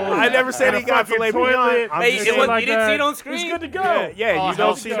bottles. I never said and he a got fucking filet mignon. toilet I'm Hey, just it saying was- like you didn't see that. it on screen? He's good to go. Yeah, Oh, you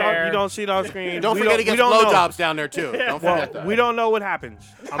don't see healthcare. you don't see it on screen. Don't We forget he gets we don't know. blowjobs down there too. Don't forget that. We don't know what happens.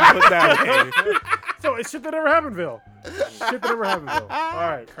 I'm gonna put that. So it's shit that never happened, Phil. Shit that never happened, though. All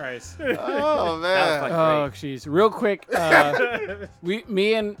right. Christ. Oh man. fucking Oh, jeez. Real quick,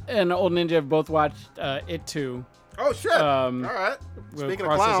 me and Old Ninja have both watched It Too. Oh shit. All right. We'll Speaking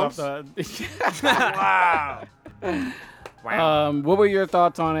of cross clowns. this off Wow. what were your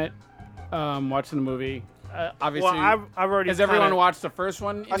thoughts on it? Watching the movie. Obviously, Well, I've already. has everyone kinda- watched the first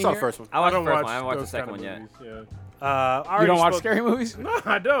one? I in saw the here? first one. I watched the don't first watch one. I haven't watched the those second kind one of yet. movies, I You already don't watch spoke- scary movies? No,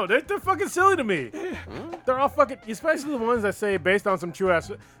 I don't. They're fucking silly to me. They're all fucking, especially the ones that say based on some true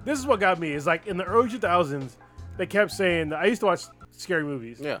ass. This is what got me. Is like in the early 2000s, they kept saying. I used to watch scary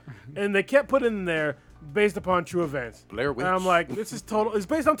movies. Yeah. And they kept putting in there based upon true events. Blair Witch. And I'm like, this is total. It's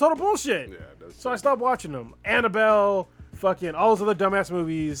based on total bullshit. Yeah, that's So I stopped watching them. Annabelle, fucking all those other dumbass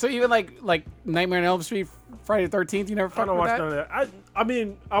movies. So even like Nightmare on Elm Street, Friday the 13th, you never I fucked don't with watch that? none of that. I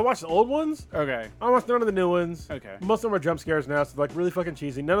mean, I watched the old ones. Okay. I watched none of the new ones. Okay. Most of them are jump scares now, so like really fucking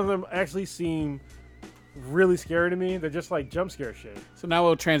cheesy. None of them actually seem really scary to me. They're just like jump scare shit. So now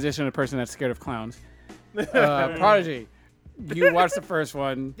we'll transition to a person that's scared of clowns. Prodigy, you watched the first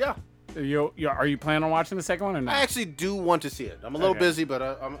one. Yeah. Are you planning on watching the second one or not? I actually do want to see it. I'm a little Okay. busy, but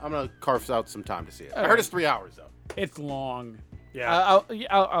I'm gonna carve out some time to see it. I heard it's 3 hours though. It's long. Yeah.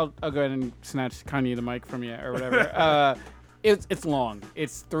 I'll go ahead and snatch Kanye the mic from you or whatever. It's long.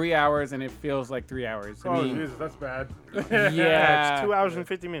 It's 3 hours and it feels like 3 hours. I Oh mean, Jesus, that's bad. yeah. It's 2 hours and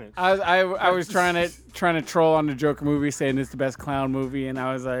 50 minutes. I was trying to troll on the Joker movie, saying it's the best clown movie, and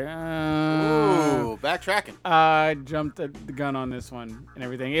I was like, Ooh, backtracking. I jumped the gun on this one and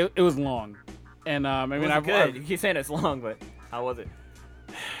everything. It was long, and I mean, It was good. I've You keep saying it's long, but how was it?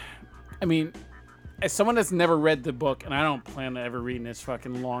 I mean, as someone that's never read the book, and I don't plan to ever reading this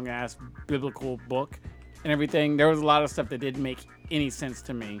fucking long ass biblical book and everything, there was a lot of stuff that didn't make any sense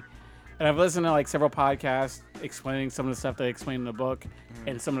to me. And I've listened to like several podcasts explaining some of the stuff they explained in the book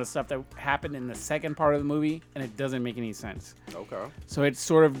and some of the stuff that happened in the second part of the movie, and it doesn't make any sense. Okay. So it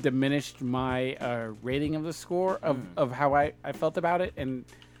sort of diminished my rating of the score of how I felt about it, and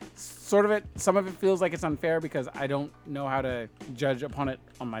sort of some of it feels like it's unfair because I don't know how to judge upon it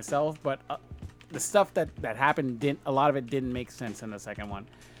on myself, but the stuff that happened a lot of it didn't make sense in the second one.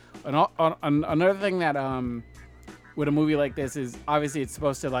 And another thing that with a movie like this is obviously it's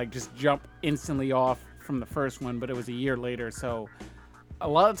supposed to like just jump instantly off from the first one, but it was a year later, so a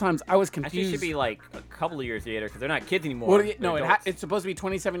lot of times I was Actually, confused. it should be like a couple of years later because they're not kids anymore. Well, no, They're adults. it's supposed to be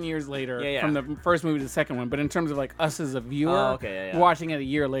 27 years later Yeah, yeah. from the first movie to the second one. But in terms of like us as a viewer, Oh, okay, yeah, yeah. watching it a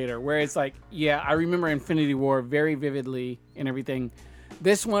year later, where it's like, yeah, I remember Infinity War very vividly and everything.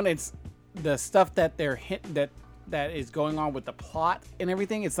 This one, it's the stuff that that is going on with the plot and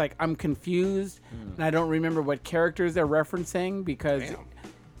everything. It's like I'm confused and I don't remember what characters they're referencing because. Damn.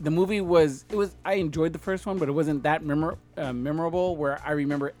 The movie I enjoyed the first one, but it wasn't that memorable where I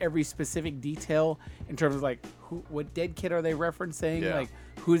remember every specific detail in terms of like what dead kid are they referencing? Yeah. Like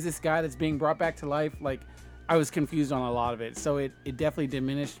who's this guy that's being brought back to life? Like I was confused on a lot of it. So it definitely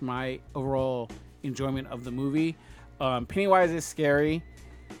diminished my overall enjoyment of the movie. Pennywise is scary.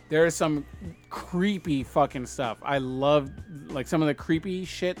 There's some creepy fucking stuff. I loved like some of the creepy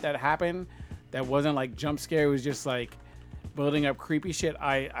shit that happened that wasn't like jump scare. It was just like building up creepy shit.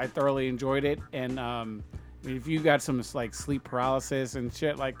 I thoroughly enjoyed it, and I mean, if you got some like sleep paralysis and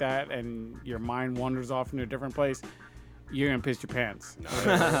shit like that, and your mind wanders off into a different place, you're gonna piss your pants.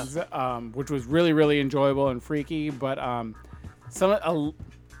 Which was really really enjoyable and freaky. But I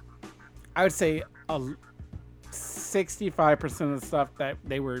would say 65% of the stuff that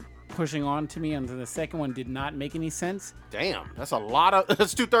they were pushing on to me onto the second one did not make any sense. Damn, that's a lot of.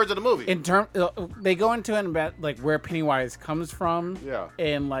 That's 2/3 of the movie. In term, they go into it about like where Pennywise comes from, Yeah.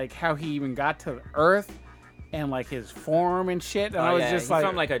 and like how he even got to Earth, and like his form and shit. And I was just he's like,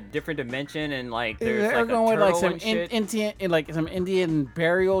 from like a different dimension, and like there's they're like going a with like turtle some and shit. Indian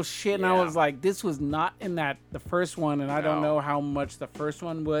burial shit, and I Yeah. was like, this was not in the first one, and I don't No. know how much the first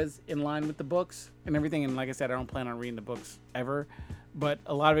one was in line with the books and everything. And like I said, I don't plan on reading the books ever, but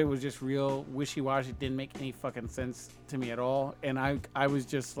a lot of it was just real wishy-washy. It didn't make any fucking sense to me at all, and I was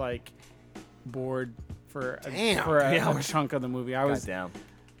just like bored for a chunk of the movie. I was Goddamn.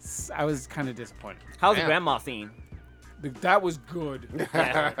 kind of disappointed. How's the Damn. grandma scene? That was good.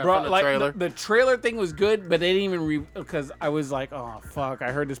 Yeah. Bro, the like trailer. the trailer thing was good, but they didn't even because I was like, oh fuck,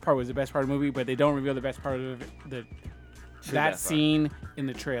 I heard this part was the best part of the movie, but they don't reveal the best part of that best part. scene in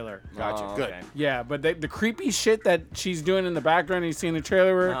the trailer. Gotcha. Oh, Good. okay. Yeah, but the creepy shit that she's doing in the background, you see in the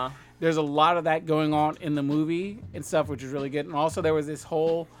trailer, Uh-huh. there's a lot of that going on in the movie and stuff, which is really good. And also there was this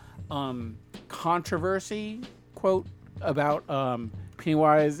whole controversy quote about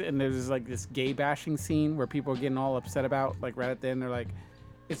Pennywise, and there's like this gay bashing scene where people are getting all upset about, like right at the end, they're like,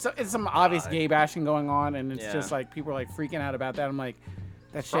 It's some obvious gay bashing going on, and it's Yeah. just like people are like freaking out about that. I'm like,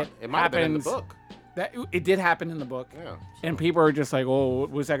 that shit It might have been in the happens. book. That it did happen in the book. Yeah. And people are just like, "Oh,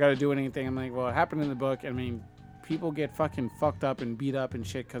 what's that got to do with anything?" I'm like, "Well, it happened in the book. I mean, people get fucking fucked up and beat up and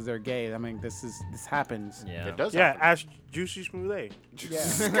shit because they're gay. I mean, this happens." Yeah. It does Yeah, happen. ask Juicy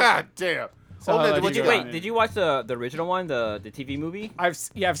Smoothie. God damn. So, Hold on, like, what you got? got? Did you watch the original one, the TV movie? I've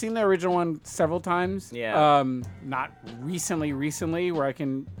seen the original one several times. Yeah. Not recently, where I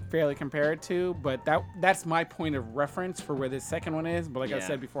can fairly compare it to, but that's my point of reference for where this second one is. But like I Yeah.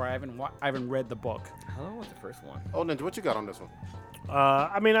 said before, I haven't read the book. How long was the first one? Oh, Ninja, what you got on this one?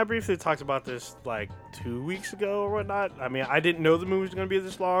 I mean, I briefly talked about this like 2 weeks ago or whatnot. I mean, I didn't know the movie was going to be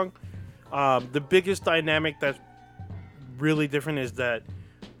this long. The biggest dynamic that's really different is that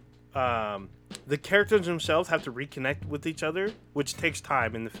the characters themselves have to reconnect with each other, which takes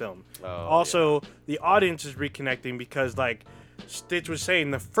time in the film. Also, the audience is reconnecting because, like Stitch was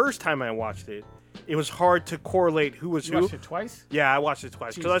saying, the first time I watched it, it was hard to correlate who was You who. watched it twice? Yeah, I watched it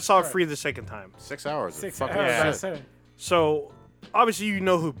twice because I Jesus saw it Christ. free the second time. 6 hours. 6 Fucking hours. yeah. I said. So obviously you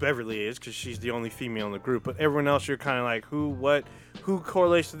know who Beverly is because she's the only female in the group, but everyone else you're kind of like who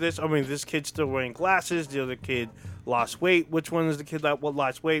correlates to this? I mean, this kid's still wearing glasses. The other kid lost weight. Which one is the kid that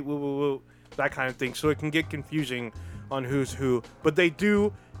lost weight? Woo woo woo, that kind of thing. So it can get confusing on who's who. But they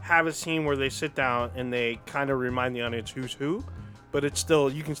do have a scene where they sit down and they kind of remind the audience who's who. But it's still,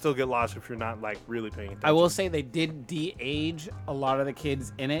 you can still get lost if you're not like really paying attention. I will say they did de-age a lot of the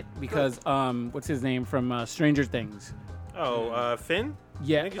kids in it because what's his name from Stranger Things? Finn?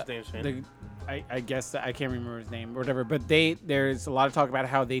 Yeah, I think his name's Finn. I guess I can't remember his name or whatever. But there's a lot of talk about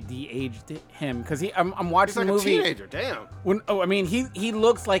how they de-aged him because I'm watching He's like the a movie. teenager. Damn. I mean he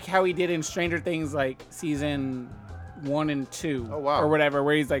looks like how he did in Stranger Things like season 1 and 2 Oh, wow. or whatever,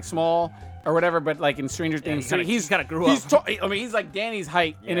 where he's like small or whatever, but like in Stranger Things, he kinda grew he's up. I mean, he's like Danny's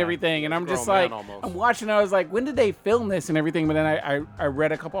height and Yeah. everything, and I'm Grown just man like, almost. I'm watching. I was like, when did they film this and everything? But then I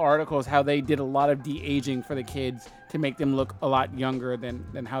read a couple articles how they did a lot of de-aging for the kids to make them look a lot younger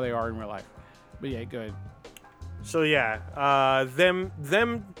than how they are in real life. But yeah, good. So yeah,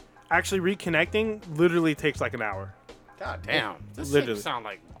 them actually reconnecting literally takes like an hour. God damn. This Literally. shit sound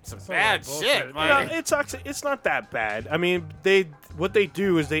like some like bad bullshit. shit, No, man. it's not that bad. I mean, what they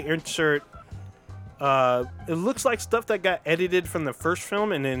do is they insert. It looks like stuff that got edited from the first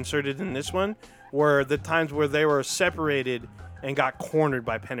film and then inserted in this one, were the times where they were separated and got cornered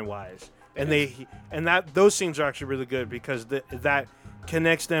by Pennywise, and those scenes are actually really good because that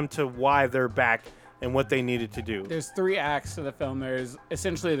connects them to why they're back and what they needed to do. There's 3 acts to the film. There's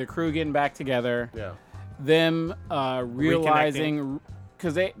essentially the crew getting back together, Yeah. them realizing,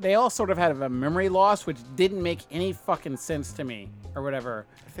 because they all sort of had a memory loss, which didn't make any fucking sense to me or whatever.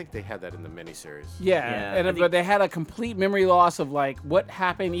 I think they had that in the miniseries. Yeah, I think- but they had a complete memory loss of like what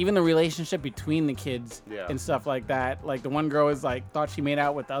happened, even the relationship between the kids Yeah. and stuff like that. Like the one girl was like thought she made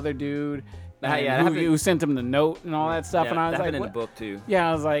out with the other dude, Yeah, and that who, happened- who sent him the note and all that stuff. Yeah, and I was that like, happened in what? the book too. Yeah,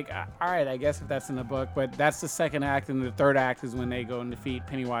 I was like, all right, I guess if that's in the book, but that's the second act, and the third act is when they go and defeat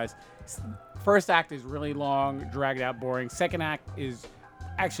Pennywise. First act is really long, dragged out, boring. Second act is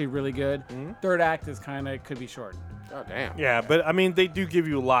actually really good. Third act is could be short. God damn. Yeah, but I mean, they do give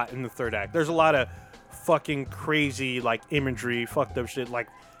you a lot in the third act. There's a lot of fucking crazy, like, imagery, fucked up shit, like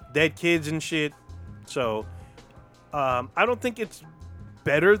dead kids and shit. So, I don't think it's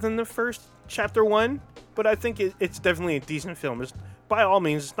better than the first chapter 1, but I think it's definitely a decent film. By all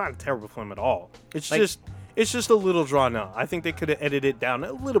means, it's not a terrible film at all. It's just a little drawn out. I think they could have edited it down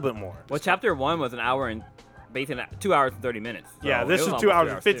a little bit more. Well, chapter 1 was an hour and basically 2 hours and 30 minutes. So Yeah, this it is was 2 almost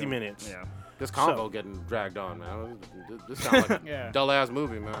hours and 50 too. minutes. Yeah. This convo getting dragged on, man. This sounds like a Yeah. dull ass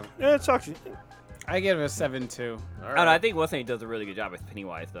movie, man. Yeah, it's actually. I give it a 7.2. All I don't know, I right. think Wilson does a really good job with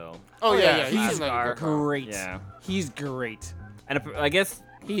Pennywise, though. Oh yeah, he's seems like a good call. Great. Yeah. He's great. And I guess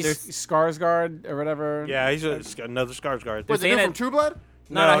He's there's Skarsgård or whatever. Yeah, he's another Skarsgård. Wait, the saying dude from that- True Blood?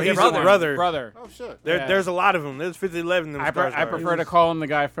 no, he's brother. the brother. Brother. Oh shit. Yeah. There's a lot of them. There's 5011 I prefer to call him the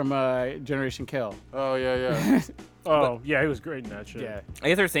guy from Generation Kill. Oh yeah. Oh, yeah, he was great in that shit. Yeah. I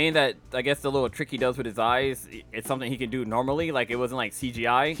guess they're saying that I guess the little trick he does with his eyes, it's something he can do normally. Like it wasn't like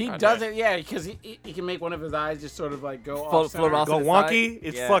CGI. He does it, yeah, because he can make one of his eyes just sort of like go off Float off Go to the wonky. side.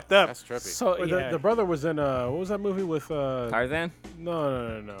 It's Yeah. fucked up. That's trippy. So Or yeah. the brother was in what was that movie with Tarzan.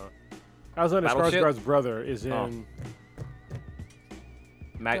 No. Alexander Battleship? Skarsgård's brother is in. Oh.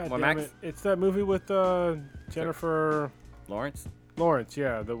 God What, damn Max? it. It's that movie with Jennifer Lawrence. Lawrence.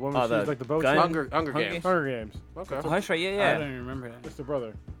 Yeah, the woman Oh, she's the like the boat. gun- Hunger Hunger Games. Hunger Games. Okay. Oh, that's right. I Yeah. don't even remember that. It's the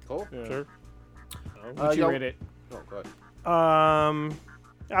brother. Cool. Yeah. Sure. Would you yo- rate it? Oh, good.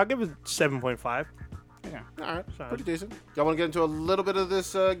 I'll give it 7.5. Yeah. All right, pretty decent. Y'all want to get into a little bit of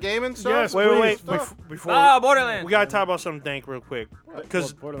this gaming stuff? Yes, Wait. please. Before Borderlands. we gotta talk about something dank real quick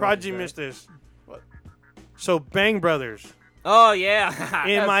because Borderlands Prodigy is missed this. What? So Bang Brothers Oh yeah.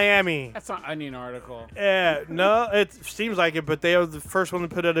 in That's- Miami. That's an Onion article. No, it seems like it, but they are the first one to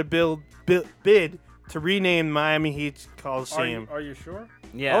put out a bid to rename Miami Heat Coliseum. Are you sure?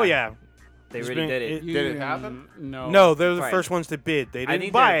 Yeah. Oh yeah. They It's really been- did it. Did it happen? No. No, they're the Right. first ones to bid. They I didn't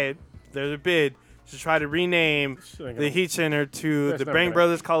think buy they're- it. They're the bid to try to rename Shit ain't the gonna- Heat Center to That's the never Bang gonna-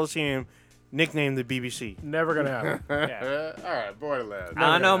 Brothers Coliseum, nicknamed the BBC. Never gonna happen. Yeah. All right, Borderlands. I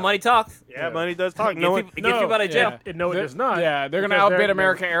don't know. Money talks. Yeah, money does talk. It No gets one, people, it gets people out of jail. No, it does not. Yeah, they're gonna because outbid they're-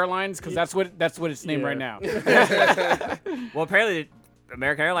 American Airlines because that's what it's named Yeah. right now. Well, apparently,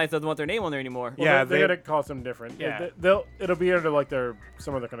 American Airlines doesn't want their name on there anymore. Well, Yeah, they they- gotta call something different. Yeah. It'll be under like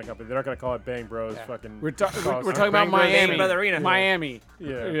some other kind of company. They're not gonna call it Bang Bros. Fucking. We're talking Coliseum. about Bang Brothers- Miami. Bang Brother Arena. Miami.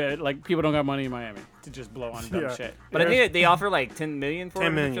 Yeah. Like people don't got money in Miami to just blow on dumb Yeah. shit. But I think they offer like 10 million for 10 it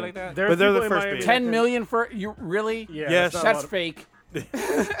or million. shit like that. There's But they're the people in first Miami bid. that 10 can- million for you? Really? Yeah, Yes. not a That's lot of- fake.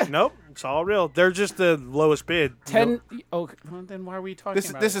 Nope, it's all real. They're just the lowest bid. 10. Okay, well, then why are we talking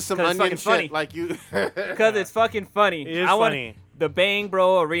about This it? is some 'Cause it's onion fucking funny. shit. Like you. Because it's fucking funny. It is I want funny. the Bang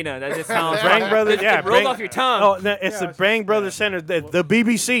Bro Arena. That just sounds Bang Brothers, It, yeah. it rolls Bang- off your tongue. Oh, no, it's Yeah, the it's Bang just- Brothers Center, the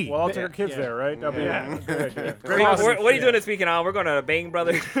BBC. Well, I'll take our kids Yeah. there, right? That'll be Yeah. a good idea. What are you doing this weekend, Al? We're going to Bang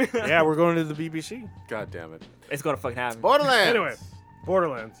Brothers. Yeah, we're going to the BBC. God damn it. It's going to fucking happen. Borderlands. Anyway,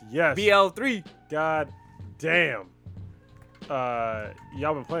 Borderlands. Yes. BL3. God damn.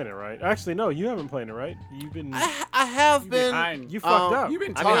 Y'all been playing it, right? Actually, no, you haven't playing it, right? You've been. I have been. behind. You fucked up. You've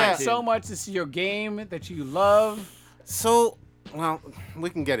been I talking mean, so much. This is your game that you love. So, well, we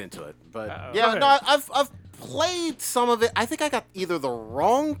can get into it, but Uh-oh. yeah, Okay. no, I've played some of it. I think I got either the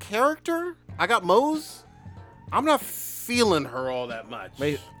wrong character. I got Mose. I'm not feeling her all that much.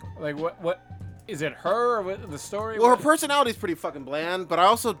 Wait. Like what is it? Her or what, the story? Well, her What- personality is pretty fucking bland, but I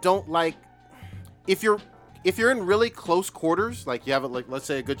also don't like if you're in really close quarters, like you have like let's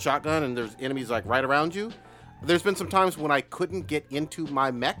say a good shotgun and there's enemies like right around you. There's been some times when I couldn't get into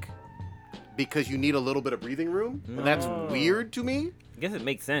my mech because you need a little bit of breathing room, and that's weird to me. I guess it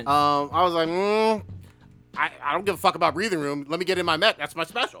makes sense. I was like, I don't give a fuck about breathing room. Let me get in my mech. That's my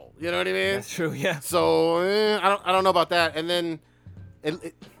special. You know what I mean? That's true, yeah. So I don't know about that. And then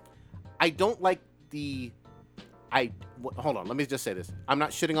I don't like the hold on. Let me just say this. I'm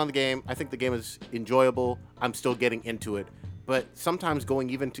not shitting on the game. I think the game is enjoyable. I'm still getting into it. But sometimes going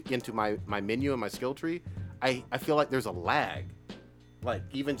even into my menu and my skill tree, I feel like there's a lag. Like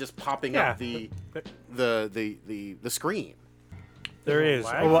even just popping up the screen. There is.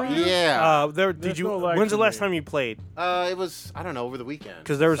 lag Oh, well, for you? Yeah. There's no lag When's the for last me. time you played? It was I don't know over the weekend.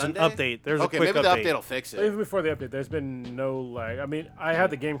 Because there was Sunday? an update. There's Okay, a quick maybe update. the update will fix Even it. before the update, there's been no lag. I mean, I had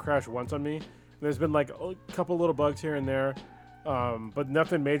the game crash once on me. There's been like a couple little bugs here and there, but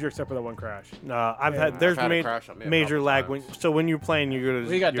nothing major except for that one crash. I've had there's I've had a crash on me a major couple lag times. when when you're playing you're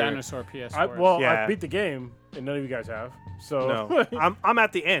We got you're, dinosaur PS4s. I Yeah. beat the game, and none of you guys have. So No, I'm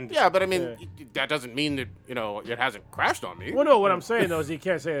at the end. Yeah, but I mean Yeah. that doesn't mean that it hasn't crashed on me. Well, no, what I'm saying though is you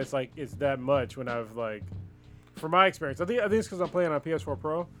can't say it's that much when I've like, from my experience, I think it's because I'm playing on PS4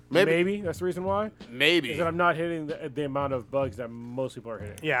 Pro. Maybe. That's the reason why. Maybe. Is that I'm not hitting the amount of bugs that most people are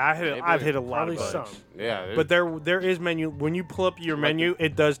hitting. Yeah, I've hit a lot Probably of bugs. some. Yeah. But there is menu when you pull up your menu,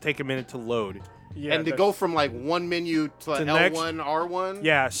 it does take a minute to load. Yeah, and to that's- go from like one menu to To next- L1, R1.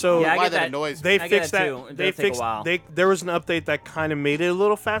 Yeah, so Yeah, I why get that that. annoys me. they I get fixed that that. too. It They does take a fixed. while. There was an update that kind of made it a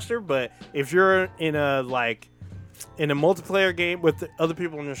little faster. But if you're in a multiplayer game with other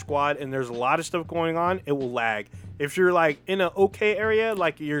people in your squad and there's a lot of stuff going on, it will lag. If you're like in an okay area,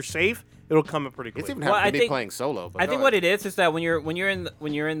 like you're safe, it'll come up pretty quick. It's even Well, happened I to me think- playing solo. But I think what it is that when you're in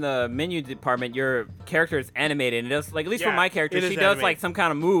the menu department, your character is animated. And it does like at least for Yeah, my character, it is she does like animated. some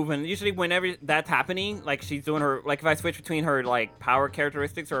kind of move, and usually whenever that's happening, like she's doing her like if I switch between her like power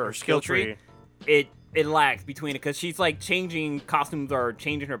characteristics or her skill tree, it lags between it because she's like changing costumes or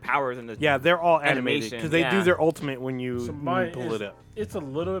changing her powers and the Yeah, they're all animated Animation, because they do yeah. their ultimate when you So mine pull is- it up. It's a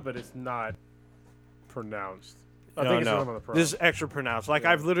little bit, but it's not pronounced. I No, think it's no. on the Pro. This is extra pronounced. Like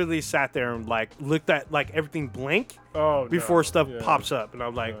Yeah. I've literally sat there and like looked at like everything blink oh, before no. stuff Yeah. pops up, and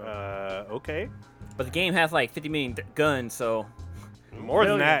I'm like, Yeah. okay, But the game has like 50 million guns, so more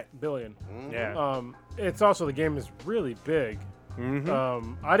than that. Billion. Yeah. It's also the game is really big.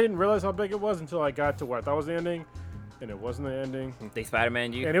 Mhm. I didn't realize how big it was until I got to what I thought was the ending, and it wasn't the ending. they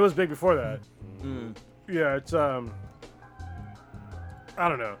Spider-Man you. And it was big before that. Mm. Yeah, it's I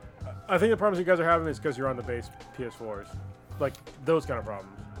don't know. I think the problems you guys are having is because you're on the base PS4s, like those kind of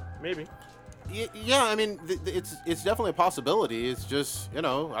problems. Maybe. Yeah, I mean, it's definitely a possibility. It's just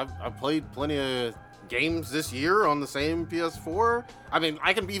I've played plenty of games this year on the same PS4. I mean,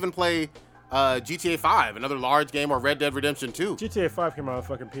 I can even play GTA 5, another large game, or Red Dead Redemption 2. GTA 5 came out on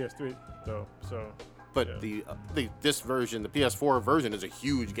fucking PS3 though, so. But yeah. this version, the PS4 version, is a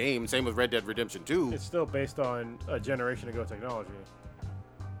huge game. Same with Red Dead Redemption 2. It's still based on a generation ago technology.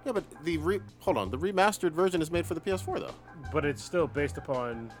 Yeah, but the remastered version is made for the PS4 though. But it's still based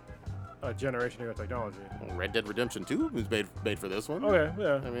upon a generation ago technology. Well, Red Dead Redemption 2 was made for this one. Okay,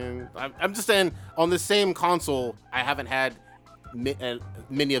 yeah. I mean, I'm just saying, on the same console, I haven't had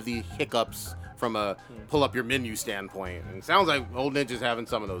many of the hiccups from a pull up your menu standpoint. And it sounds like Old Ninja's having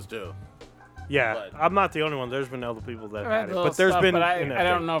some of those too. Yeah, But- I'm not the only one. There's been other people that I've had had it, little but there's stuff, been. but I an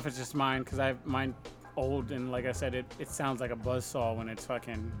don't update. know if it's just mine because I have mine old and like I said, it sounds like a buzzsaw when it's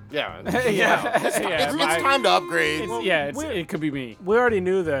fucking. Yeah. Yeah. It's, Yeah, it's my- time to upgrade. It could be me. We already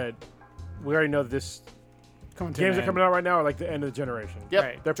know that this Coming to games an that are coming end. out right now are like the end of the generation. Yep.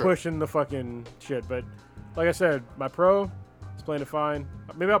 Right. They're True. pushing the fucking shit, but like I said, my Pro is playing it fine.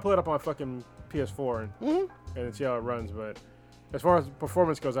 Maybe I'll pull it up on my fucking PS4 and see how it runs. But as far as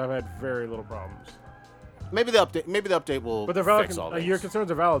performance goes, I've had very little problems. Maybe the update will But they're valid. fix all Your this. concerns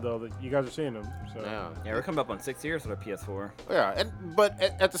are valid though. That you guys are seeing them. So Yeah. Yeah, we're coming up on 6 years for the PS4. Yeah, but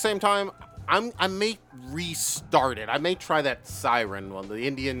at the same time, I may restart it. I may try that Siren one, the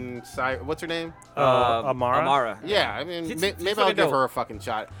Indian Siren. What's her name? Amara. Amara. Yeah, I mean, She's maybe I'll fucking give dope. her a fucking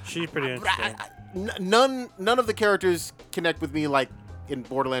shot. She's pretty But interesting. none of the characters connect with me like in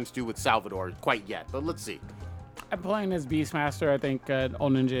Borderlands 2 with Salvador quite yet. But let's see. I'm playing as Beastmaster. I think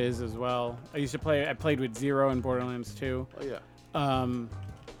Old Ninja is as well. I played with Zero in Borderlands 2. Oh yeah.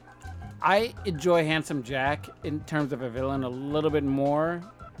 I enjoy Handsome Jack in terms of a villain a little bit more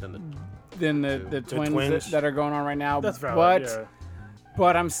than the twins, twins. that are going on right now. that's valid.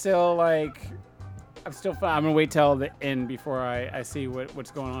 But I'm still like, I'm gonna wait till the end before I see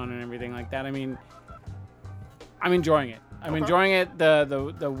what's going on and everything like that. I mean, I'm enjoying it. I'm enjoying it.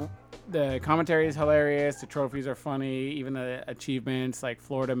 The commentary is hilarious. The trophies are funny. Even the achievements like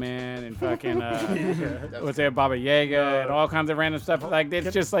Florida Man and fucking what's that, Baba Yaga and all kinds of random stuff. Like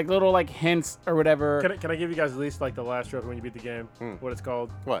it's just like little like hints or whatever. Can I give you guys at least like the last trophy when you beat the game? What it's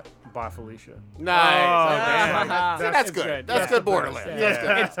called? What? Bye Felicia. Nice. damn. See, that's It's good. good. That's That's good the Borderlands.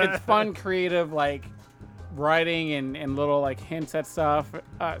 Yeah. It's fun, creative, like writing and little like hints at stuff.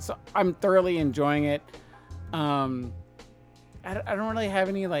 So I'm thoroughly enjoying it. I don't really have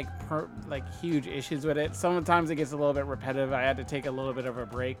any like huge issues with it. Sometimes it gets a little bit repetitive. I had to take a little bit of a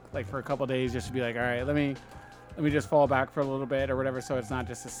break, like for a couple days, just to be like, all right, let me just fall back for a little bit or whatever, so it's not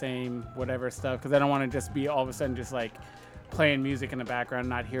just the same whatever stuff. Because I don't want to just be all of a sudden just like playing music in the background,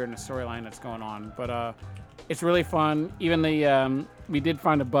 not hearing the storyline that's going on. But it's really fun. Even the we did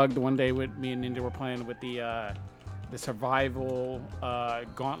find a bug the one day with me and Ninja were playing with the survival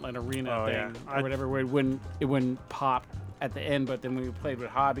gauntlet arena thing or whatever, where it wouldn't pop at the end, but then when we played with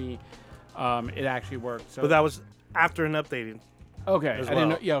Hobby, it actually worked. So But that was after an updating. okay, as I didn't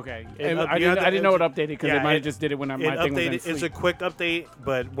know. well. Yeah, okay. It I didn't know it updated because it might have just did it when my thing was in updated. It's a sleep. quick update,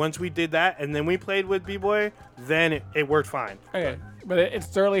 but once we did that and then we played with B-Boy, then it worked fine. Okay, but it's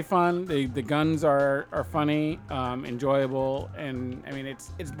thoroughly fun. The guns are funny, enjoyable, and I mean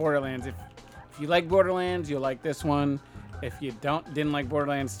it's Borderlands. If you like Borderlands, you'll like this one. If you didn't like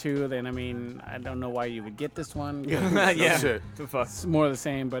Borderlands 2, then I mean I don't know why you would get this one. Yeah. shit. The fuck. It's more of the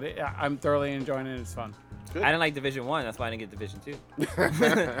same, but I'm thoroughly enjoying it. It's fun. I didn't like Division 1, that's why I didn't get Division 2.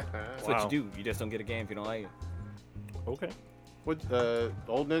 That's what Wow. you do. You just don't get a game if you don't like it. Okay. What,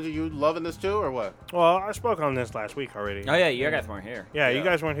 Old Ninja, you loving this too, or what? Well, I spoke on this last week already. Oh yeah, you guys weren't here. Yeah, you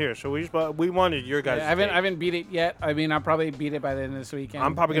guys weren't here, so we wanted your guys. Yeah, I haven't beat it yet. I mean, I'll probably beat it by the end of this weekend.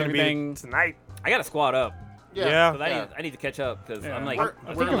 I'm probably gonna Everything- beat it tonight. I got to squad up. Yeah. 'Cause I need to catch up because Yeah. I'm like, We're-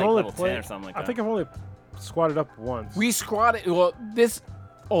 I I think I'm I've like only level 10 played- or something like I that. think I've only squatted up once. We squatted. Well, this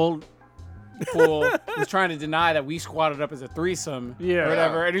old fool was trying to deny that we squatted up as a threesome. Yeah. Or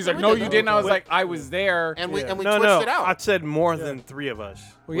whatever. And he's like, We "No, did you that didn't." I was before. like, "I was there." And we Yeah. and we no, twitched no, it out. I said more than 3 of us,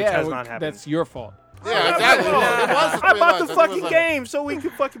 Well, which yeah, has well, not happened. that's your fault. Yeah, exactly. It was the I three of bought us. the I think it was fucking like- game so we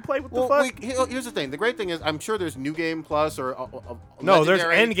could fucking play with the Well, fuck. here's the thing. The great thing is, I'm sure there's New Game Plus or No, there's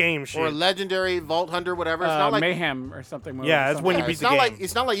Legendary end game or shit. Legendary Vault Hunter, whatever. It's not like Mayhem or something. Yeah, that's when you Yeah, beat it's the not game. like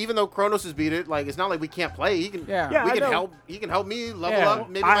it's not like even though Kronos has beat it, like it's not like we can't play. He can. Yeah. Yeah, we I can know. help. He can help me level Yeah. up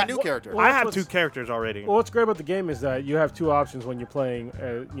maybe my new well, character. well, I have what's- 2 characters already. Well, what's great about the game is that you have 2 options when you're playing,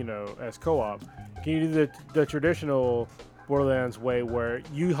 as co-op. Can you do the traditional Borderlands way where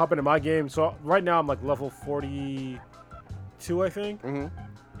you hop into my game? So right now I'm like level 42, I think. Mhm.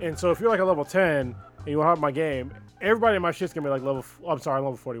 And so if you're like a level 10 and you hop in my game, everybody in my shit's gonna be like level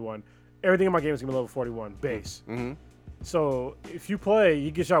 41. Everything in my game is gonna be level 41 base. Mhm. So if you play,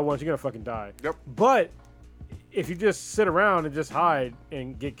 you get shot once, you're gonna fucking die. Yep. But if you just sit around and just hide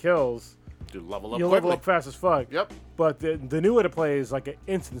and get kills, You level up you'll quickly. level up fast as fuck. Yep. But the new way to play is like an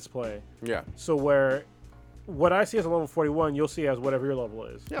instance play. Yeah. So where what I see as a level 41, you'll see as whatever your level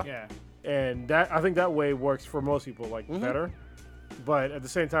is. Yeah. Yeah. And that I think that way works for most people like better. But at the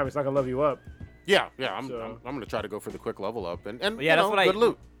same time, it's not gonna level you up. Yeah. I'm So- gonna try to go for the quick level up and Yeah, that's what good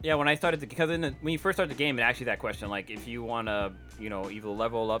loot. Yeah, when I started, because when you first start the game, it asks you that question, like if you want to, either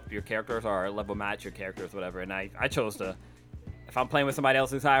level up your characters or level match your characters, whatever. And I chose to, if I'm playing with somebody else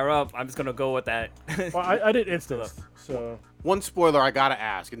who's higher up, I'm just gonna go with that. Well, I did instance. So One spoiler I gotta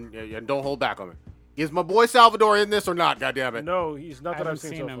ask, and don't hold back on me. Is my boy Salvador in this or not? God damn it! no, he's not that I I've haven't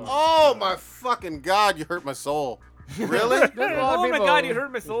seen seen so him. far. Oh my fucking God! You hurt my soul. Really? There's a lot of Oh my people- God, you hurt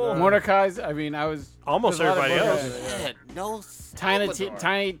my soul. Mordecai's. I mean, I was Almost there's a lot of everybody Mordecai. else. Shit, no. Tiny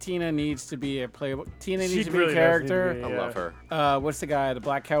Salvador. Tina needs to be a playable. Tina She needs to be really a does need to character. be, I yeah. love her. What's the guy? The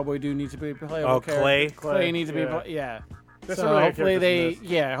black cowboy dude needs to be a playable Oh, character. Clay. Clay needs to be. Yeah. Yeah. There's So some really good hopefully characters in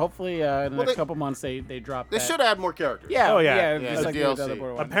this. hopefully in the Well, next they- couple months they drop They that. should add more characters. Yeah. Oh, yeah. Yeah. Yeah, just the like they did with the DLC. other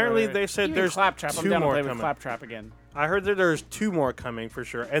board ones. Apparently, Right. they said Even there's Claptrap. I'm 2 down to more play with coming. Claptrap again. I heard that there's 2 more coming for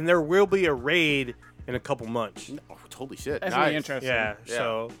sure, and there will be a raid in a couple months. Oh, holy shit! That's nice. really interesting. Yeah. Yeah.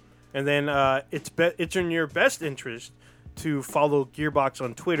 So, and then it's in your best interest to follow Gearbox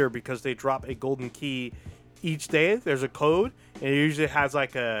on Twitter because they drop a golden key each day. There's a code, and it usually has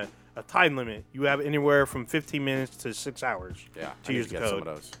like a time limit. You have anywhere from 15 minutes to 6 hours. Yeah. To I need use to the get some code.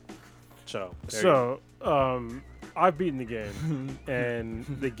 of those. So, there you go. So, I've beaten the game, and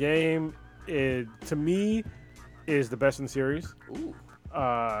the game, to me, is the best in the series. Ooh.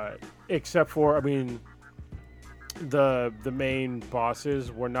 Except for, I mean, the main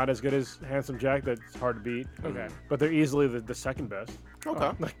bosses were not as good as Handsome Jack. That's hard to beat. Okay. But they're easily the second best.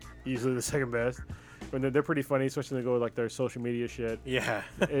 Okay. Like, easily the second best. And they're pretty funny, especially when they go with, like, their social media shit. Yeah.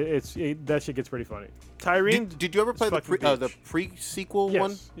 That shit gets pretty funny. Tyrene, Did you ever play the fucking pre-sequel Yes.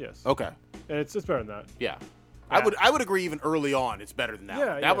 one? Yes. Okay. And it's better than that. Yeah. I would agree even early on it's better than that. Yeah,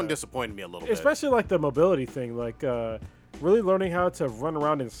 That yeah. one disappointed me a little bit. Especially, like, the mobility thing. Like, really learning how to run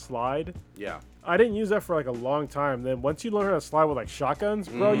around and slide. Yeah. I didn't use that for like a long time. Then once you learn how to slide with like shotguns,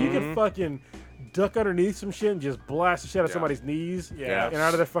 bro, you can fucking duck underneath some shit and just blast the shit out of Yeah. somebody's knees Yeah. and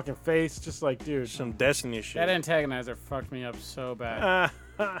out of their fucking face. Just like, dude. some Destiny shit. That antagonizer fucked me up so bad.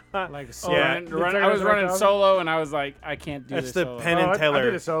 Like, so Yeah. I was running 1000? solo, and I was like, I can't do That's this the solo. Penn and I Teller.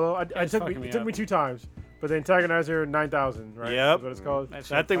 did it solo. It It's took me. fucking me It took up. me 2 times. But the antagonizer 9000, right? Yep. Is what it's called. That shit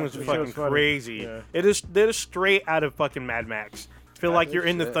That thing was fucked me fucking It was funny. crazy. Yeah. It is straight out of fucking Mad Max. Feel like you're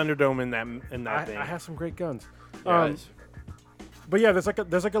in the shit. Thunderdome in that thing. I have some great guns. Yeah. But yeah, there's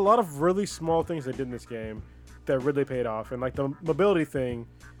like a lot of really small things they did in this game that really paid off, and like the mobility thing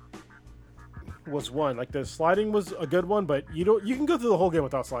was one. Like the sliding was a good one, but you can go through the whole game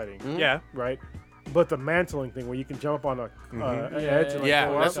without sliding, Yeah. right? But the mantling thing where you can jump up on an edge and like, Yeah,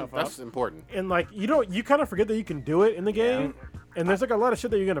 go that's up, important. and like you kind of forget that you can do it in the game. And there's like a lot of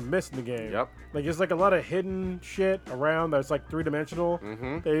shit that you're gonna miss in the game. Yep. Like there's like a lot of hidden shit around that's like 3-dimensional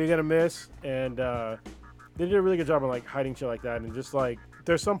that you're gonna miss, and they did a really good job of like hiding shit like that. And just like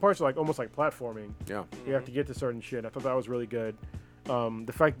there's some parts like almost like platforming. Yeah. You have to get to certain shit. I thought that was really good.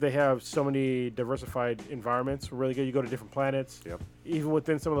 The fact that they have so many diversified environments were really good. You go to different planets. Yep. Even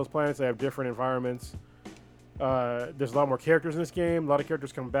within some of those planets, they have different environments. There's a lot more characters in this game. A lot of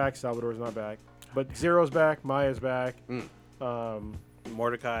characters come back. Salvador's not back, but Zero's back. Maya's back.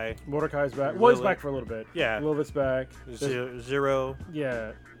 Mordecai. Mordecai's back. Well, he's Lilith. back for a little bit. Yeah. Lilith's back. There's- Zero.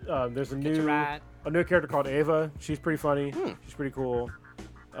 Yeah. There's a Get you new right. character called Ava. She's pretty funny. She's pretty cool.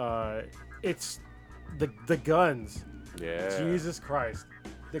 It's the guns. Yeah. Jesus Christ.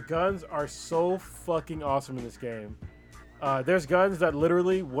 The guns are so fucking awesome in this game. There's guns that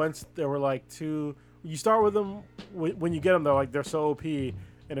literally, once they were like you start with them, when you get them, they're so OP,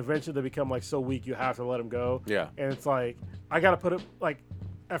 and eventually they become like so weak you have to let them go. Yeah. And it's like, I gotta put it, like,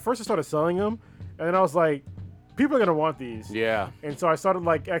 at first I started selling them, and then I was like, people are gonna want these. Yeah. And so I started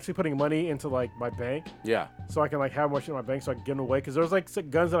like actually putting money into like my bank, Yeah. so I can like have more shit in my bank so I can give them away. Because there's like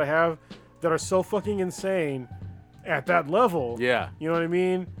guns that I have that are so fucking insane at that level. Yeah. You know what I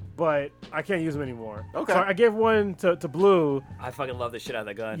mean? But I can't use them anymore. Okay. So I gave one to Blue. I fucking love the shit out of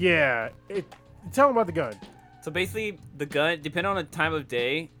that gun. Yeah. Tell him about the gun. So basically, the gun, depending on the time of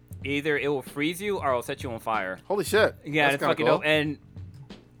day, either it will freeze you or it'll set you on fire. Holy shit. Yeah, That's it's kinda fucking cool. dope.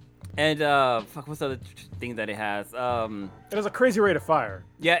 And fuck, what's the other thing that it has? It has a crazy rate of fire.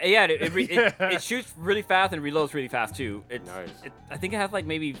 Yeah, it Yeah. shoots really fast and reloads really fast too. Nice. I think it has like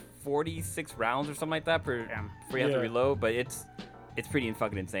maybe 46 rounds or something like that before you have to Yeah. reload. But it's pretty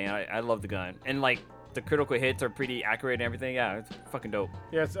fucking insane. I love the gun, and like the critical hits are pretty accurate and everything. Yeah, it's fucking dope.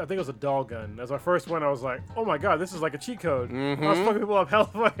 Yeah, I think it was a doll gun. As my first one, I was like, oh my god, this is like a cheat code. I was fucking people up hella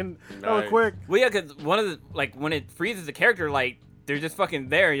fucking hella Nice. quick. Well, yeah, because one of the like when it freezes the character, like they're just fucking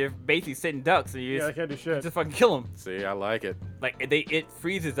there. You're basically sitting ducks, and you Yeah, I just, can't do shit. just fucking kill them. See, I like it. Like it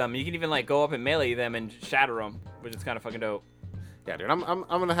freezes them. You can even like go up and melee them and shatter them, which is kind of fucking dope. Yeah, dude, I'm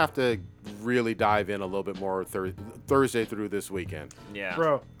gonna have to really dive in a little bit more Thursday through this weekend. Yeah.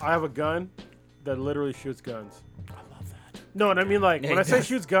 Bro, I have a gun that literally shoots guns. I love that. No, and I mean like Yeah, when he I say does.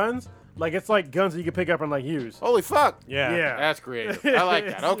 shoots guns, like it's like guns that you can pick up and like use. Holy fuck! Yeah. Yeah. That's creative. I like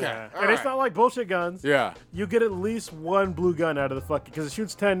that. Okay. Yeah. All And it's right. not like bullshit guns. Yeah. You get at least one blue gun out of the fucking because it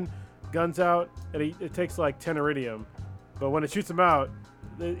shoots 10 guns out and it takes like 10 iridium, but when it shoots them out,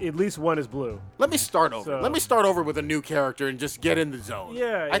 at least one is blue. Let me start over. So- Let me start over with a new character and just get in the zone.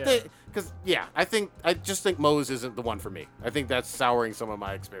 Yeah, I yeah. think, because I just think Mose isn't the one for me. I think that's souring some of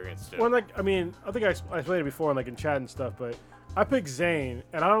my experience too. Well, like I mean, I think I explained it before, like in chat and stuff, but I picked Zane,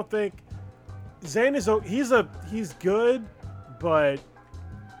 and I don't think Zane is he's good, but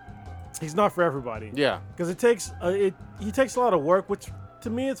he's not for everybody. Yeah. Because it takes he takes a lot of work, which to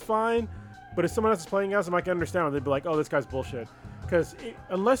me it's fine, but if someone else is playing as him, I can understand why they'd be like, oh, this guy's bullshit. Because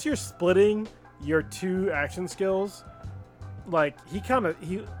unless you're splitting your two action skills, like he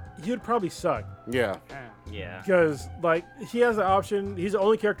would probably suck. Yeah. Yeah. Because like he has the option, he's the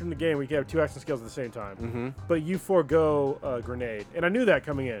only character in the game where you can have two action skills at the same time. Mm-hmm. But you forego a grenade, and I knew that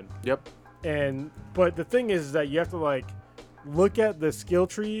coming in. Yep. But the thing is that you have to like look at the skill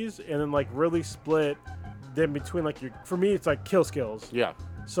trees and then like really split them between like your. For me, it's like kill skills. Yeah.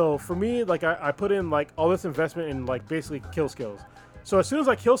 So for me, like I put in like all this investment in like basically kill skills. So as soon as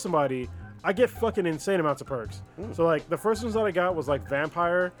I kill somebody, I get fucking insane amounts of perks. So like the first ones that I got was like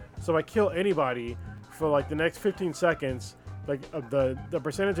vampire. So if I kill anybody for like the next 15 seconds, like the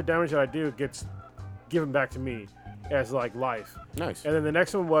percentage of damage that I do gets given back to me as like life. Nice. And then the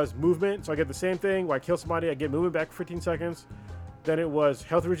next one was movement. So I get the same thing. When I kill somebody, I get movement back for 15 seconds. Then it was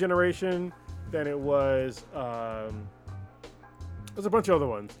health regeneration. Then it was there's a bunch of other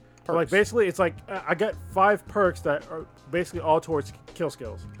ones. But like basically, it's like I get 5 perks that are basically all towards kill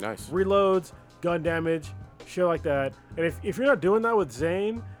skills. Nice. Reloads, gun damage, shit like that. And if you're not doing that with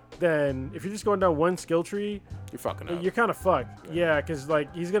Zane, then if you're just going down one skill tree, You're fucking up. you're kind of fucked. Yeah, because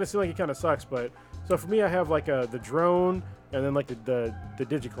like he's gonna seem like he kind of sucks. But so for me, I have like the drone and then like the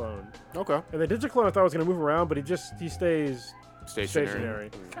digiclone. Okay. And the digiclone I thought was gonna move around, but he stays stationary.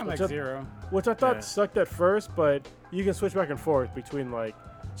 Kind of Which like I- Zero. Which I thought Yeah. sucked at first, but you can switch back and forth between like.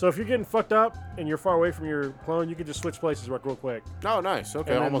 So if you're getting fucked up and you're far away from your clone, you can just switch places real quick. Oh, nice.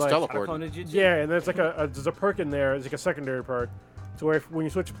 Okay. And then, Almost like, How to teleport. clone did you do? Yeah, and there's like there's a perk in there. It's like a secondary perk, to where when you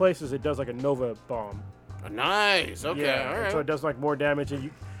switch places, it does like a Nova bomb. Nice. Okay. Yeah, All and right. so it does like more damage,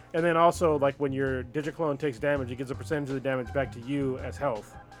 and then also like when your digiclone takes damage, it gives a percentage of the damage back to you as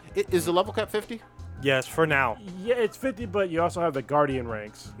health. Is the level cap 50? Yes, for now. Yeah, it's 50, but you also have the guardian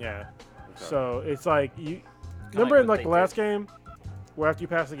ranks. Yeah. So it's like you Kinda remember like in what like they the last game, where after you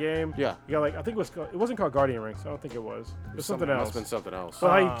pass the game, Yeah. you got like I think it wasn't called guardian ranks. I don't think it was. It was something Must else. have been something else.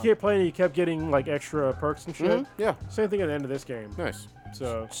 But how you kept playing, you kept getting like extra perks and shit. Mhm. Yeah. Same thing at the end of this game. Nice.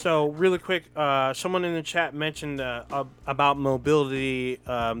 So really quick, someone in the chat mentioned about mobility.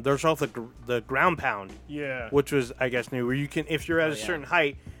 There's also the ground pound, Yeah. which was I guess new, where you can, if you're at a certain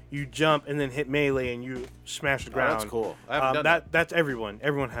height, you jump and then hit melee and you smash the Oh, ground. that's cool. I haven't done That's everyone.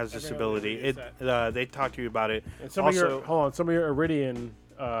 Everyone has this Everyone ability. uses They talk to you about it. And some also, some of your Iridian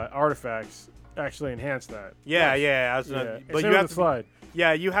artifacts actually enhance that. yeah. Yeah. But And you same have with to the slide.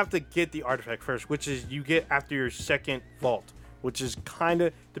 Yeah, you have to get the artifact first, which is you get after your second vault, which is kind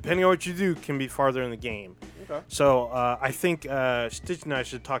of, depending on what you do, can be farther in the game. Okay. So I think Stitch and I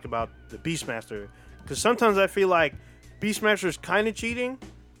should talk about the Beastmaster, because sometimes I feel like Beastmaster is kind of cheating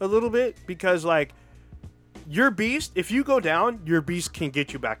a little bit, because like your beast, if you go down, your beast can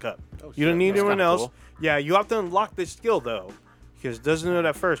get you back up. You don't need That's anyone kinda else. cool. Yeah, you have to unlock this skill though, because it doesn't know it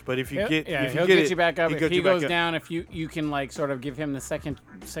at first. But if you get, if he'll you get it, you back up. If gets he you back goes up. down, if you can like sort of give him the second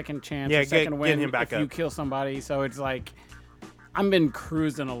chance, Yeah, or second get win him back if you up. kill somebody. So it's like I've been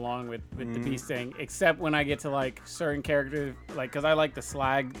cruising along with the beast thing, except when I get to like certain characters, like because I like the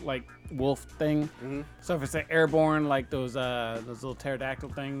slag like wolf thing. So if it's an airborne like those little pterodactyl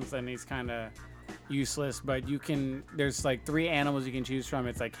things, then he's kind of useless. But there's like 3 animals you can choose from.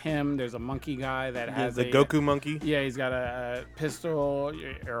 It's like him. There's a monkey guy that has the a Goku monkey. Yeah, he's got a pistol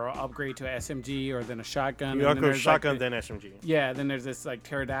or upgrade to a SMG or then a shotgun. You and then go there's, shotgun, like, then SMG. Yeah, then there's this like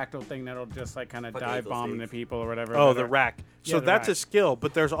pterodactyl thing that'll just like kind of Fucking dive those bomb things. into people or whatever. Oh, But, the rack. yeah, So the that's a rack. skill,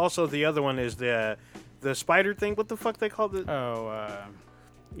 but there's also the other one is the spider thing. What the fuck they call it?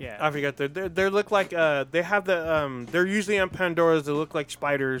 Yeah. I forget. They look like they have the they're usually on Pandora's. They look like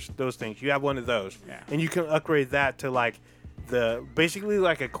spiders. Those things. You have one of those, Yeah. and you can upgrade that to like basically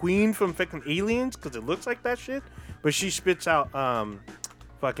like a queen from fucking Aliens because it looks like that shit. But she spits out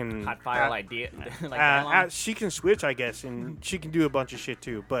fucking Hot fire like she can switch, I guess, and she can do a bunch of shit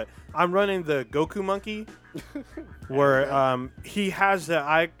too. But I'm running the Goku monkey, where he has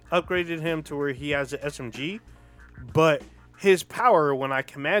I upgraded him to where he has the SMG, but his power when I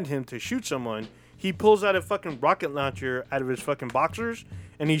command him to shoot someone, he pulls out a fucking rocket launcher out of his fucking boxers,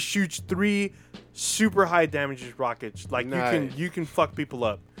 and he shoots 3 super high damage rockets. Like Nice. you can fuck people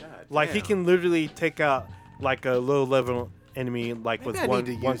up. God Like he damn. can literally take out like a low level enemy like Maybe with I one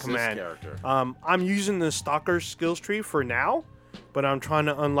need to one use this command. character. I'm using the Stalker skills tree for now, but I'm trying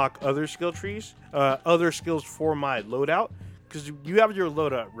to unlock other skill trees, other skills for my loadout. Because you have your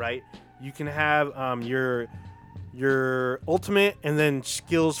loadout, right? You can have your ultimate and then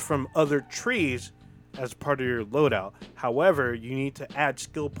skills from other trees as part of your loadout. However, you need to add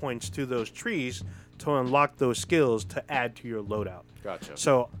skill points to those trees to unlock those skills to add to your loadout. Gotcha.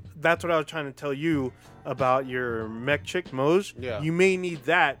 So that's what I was trying to tell you about your mech chick Moze. Yeah. You may need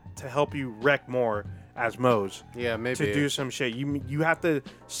that to help you wreck more as Moze. Yeah, maybe. To do some shit. You have to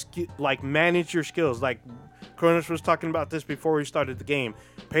like manage your skills. Like Cronus was talking about this before we started the game.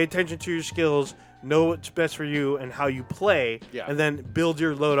 Pay attention to your skills, know what's best for you and how you play, Yeah. and then build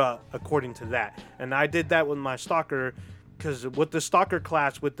your loadout according to that. And I did that with my Stalker, because with the Stalker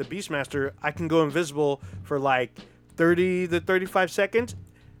class with the Beastmaster, I can go invisible for like 30 to 35 seconds.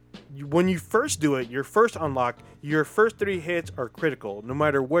 When you first do it, your first unlock, your first 3 hits are critical, no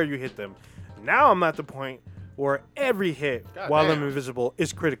matter where you hit them. Now I'm at the point where every hit while I'm Goddamn. invisible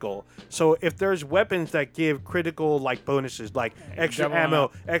is critical. So if there's weapons that give critical like bonuses, like extra double 'em ammo,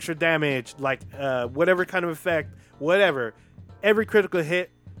 up. extra damage, like whatever kind of effect, whatever, every critical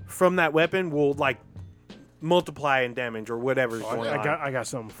hit from that weapon will like multiply in damage or whatever is going on. I got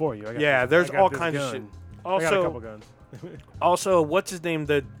something for you. Yeah, there's I got all this kinds of gun. shit. I got a Also, couple guns. also, what's his name?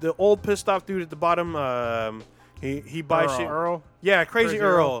 The old pissed off dude at the bottom. He buys shit. Earl. Yeah, Crazy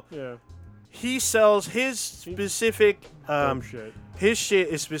Earl. Yeah. He sells his specific Shit. his shit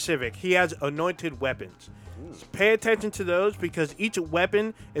is specific. He has anointed weapons. So pay attention to those because each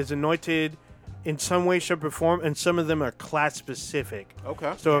weapon is anointed in some way, shape, or form, and some of them are class specific.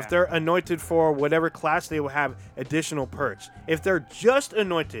 Okay. So if they're anointed for whatever class, they will have additional perks. If they're just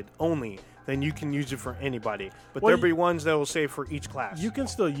anointed only, then you can use it for anybody. But Well, there'll be ones that will say for each class. You can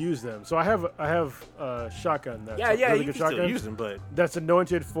still use them. So I have a shotgun. That's yeah, a yeah, really you good can still shotgun. use them, but That's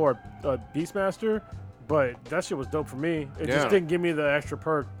anointed for Beastmaster, but that shit was dope for me. It Yeah. just didn't give me the extra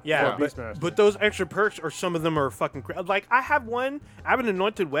perk yeah, for but, Beastmaster. but those extra perks, or some of them are fucking like I have an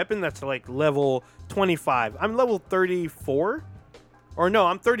anointed weapon that's like level 25. I'm level 34, or no,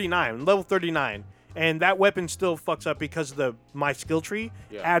 I'm 39. I'm level 39, and that weapon still fucks up because my skill tree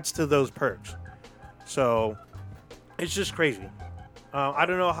Yeah. adds to those perks. So it's just crazy. I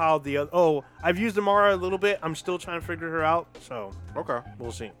don't know how the other. I've used Amara a little bit. I'm still trying to figure her out. So Okay.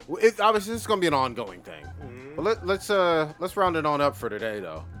 we'll see. Well, obviously, this is gonna be an ongoing thing. But let's round it on up for today,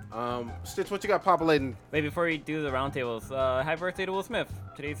 though. Stitch, what you got populating? Wait, before we do the roundtables, happy birthday to Will Smith.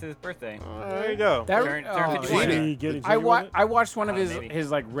 Today's his birthday. There you go. That, Turn oh, 51. Genie. Getting I jiggy with it? I watched one of Maybe. his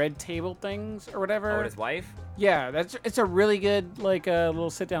like red table things or whatever. Oh, his wife? Yeah, it's a really good like little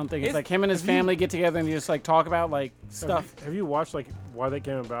sit down thing. It's Is- like him and his have you- family get together and just like talk about like stuff. Have you watched like why that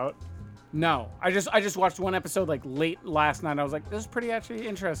came about? No, I just watched one episode like late last night. I was like, this is pretty actually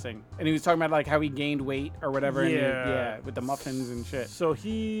interesting. And he was talking about like how he gained weight or whatever. And Yeah. with the muffins and shit. So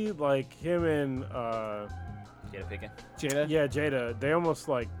he like him and Get a picking. Jada. yeah Jada, they almost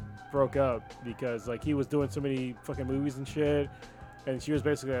like broke up because like he was doing so many fucking movies and shit, and she was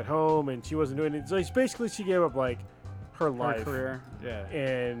basically at home and she wasn't doing it. So basically she gave up like her Her life, career. Yeah.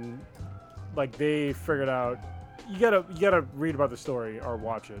 and like they figured out. You gotta read about the story or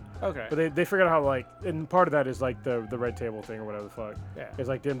watch it. Okay. But they figured out how like, and part of that is like the red table thing or whatever the fuck. Yeah. It's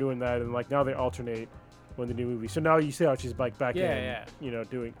like them doing that, and like now they alternate when the new movie. So now you see how she's like back Yeah, in, yeah. you know,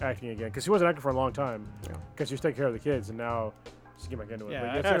 doing acting again because she wasn't acting for a long time because she was taking care of the kids, and now she's getting back into it. Yeah, But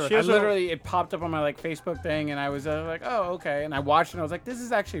I- it's Yeah, interesting. she I has a- literally it popped up on my like Facebook thing, and I was like, oh okay, and I watched it. And I was like, this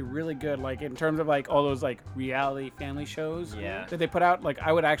is actually really good. Like in terms of like all those like reality family shows Yeah. that they put out, like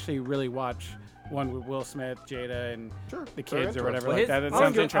I would actually really watch one with Will Smith, Jada, and the kids or whatever Well, like his- that. It I I sounds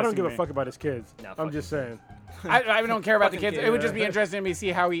don't, give, interesting. I don't give to a me. fuck about his kids. No, fuck I'm just saying. I don't care about the Fucking kids. It would kid. just be interesting to me to see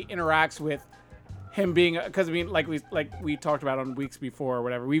how he interacts with him being because I mean like we talked about on weeks before or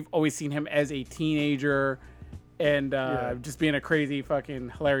whatever. We've always seen him as a teenager and just being a crazy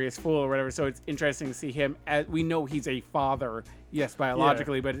fucking hilarious fool or whatever. So it's interesting to see him. We know he's a father, yes,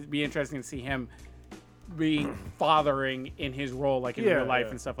 biologically, but it'd be interesting to see him being fathering in his role, like in real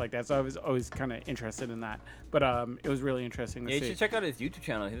life and stuff like that. So I was always kind of interested in that. But it was really interesting to see. You should check out his YouTube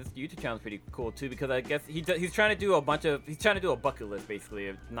channel. His YouTube channel is pretty cool too, because I guess he's trying to do a bucket list basically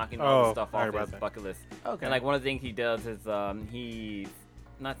of knocking all the stuff off his bucket list. Okay. And like one of the things he does is he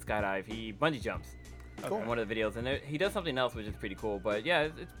not skydive, he bungee jumps. Cool. In one of the videos, and he does something else which is pretty cool. But yeah,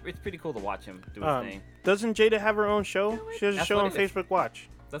 it's pretty cool to watch him do his thing. Doesn't Jada have her own show? She has a show on Facebook Watch.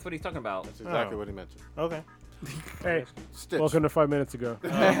 That's what he's talking about. That's exactly what he mentioned. Okay. Hey, Stitch. welcome to 5 minutes ago.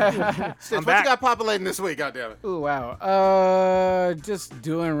 Stitch, what you got populating this week? Goddammit. Ooh, wow. Just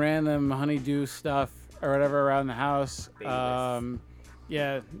doing random honeydew stuff or whatever around the house.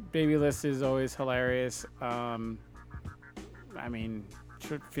 Yeah, baby list is always hilarious. I mean,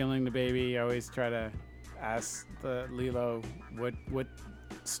 feeling the baby. I always try to ask the Lilo what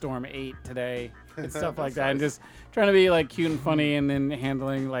Storm ate today and stuff like that, and just trying to be like cute and funny, and then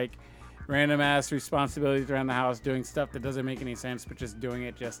handling like random ass responsibilities around the house, doing stuff that doesn't make any sense, but just doing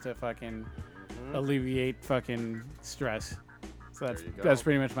it just to fucking alleviate fucking stress. So that's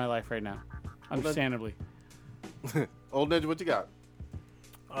pretty much my life right now, understandably. Old Ninja, what you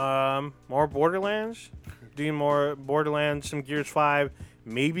got? More Borderlands. Doing more Borderlands, some Gears 5,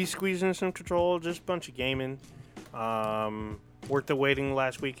 maybe squeezing some Control, just a bunch of gaming. Worked the waiting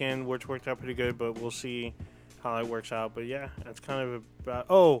last weekend, which worked out pretty good, but we'll see how it works out. But yeah, that's kind of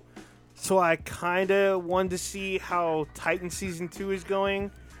about... So I kind of wanted to see how Titan Season 2 is going.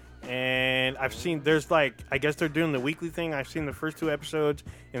 And I've seen, I guess they're doing the weekly thing. I've seen the first 2 episodes,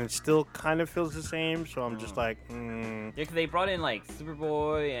 and it still kind of feels the same. So I'm just like, Yeah, because they brought in like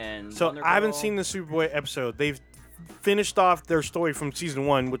Superboy and So Wonder I haven't Girl. seen the Superboy episode. They've finished off their story from Season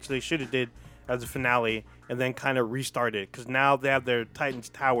 1, which they should have did as a finale, and then kind of restarted. Because now they have their Titans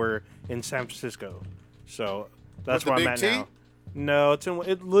Tower in San Francisco. So that's With where the I'm big at T? now. No,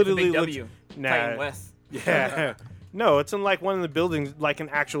 it literally Big looks... W. Nah. Titan West. Yeah. No, it's in like one of the buildings, like an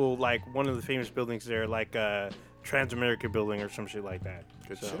actual, like one of the famous buildings there, like Transamerica building or some shit like that.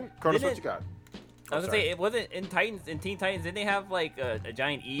 Good shit. Cronus, what Didn't you got? I was gonna say, it wasn't in Teen Titans. Didn't they have like a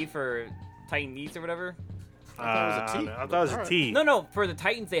giant E for Titan East or whatever? I thought it was a T. I thought it was a Alright. T. No, for the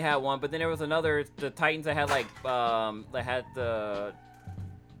Titans they had one, but then there was another. The Titans that had like that had the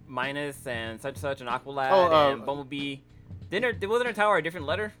Minus and such and Aqualad and Bumblebee. Wasn't their tower a different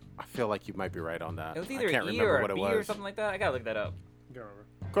letter? I feel like you might be right on that. It was I either can't an E remember or what a it B was. or something like that. I gotta look that up.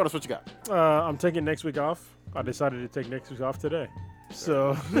 Cronus, what you got? I'm taking next week off. I decided to take next week off today.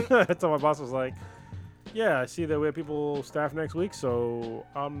 So that's how my boss was like, yeah, I see that we have people staff next week, so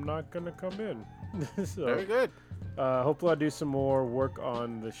I'm not going to come in. So, Very good. hopefully I do some more work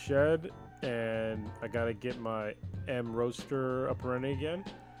on the shed, and I got to get my M roaster up and running again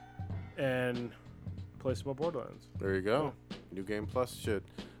and play some more Borderlands. There you go. New Game Plus shit.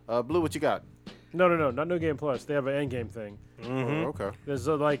 Blue, what you got? No, not New Game Plus. They have an end game thing. Mm-hmm. Oh, okay. There's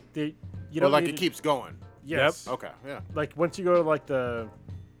you Or don't like need it to- keeps going. Yes. Okay, yeah. Like once you go to like the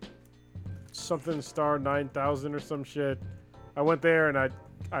something star 9,000 or some shit, I went there and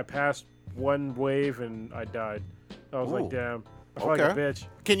I passed one wave and I died. I was Ooh. like, damn, I feel like a Okay. bitch.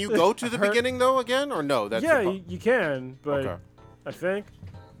 Can you go to the Hurt. beginning though again, or no? That's Yeah, the you can, but Okay. I think.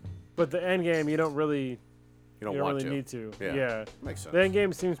 But the end game, you don't really, you don't you don't want really to. need to. Yeah. Yeah. Makes sense. The end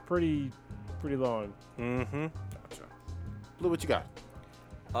game seems pretty long. Mm-hmm. Gotcha. Blue, what you got?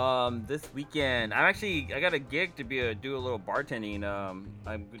 This weekend, I got a gig to do a little bartending.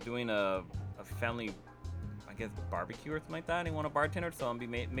 I'm doing a family, I guess, barbecue or something like that. I want a bartender, so I'm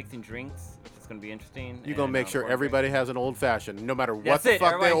gonna be mixing drinks, which is gonna be interesting. You're gonna make sure everybody has an old fashioned, no matter what That's the it,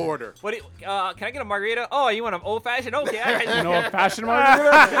 fuck they everybody- order. What? Can I get a margarita? Oh, you want an old fashioned? Okay, I got You know, fashion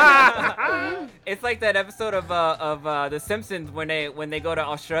margarita. It's like that episode of The Simpsons when they go to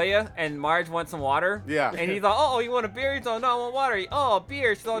Australia and Marge wants some water. Yeah. And he's like, oh, you want a beer? He's like, no, I want water. Oh,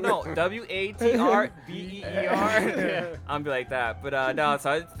 beer. So no, WATRBEER. I'm be like that, but no.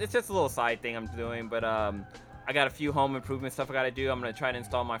 So it's just a little side thing I'm doing, but I got a few home improvement stuff I gotta do. I'm gonna try to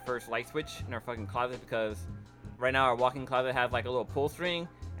install my first light switch in our fucking closet because right now our walk-in closet has like a little pull string,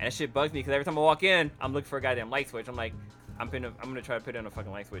 and that shit bugs me because every time I walk in, I'm looking for a goddamn light switch. I'm like, I'm gonna try to put in a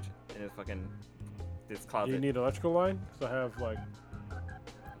fucking light switch in this closet. You need electrical line? So I have like,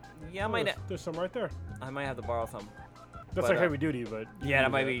 Yeah, I might. there's some right there. I might have to borrow some. That's But, like heavy duty, but you Yeah,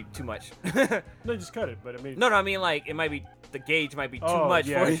 can that do might be too much. No, just cut it. But I mean, No, I mean like it might be the gauge might be too oh, much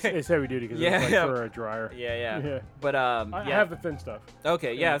yeah, for it's, you. it's heavy duty because Yeah, it's like yeah. for a dryer. Yeah. Yeah. But I yeah. have the thin stuff.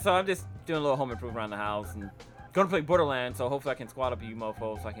 Okay, yeah. So I'm just doing a little home improvement around the house and going to play Borderlands, so hopefully I can squad up you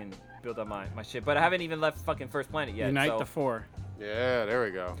mofos so I can build up my shit. But I haven't even left fucking First Planet yet. Unite so. the Four. Yeah, there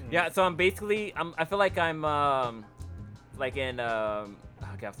we go. Yeah, so I'm basically, I feel like I'm like in, I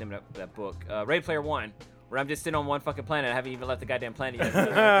forgot the name of that book, Ready Player One, where I'm just sitting on one fucking planet. I haven't even left the goddamn planet yet.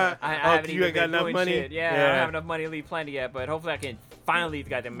 I haven't you even ain't got been enough doing money? shit. Yeah, I don't have enough money to leave planet yet, but hopefully I can finally leave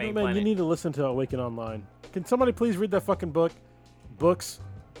the goddamn main man, planet. you need to listen to Awaken Online. Can somebody please read that fucking book? Books,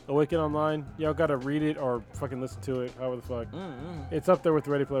 Awaken Online. Y'all gotta read it or fucking listen to it. However the fuck. It's up there with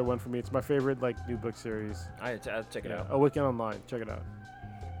Ready Player One for me. It's my favorite like new book series. I'll check it out. Awaken Online. Check it out.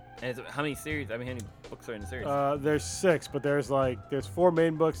 And how many series? I mean, how many books are in the series? There's 6, but there's 4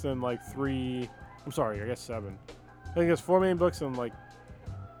 main books and like 3. I'm sorry, I guess 7. I think there's 4 main books and like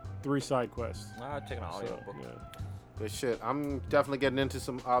 3 side quests. I'll check it out. So, yeah. Good shit. I'm definitely getting into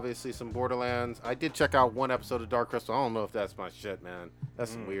some Borderlands. I did check out one episode of Dark Crystal. I don't know if that's my shit, man.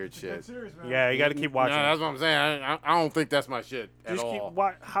 That's some weird shit. Yeah, you got to keep watching. No, that's what I'm saying. I don't think that's my shit at Just all.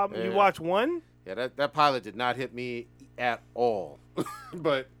 You watch one? Yeah, that pilot did not hit me at all.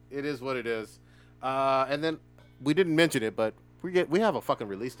 But it is what it is. And then we didn't mention it, but we have a fucking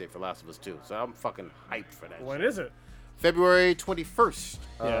release date for Last of Us 2, so I'm fucking hyped for that. When is it? February 21st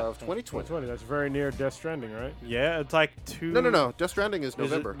of 2020. That's very near Death Stranding, right? Yeah, it's like 2. No. Death Stranding is Is it?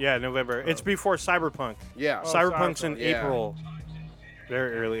 November. Yeah, November. It's before Cyberpunk. Yeah. Cyberpunk's in Yeah. April.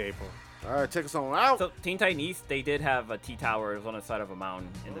 Very early April. All right, take us on out. So Teen Titans East, they did have a T-Tower. It was on the side of a mountain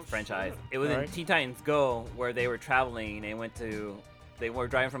in the franchise. It was in Alright. Teen Titans Go, where they were traveling. They were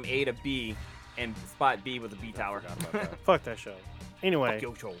driving from A to B, and spot B was a B tower. Fuck that show. Anyway, Fuck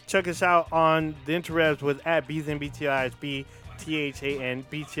your show. check us out on the interwebs with @BThanBTI. It's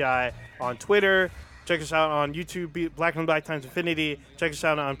BTHANBTI on Twitter. Check us out on YouTube, Black and Black Times Infinity. Check us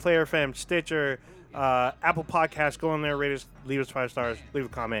out on Player FM, Stitcher, Apple Podcasts. Go on there, rate us, leave us 5 stars, leave a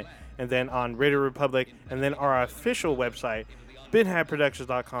comment. And then on Radio Republic, and then our official website,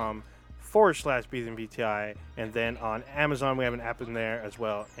 binhatproductions.com/BThanBTI. And then on Amazon, we have an app in there as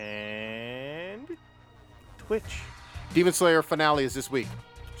well. And Twitch. Demon Slayer finale is this week.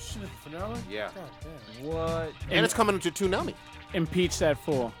 Shit, finale? Yeah. What? And it's coming to Toonami. Impeach that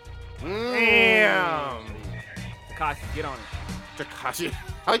fool. Damn. Takashi, get on it. Takashi.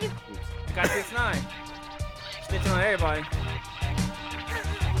 How you? Takashi 69. Snitching on everybody.